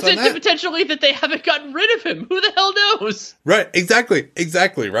 or is it potentially that they haven't gotten rid of him? Who the hell knows? Right. Exactly.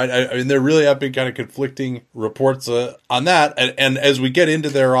 Right. There really have been kind of conflicting reports on that. And as we get into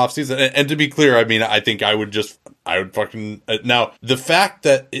their offseason, and to be clear, I think I would fucking now the fact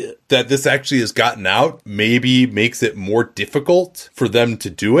that this actually has gotten out maybe makes it more difficult for them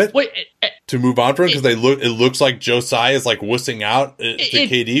to do it. To move on from it, because it looks like Josiah is like wussing out to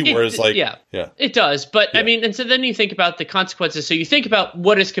KD, whereas it does. But and so then you think about the consequences. So you think about,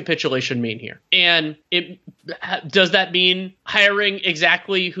 what does capitulation mean here? And does that mean hiring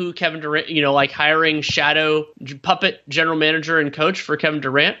exactly who Kevin Durant, like hiring shadow puppet general manager and coach for Kevin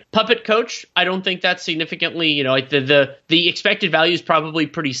Durant? Puppet coach, I don't think that's significantly, like the expected value is probably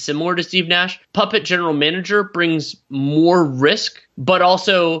pretty similar to Steve Nash. Puppet general manager brings more risk, but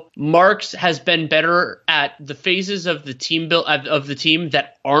also Marks has been better at the phases of the team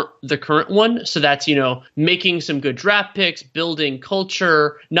that aren't the current one. So that's, making some good draft picks, building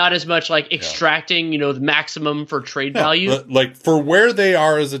culture, not as much like extracting, the maximum for trade value. Like for where they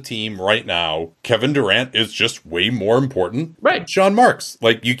are as a team right now, Kevin Durant is just way more important than Sean Marks.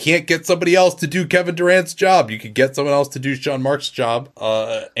 Like, you can't get somebody else to do Kevin Durant's job. You could get someone else to do Sean Marks' job.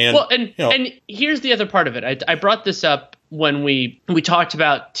 And here's the other part of it. I brought this up when we talked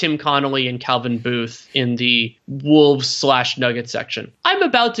about Tim Connolly and Calvin Booth in the Wolves/Nuggets section. I'm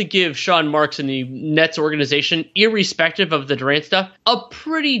about to give Sean Marks and the Nets organization, irrespective of the Durant stuff, a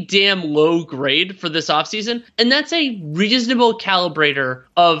pretty damn low grade for this offseason. And that's a reasonable calibrator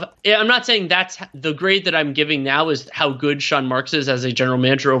of, I'm not saying that's the grade that I'm giving now is how good Sean Marks is as a general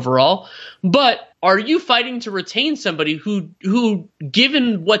manager overall, but are you fighting to retain somebody who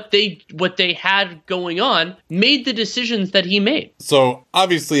given what they had going on, made the decisions that he made? So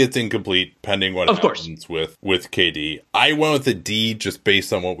obviously it's incomplete pending what happens with KD. I went with a D just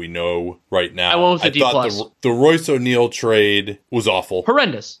based on what we know right now. I went with a D plus. The Royce O'Neal trade was awful.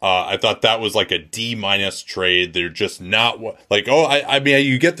 Horrendous. I thought that was like a D- trade. They're just not like,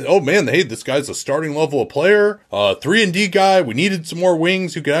 you get hey, this guy's a starting level of player, 3-and-D guy. We needed some more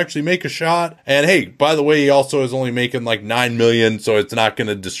wings who could actually make a shot. And hey, by the way, he also is only making like $9 million, so it's not going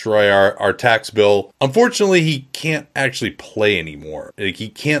to destroy our tax bill. Unfortunately, he can't actually play anymore. Like, he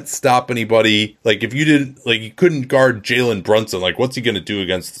can't stop anybody. Like, if you didn't, like, you couldn't guard Jalen Brunson, like, what's he going to do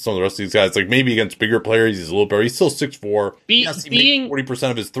against some of the rest of these guys? Like, maybe against bigger players, he's a little better. He's still 6'4". Yes, he makes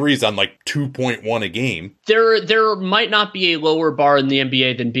 40% of his threes on like 2.1 a game. There might not be a lower bar in the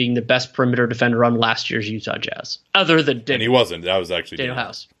NBA than being the best perimeter defender on last year's Utah Jazz, other than and he wasn't. That was actually Daniel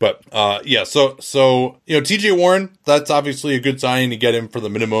House. But yeah, so TJ Warren, that's obviously a good sign to get him for the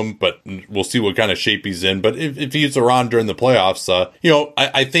minimum, but we'll see what kind of shape he's in. But if he's around during the playoffs,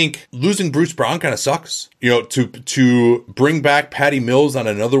 I think losing Bruce Brown kind of sucks. To bring back Patty Mills on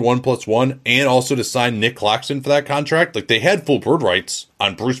another 1+1 and also to sign Nick Claxton for that contract, like they had full bird rights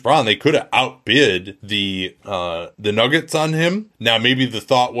on Bruce Brown. They could have outbid the Nuggets on him. Now, maybe the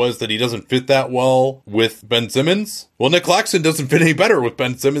thought was that he doesn't fit that well with Ben Simmons. Well, Nick Claxton doesn't fit any better with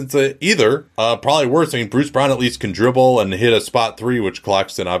Ben Simmons either. Probably worse. I mean, Bruce Brown at least can dribble and hit a spot three, which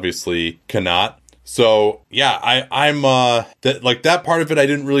Claxton obviously cannot. So yeah, I'm that part of it I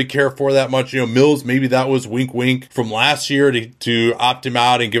didn't really care for that much. Mills, maybe that was wink wink from last year to opt him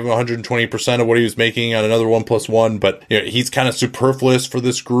out and give him 120% of what he was making on another 1+1. But he's kind of superfluous for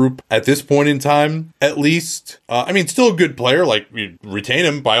this group at this point in time, at least. I mean, still a good player. Like, you retain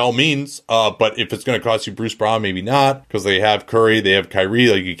him by all means. But if it's going to cost you Bruce Brown, maybe not, because they have Curry, they have Kyrie.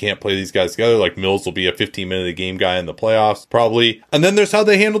 Like, you can't play these guys together. Like, Mills will be a 15-minute a game guy in the playoffs probably. And then there's how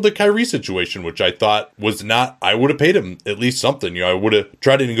they handled the Kyrie situation, which I thought was not, I would have paid him at least something. I would have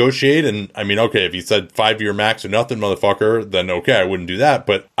tried to negotiate. And I mean, okay, if he said 5-year max or nothing, motherfucker, then okay, I wouldn't do that.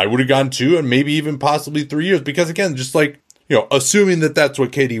 But I would have gone 2 and maybe even possibly 3 years, because again, just like, assuming that that's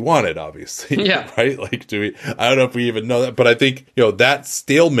what KD wanted, obviously. Yeah. Right? Like, I don't know if we even know that, but I think, that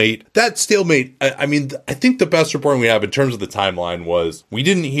stalemate, I mean, I think the best reporting we have in terms of the timeline was we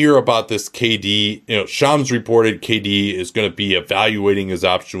didn't hear about this KD. Shams reported KD is going to be evaluating his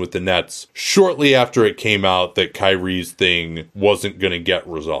option with the Nets shortly after it came out that Kyrie's thing wasn't going to get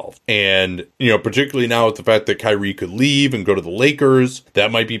resolved. And, particularly now with the fact that Kyrie could leave and go to the Lakers,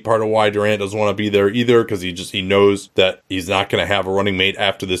 that might be part of why Durant doesn't want to be there either, because he knows that he's not going to have a running mate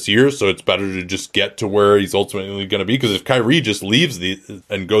after this year, so it's better to just get to where he's ultimately going to be. Because if Kyrie just leaves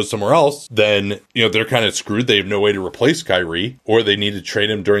and goes somewhere else, then they're kind of screwed. They have no way to replace Kyrie, or they need to trade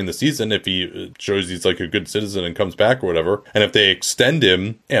him during the season if he shows he's like a good citizen and comes back or whatever. And if they extend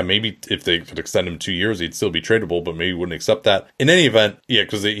him, maybe if they could extend him 2 years, he'd still be tradable, but maybe wouldn't accept that. In any event,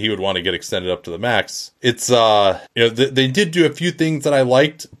 because he would want to get extended up to the max. It's they did do a few things that I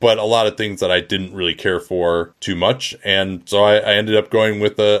liked, but a lot of things that I didn't really care for too much. And so I ended up going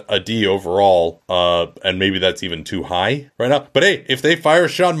with a D overall, and maybe that's even too high right now. But hey, if they fire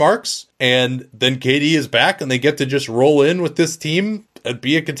Sean Marks and then KD is back and they get to just roll in with this team and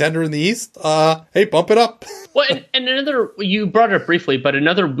be a contender in the East, hey, bump it up. Well, and another, you brought it up briefly, but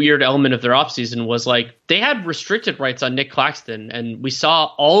another weird element of their offseason was like they had restricted rights on Nick Claxton, and we saw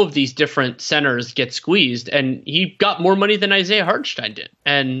all of these different centers get squeezed, and he got more money than Isaiah Hartenstein did.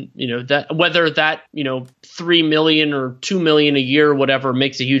 And, that whether that, $3 million or $2 million a year or whatever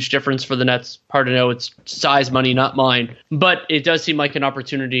makes a huge difference for the Nets, hard to know. It's size money, not mine. But it does seem like an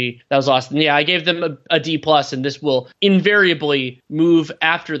opportunity that was lost. And yeah, I gave them a D+, and this will invariably move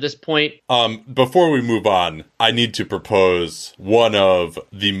after this point. Before we move on, I need to propose one of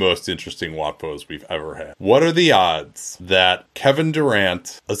the most interesting WAPOs we've ever had. What are the odds that Kevin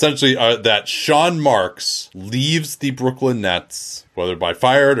Durant, essentially that Sean Marks leaves the Brooklyn Nets, whether by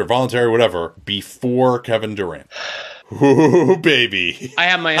fired or voluntary or whatever, before Kevin Durant? Ooh, baby. I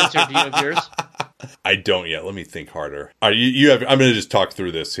have my answer. Do you have yours? I don't yet. Let me think harder. You have. I'm going to just talk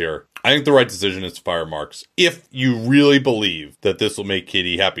through this here. I think the right decision is to fire Marks if you really believe that this will make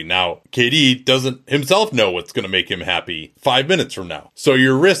KD happy. Now, KD doesn't himself know what's going to make him happy 5 minutes from now. So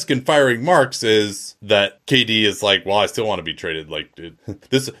your risk in firing Marks is that KD is like, well, I still want to be traded. Like,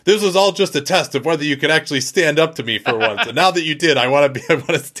 this was all just a test of whether you could actually stand up to me for once. And now that you did, I want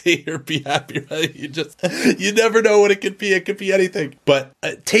to stay here, be happy. Right? You never know what it could be. It could be anything. But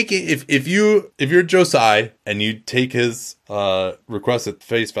take it if you're Joe Tsai and you take his request at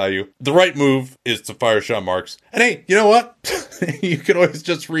face value, the right move is to fire Sean Marks. And hey, you know what? You can always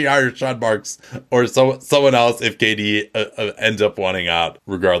just rehire Sean Marks or someone else if KD ends up wanting out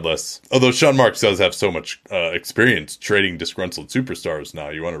regardless. Although Sean Marks does have so much experience trading disgruntled superstars now.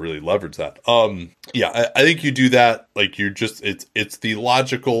 You want to really leverage that. Yeah, I think you do that. Like, you're just, it's the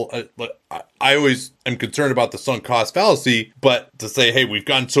logical, I always am concerned about the sunk cost fallacy, but to say, hey, we've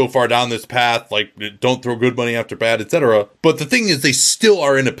gone so far down this path, like, don't throw good money after bad, etc. But the thing is, they still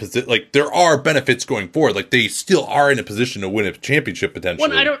are in a position, like, there are benefits going forward. Like, they still are in a position to win a championship potentially.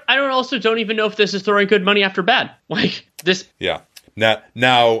 Well, I don't even know if this is throwing good money after bad. Like, this. Yeah.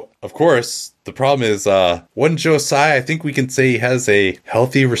 Now, of course, the problem is, one Joe Tsai, I think we can say he has a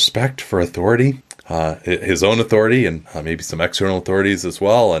healthy respect for authority. His own authority and maybe some external authorities as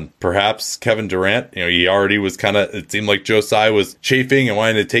well. And perhaps Kevin Durant, he already was it seemed like Joe Tsai was chafing and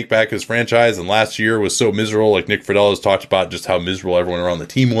wanting to take back his franchise. And last year was so miserable. Like Nick Friedel has talked about just how miserable everyone around the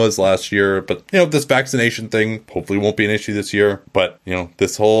team was last year. But, this vaccination thing hopefully won't be an issue this year. But,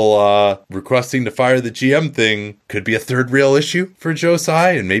 this whole requesting to fire the GM thing could be a third real issue for Joe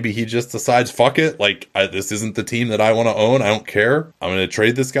Tsai. And maybe he just decides, fuck it. Like, this isn't the team that I want to own. I don't care. I'm going to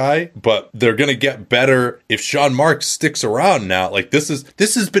trade this guy. But they're going to get better if Sean Marks sticks around now. Like, this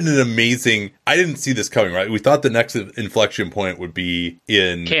has been an amazing. I didn't see this coming, right? We thought the next inflection point would be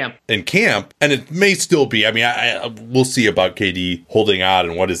in camp, and it may still be. I mean, we'll see about KD holding out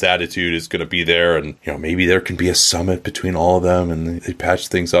and what his attitude is going to be there, and maybe there can be a summit between all of them, and they patch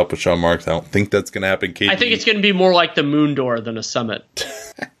things up with Sean Marks. I don't think that's going to happen. KD, I think it's going to be more like the moon door than a summit.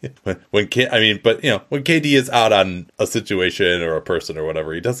 when KD is out on a situation or a person or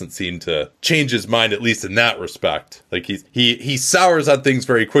whatever, he doesn't seem to change his mind, at least in that respect. Like he sours on things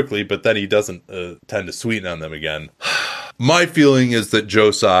very quickly, but then he doesn't tend to sweeten on them again. My feeling is that Joe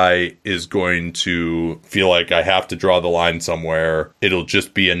Tsai is going to feel like I have to draw the line somewhere. It'll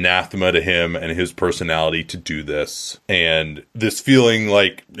just be anathema to him and his personality to do this. And this feeling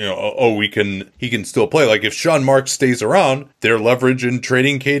like, he can still play. Like if Sean Marks stays around, their leverage in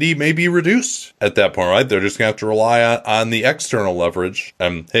trading KD may be reduced at that point, right? They're just going to have to rely on the external leverage.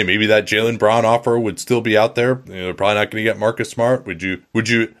 Hey, maybe that Jaylen Brown offer would still be out there. They're probably not going to get Marcus Smart. Would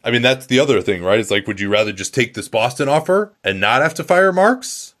you, I mean, that's the other thing, right? It's like, would you rather just take this Boston offer and not have to fire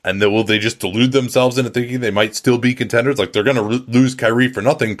Marks? And then will they just delude themselves into thinking they might still be contenders? Like they're going to lose Kyrie for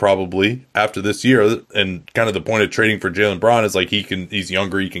nothing probably after this year. And kind of the point of trading for Jaylen Brown is like he's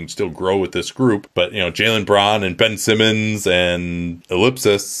younger, he can still grow with this group. But Jaylen Brown and Ben Simmons and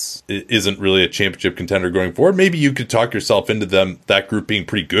Ellipsis isn't really a championship contender going forward. Maybe you could talk yourself into that group being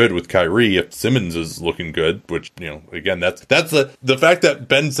pretty good with Kyrie if Simmons is looking good. Which again, that's the fact that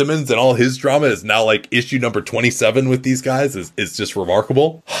Ben Simmons and all his drama is now like issue number 27 with these guys is just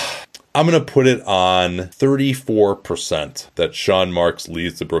remarkable. I'm going to put it on 34% that Sean Marks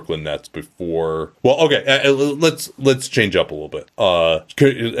leaves the Brooklyn Nets before. Well, okay, let's change up a little bit.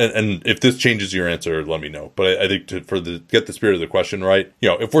 And if this changes your answer, let me know. But I think get the spirit of the question right,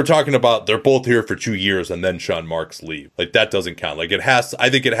 if we're talking about they're both here for 2 years and then Sean Marks leave, like that doesn't count. Like I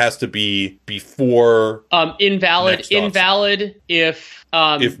think it has to be before. Invalid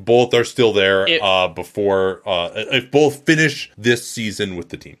if both are still there before if both finish this season with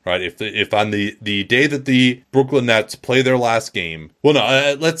the team, right? If on the day that the Brooklyn Nets play their last game,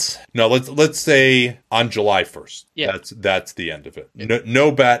 let's say on July 1st. Yeah, that's the end of it.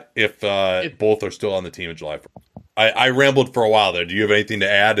 No bet if both are still on the team on July 1st. I rambled for a while there. Do you have anything to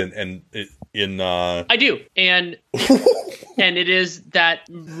add? I do, and and it is that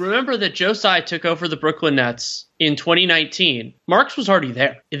remember that Joe Tsai took over the Brooklyn Nets in 2019. Marks was already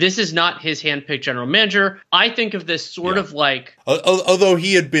there. This is not his handpicked general manager. I think of this sort of like... Although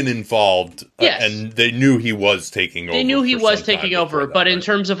he had been involved, and they knew he was taking over. They knew he was taking over, but in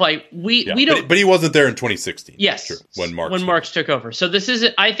terms of like, we don't... But he wasn't there in 2016. Yes. Sure, when Marks took over. So this is,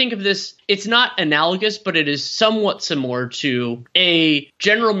 I think of this, it's not analogous, but it is somewhat similar to a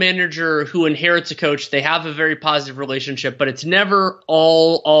general manager who inherits a coach. They have a very positive relationship, but it's never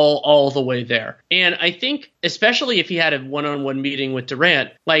all the way there. And I think, especially if he had a one-on-one meeting with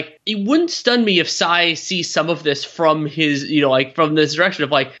Durant, like it wouldn't stun me if Tsai sees some of this from his, from this direction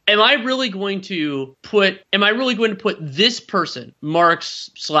of like, am I really going to put this person,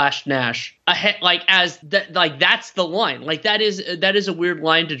 Marks/Nash, ahead, like as that, like that's the line, like that is a weird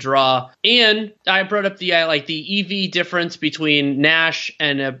line to draw. And I brought up the EV difference between Nash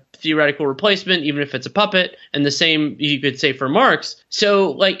and a theoretical replacement, even if it's a puppet, and the same you could say for Marks.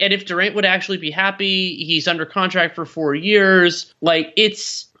 So and if Durant would actually be happy, he's under contract for 4 years. Like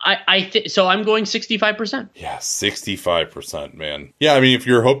it's, so I'm going 65%. Yeah, 65%, man. Yeah, I mean, if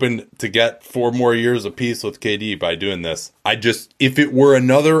you're hoping to get 4 more years apiece with KD by doing this, if it were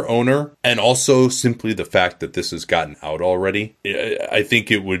another owner, and also simply the fact that this has gotten out already, I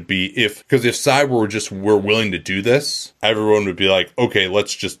think it would be because if Tsai were willing to do this, everyone would be like, okay,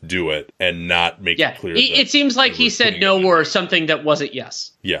 let's just do it and not make it clear. It seems like he said no or something that wasn't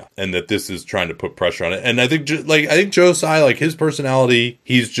yes. Yeah, and that this is trying to put pressure on it. And I think Joe Tsai, like his personality,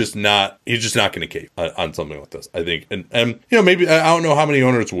 he's just not going to cave on something like this. I think, and maybe I don't know how many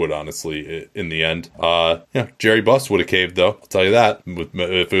owners would, honestly, in the end. Jerry Buss would have caved, though. I'll tell you that.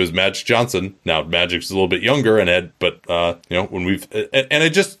 If it was Magic Johnson, now Magic's a little bit younger when we've and I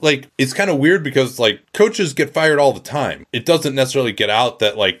just like, it's kind of weird because like coaches get fired all the time. It doesn't necessarily get out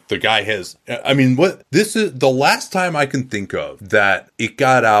that like the guy has. I mean, this is the last time I can think of that it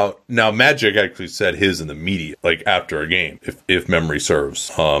got out. Now Magic actually said his in the media, like after a game, if memory serves.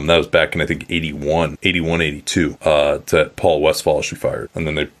 That was back in I think 81, 82. That Paul Westphal should be fired, and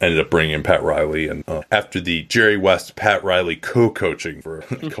then they ended up bringing in Pat Riley, and after the Jerry West Pat Riley co-coaching for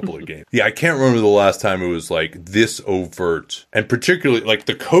a couple of games. Yeah, I can't remember the last time it was like this overt, and particularly like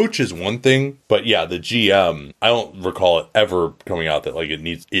the coach is one thing, but yeah, the GM, I don't recall it ever coming out that like it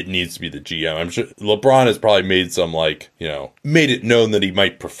needs to be the GM. I'm sure LeBron has probably made some made it known that he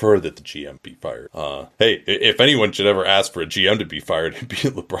might prefer that the GM be fired. Hey, if anyone should ever ask for a GM to be fired, it'd be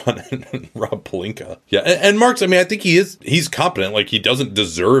LeBron and Rob Pelinka. Yeah, and Marks, I mean, I think he's competent. Like he doesn't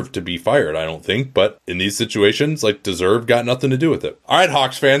deserve to be fired, I don't think, but in these situations, like deserve got nothing to do with it. All right,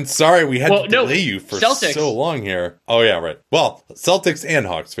 Hawks fans, sorry we had to delay you for so long here. Oh yeah, right. Well, Celtics and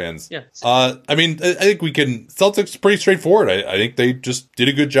Hawks fans. Yeah. I mean, I think Celtics pretty straightforward. I think they just did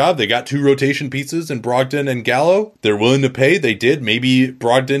a good job. They got 2 rotation pieces in Brogdon and Gallo. They're willing to pay. They did. Maybe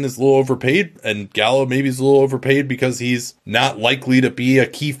Brogdon is a little overpaid, and Gallo maybe is a little overpaid because he's not likely to be a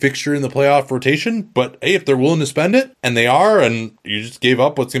key fixture in the playoff rotation. But hey, if they're willing to spend it, and they are, and you just gave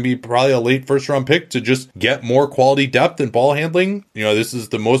up what's going to be probably a late first round pick to just get more quality depth and ball handling, this is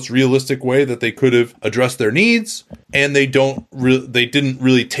the most realistic way that they could have addressed their needs. And they didn't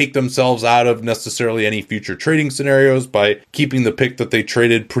really take themselves out of necessarily any future trading scenarios by keeping the pick that they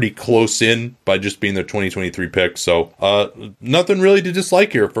traded pretty close in by just being their 2023 pick. So nothing really to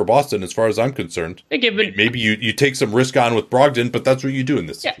dislike here for Boston as far as I'm concerned. Maybe you take some risk on with Brogdon, but that's what you do in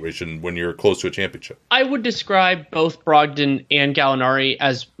this situation when you're close to a championship. I would describe both Brogdon and Gallinari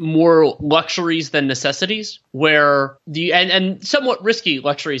as more luxuries than necessities, where and somewhat risky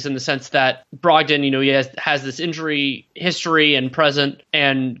luxuries in the sense that Brogdon, he has this injury history and present,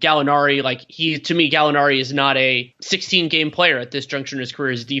 and Gallinari, Gallinari is not a 16-game player at this juncture in his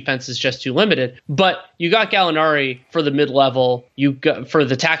career. His defense is just too limited. But you got Gallinari for the mid-level, you got for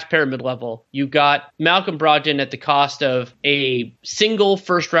the taxpayer mid-level, you got Malcolm Brogdon at the cost of a single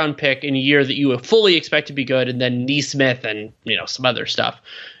first-round pick in a year that you fully expect to be good, and then Nesmith and some other stuff.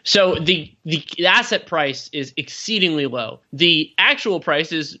 So the asset price is exceedingly low. The actual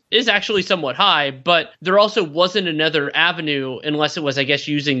price is actually somewhat high, but there also wasn't another avenue, unless it was, I guess,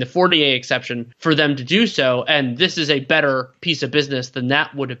 using the 40A exception for them to do so. And this is a better piece of business than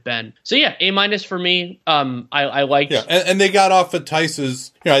that would have been. So yeah, A- for me. I liked. Yeah, and they got off at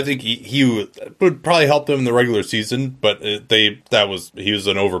Tice's. I think he would probably help them in the regular season, but he was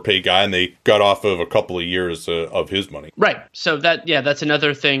an overpaid guy, and they got off of a couple of years of his money. Right. So that's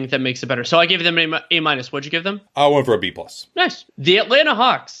another thing that makes it better. So I gave them an A-. What'd you give them? I went for a B+. Nice. The Atlanta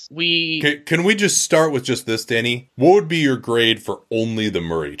Hawks. Can we just start with just this, Danny? What would be your grade for only the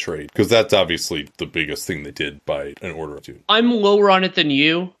Murray trade? Because that's obviously the biggest thing they did by an order of 2. I'm lower on it than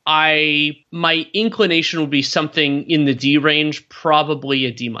you. My inclination would be something in the D range, probably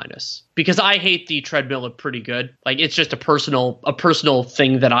a D-, because I hate the treadmill of pretty good. Like, it's just a personal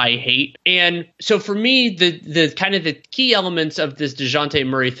thing that I hate. And so for me, the kind of the key elements of this DeJounte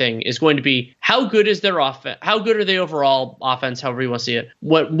Murray thing is going to be how good is their offense? How good are they overall offense? However you want to see it.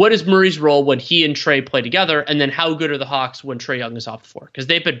 What is Murray's role when he and Trae play together? And then how good are the Hawks when Trae Young is off the floor? Because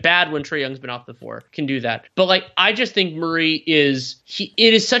they've been bad when Trae Young's been off the floor. Can do that. But I just think Murray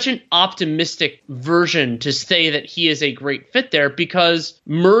it is such an optimistic version to say that he is a great fit there, because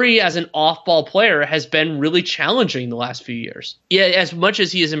Murray as an off-ball player has been really challenging the last few years, as much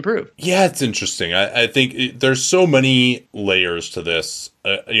as he has improved. Yeah, it's interesting. I think there's so many layers to this.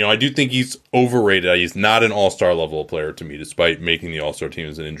 I do think he's overrated. He's not an all-star level player to me, despite making the all-star team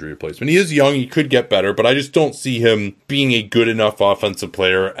as an injury replacement. He is young. He could get better, but I just don't see him being a good enough offensive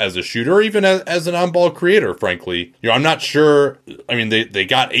player as a shooter, or even as an on-ball creator, frankly. I'm not sure. I mean, they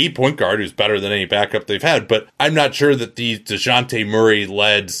got a point guard who's better than any backup they've had, but I'm not sure that these DeJounte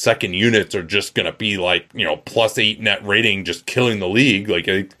Murray-led second units are just going to be +8 net rating, just killing the league.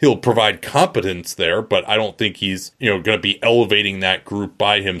 He'll provide competence there, but I don't think he's, going to be elevating that group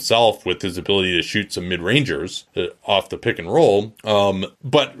by himself with his ability to shoot some mid-rangers off the pick and roll.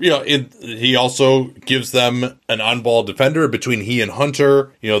 But, he also gives them an on-ball defender between he and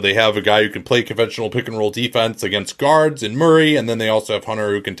Hunter. They have a guy who can play conventional pick and roll defense against guards in Murray, and then they also have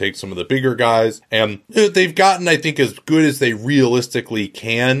Hunter who can take some of the bigger guys. And they've gotten, I think, as good as they realistically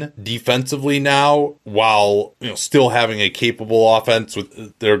can defensively now, while still having a capable offense.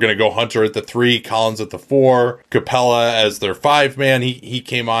 They're going to go Hunter at the 3, Collins at the 4, Capella as their 5-man. He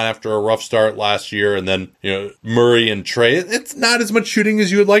came on after a rough start last year, and then Murray and Trey. It's not as much shooting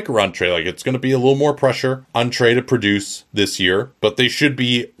as you would like around Trey. Like, it's going to be a little more pressure on Trey to produce this year, but they should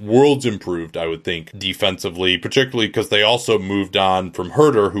be worlds improved, I would think, defensively, particularly because they also moved on from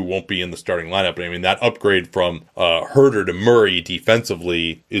Herter, who won't be in the starting lineup. I mean, that upgrade from Herter to Murray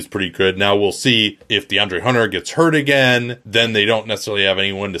defensively is pretty good. Now we'll see if DeAndre Hunter gets hurt again. Then they don't necessarily have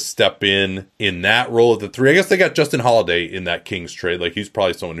anyone to step in that role at the 3. I guess they got Justin Holiday in that Kings trade. Like, he's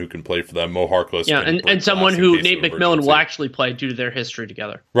probably someone who can play for them. Mo Harkless. Yeah, and someone who Nate McMillan will actually play due to their history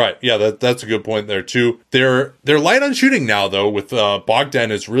together. Right. Yeah, that's a good point there too. They're light on shooting now, though, with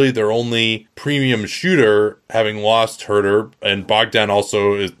Bogdan is really their only premium shooter, having lost Herter, and Bogdan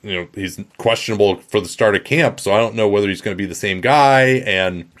also is, he's questionable for the start of camp, so I don't know whether he's going to be the same guy,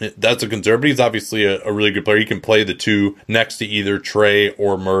 and that's a concern. But he's obviously a really good player. He can play the 2 next to either Trey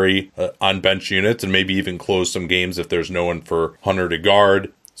or Murray on bench units, and maybe even close some games if there's no one for Hunter to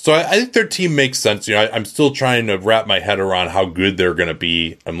guard. So I think their team makes sense. I'm still trying to wrap my head around how good they're going to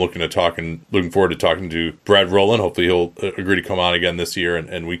be. I'm looking forward to talking to Brad Rowland. Hopefully he'll agree to come on again this year,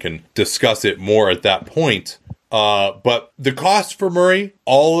 and we can discuss it more at that point. But the cost for Murray,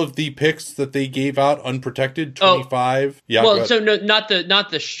 all of the picks that they gave out unprotected, 25. Oh. Yeah. Well, so no, not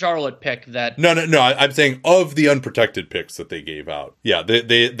the Charlotte pick that. No. I'm saying of the unprotected picks that they gave out. Yeah.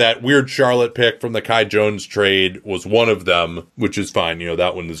 They that weird Charlotte pick from the Kai Jones trade was one of them, which is fine.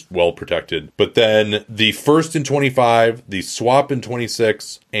 That one is well protected. But then the first in 25, the swap in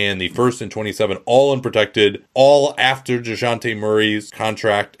 26, and the first in 27, all unprotected, all after DeJounte Murray's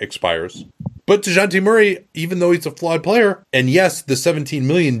contract expires. But DeJounte Murray, even though he's a flawed player, and yes, the $17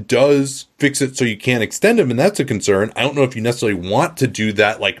 million does fix it so you can't extend him, and that's a concern. I don't know if you necessarily want to do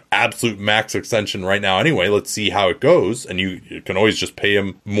that, like, absolute max extension right now anyway. Let's see how it goes, and you can always just pay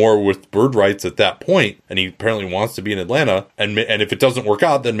him more with bird rights at that point, and he apparently wants to be in Atlanta, and if it doesn't work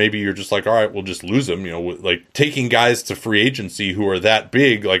out, then maybe you're just like, all right, we'll just lose him. Like, taking guys to free agency who are that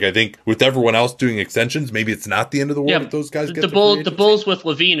big, like, I think with everyone else doing extensions, maybe it's not the end of the world if those guys get to free agency. The Bulls with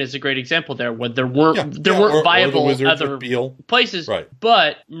Levine is a great example there, when there weren't viable other places, right.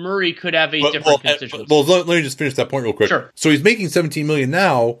 But Murray could have a different constituency. Well, let me just finish that point real quick. Sure. So he's making $17 million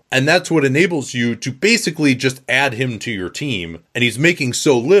now, and that's what enables you to basically just add him to your team. And he's making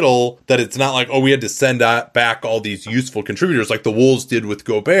so little that it's not like, oh, we had to send back all these useful contributors like the Wolves did with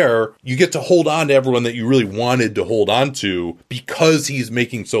Gobert. You get to hold on to everyone that you really wanted to hold on to because he's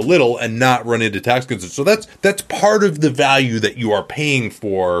making so little and not run into tax concerns. So that's part of the value that you are paying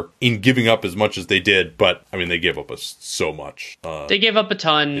for in giving up as much as they did. But I mean, they gave up so much. They gave up a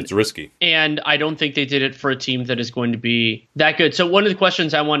ton. It's risky. And I don't think they did it for a team that is going to be that good. So one of the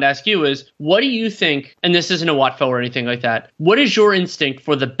questions I wanted to ask you is, what do you think, and this isn't a Watfo or anything like that, what is your instinct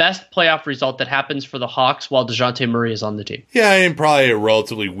for the best playoff result that happens for the Hawks while DeJounte Murray is on the team? Yeah, I mean, probably a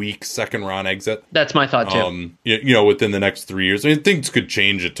relatively weak second round exit. That's my thought too. Within the next 3 years. I mean, things could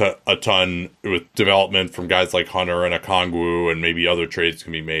change a ton with development from guys like Hunter and Okongwu, and maybe other trades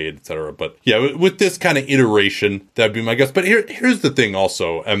can be made, etc. But yeah, with this kind of iteration, that'd be my guess. But here's the thing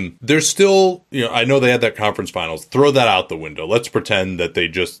also. There's still, I know they had that conference finals. Throw that out the window. Let's pretend that they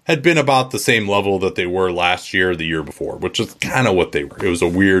just had been about the same level that they were last year, the year before, which is kind of what they were. It was a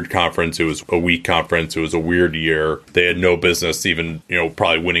weird conference. It was a weak conference. It was a weird year. They had no business even,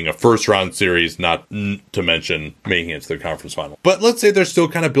 probably winning a first round series, not to mention making it to the conference final. But let's say they're still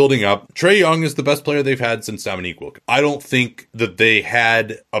kind of building up. Trae Young is the best player they've had since Dominique Wilkins. I don't think that they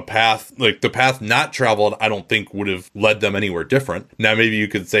had a path, like the path not traveled, I don't think would have led them anywhere different. Now, maybe you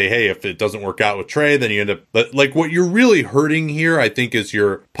could say, hey, if it doesn't work out with Trae, then you end up, but like what you're really hurting here, I think, is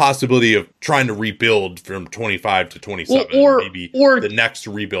your possibility of trying to rebuild from 25 to 27. Or the next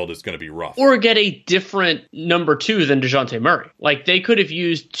rebuild is going to be rough. Or get a different number 2 than DeJounte Murray. Like, they could have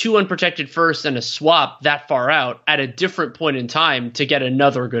used 2 unprotected firsts and a swap that far out at a different point in time to get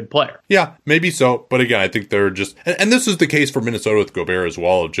another good player. Yeah, maybe so. But again, I think they're just, and this is the case for Minnesota with Gobert as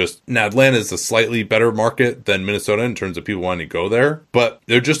well. Of just, now Atlanta is a slightly better market than Minnesota in terms of people wanting to go there, but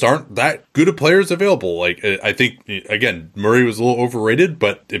there just aren't that good of players available. Like, I think, again, Murray was a little overrated,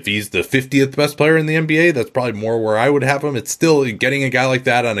 but if he's the 50th best player in the NBA, that's probably more where I would have him. It's still getting a guy like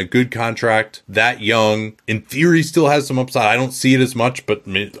that on a good contract, that young, in theory, still has some upside. I don't see it as much, but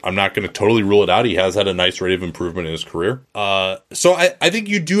I'm not going to totally rule it out. He has had a nice rate of improvement in his career. So I think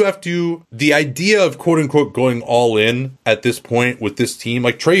you do have to, the idea of quote unquote going all in at this point with this team,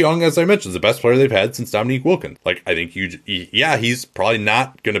 like Trae Young, as I mentioned, is the best player they've had since Dominique Wilkins. Like, I think he's probably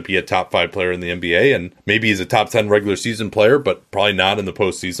not going to be a top 5 player in the NBA, and maybe he's a top 10 regular season player, but probably not in the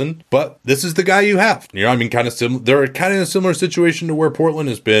postseason. But this is the guy you have. You know, I mean, they're kind of in a similar situation to where Portland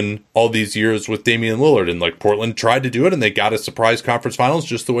has been all these years with Damian Lillard, and like Portland tried to do it and they got a surprise conference finals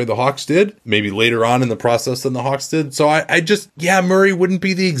just the way the Hawks did, maybe later on in the process than the Hawks did. So I just, Murray wouldn't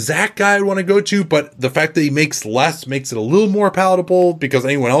be the exact guy I'd want to go to, but the fact that he makes less makes it a little more palatable, because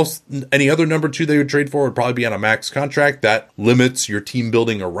any other number 2 they would trade for would probably be on a max contract. That limits your team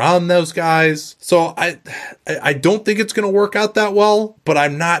building around those guys. So I don't think it's going to work out that well, but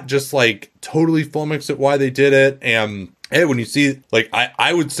I'm not just like totally flummoxed at why they did it. And hey, when you see, like,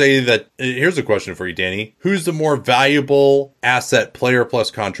 I would say that, here's a question for you, Danny. Who's the more valuable asset, player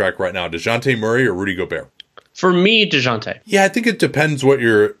plus contract right now, DeJounte Murray or Rudy Gobert? For me, DeJounte. Yeah, I think it depends what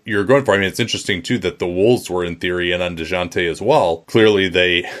you're going for. I mean, it's interesting, too, that the Wolves were in theory in on DeJounte as well. Clearly,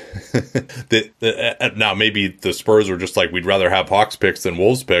 now maybe the Spurs were just like, we'd rather have Hawks picks than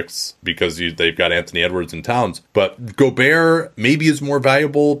Wolves picks because they've got Anthony Edwards and Towns. But Gobert maybe is more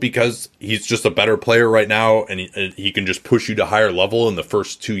valuable because he's just a better player right now, and he can just push you to higher level in the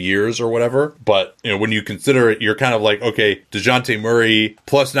first 2 years or whatever. But, you know, when you consider it, you're kind of like, okay, DeJounte Murray,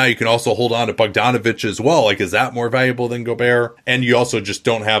 plus now you can also hold on to Bogdanović as well. Like, is that more valuable than Gobert? And you also just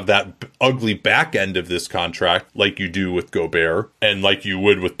don't have that ugly back end of this contract like you do with Gobert, and like you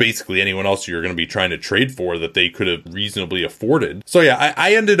would with basically anyone else you're going to be trying to trade for that they could have reasonably afforded. So yeah,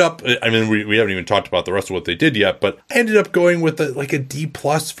 I ended up, I mean, we haven't even talked about the rest of what they did yet, but I ended up going with a D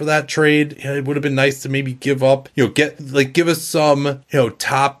plus for that trade. You know, it would have been nice to maybe give up, give us some,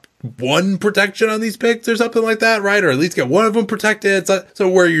 top 1 protection on these picks or something like that, right? Or at least get one of them protected. So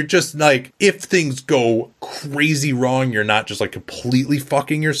where you're just like, if things go crazy wrong, you're not just like completely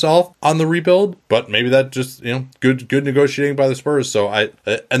fucking yourself on the rebuild. But maybe that just, good negotiating by the Spurs. So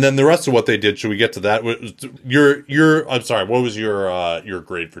and then the rest of what they did, should we get to that? I'm sorry, what was your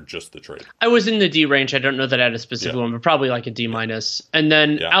grade for just the trade? I was in the D range. I don't know that I had a specific one, but probably like a D minus. And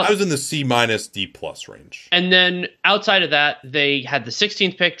then I was in the C minus D plus range. And then outside of that, they had the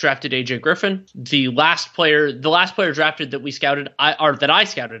 16th pick, drafted AJ Griffin. The last player drafted that we scouted, that I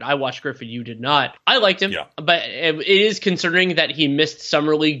scouted. I watched Griffin. You did not. I liked him, but it is concerning that he missed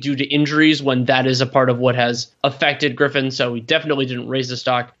summer league due to injuries when that is a part of what has affected Griffin. So he definitely didn't raise the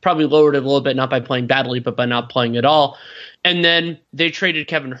stock. Probably lowered it a little bit, not by playing badly, but by not playing at all. And then they traded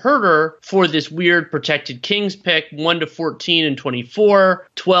Kevin Huerter for this weird protected Kings pick, 1 to 14 and 24,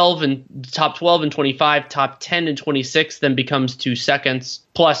 12 and top 12 and 25, top 10 and 26, then becomes 2 seconds,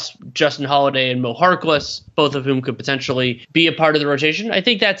 plus Justin Holiday and Mo Harkless, both of whom could potentially be a part of the rotation. I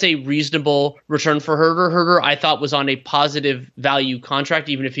think that's a reasonable return for Huerter. Huerter, I thought, was on a positive value contract,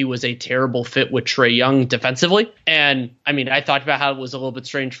 even if he was a terrible fit with Trae Young defensively. And I mean, I thought about how it was a little bit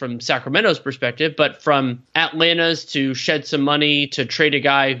strange from Sacramento's perspective, but from Atlanta's to shed some money to trade a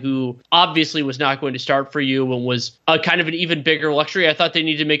guy who obviously was not going to start for you and was a kind of an even bigger luxury, I thought they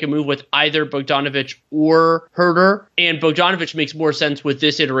needed to make a move with either Bogdanović or Huerter. And Bogdanović makes more sense with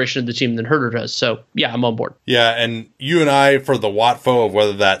this iteration of the team than Huerter does. So yeah, I'm on board. Yeah, and you and I, for the Watfo of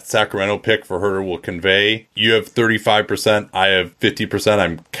whether that Sacramento pick for Huerter will convey, you have 35%, I have 50%.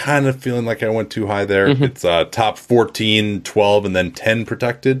 I'm kind of feeling like I went too high there. Mm-hmm. It's top 14, 12, and then 10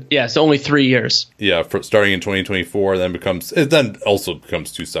 protected. Yeah, it's only 3 years. Yeah, starting in 2024, then also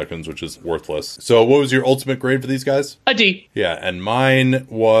becomes 2 seconds, which is worthless. So what was your ultimate grade for these guys? A D. Yeah, and mine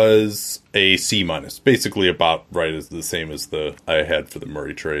was a C minus, basically about right as the same as the I had for the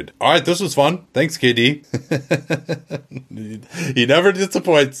Murray trade. All right, this was fun. Thanks, KD. He never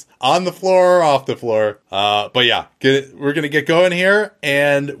disappoints on the floor or off the floor. But yeah, we're gonna get going here,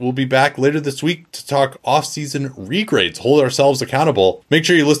 and we'll be back later this week to talk off-season regrades. Hold ourselves accountable. Make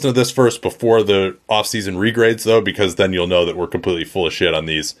sure you listen to this first before the off-season regrades, though, because then you'll know that we're completely full of shit on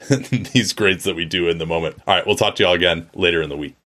these these grades that we do in the moment. All right, we'll talk to y'all again later in the week.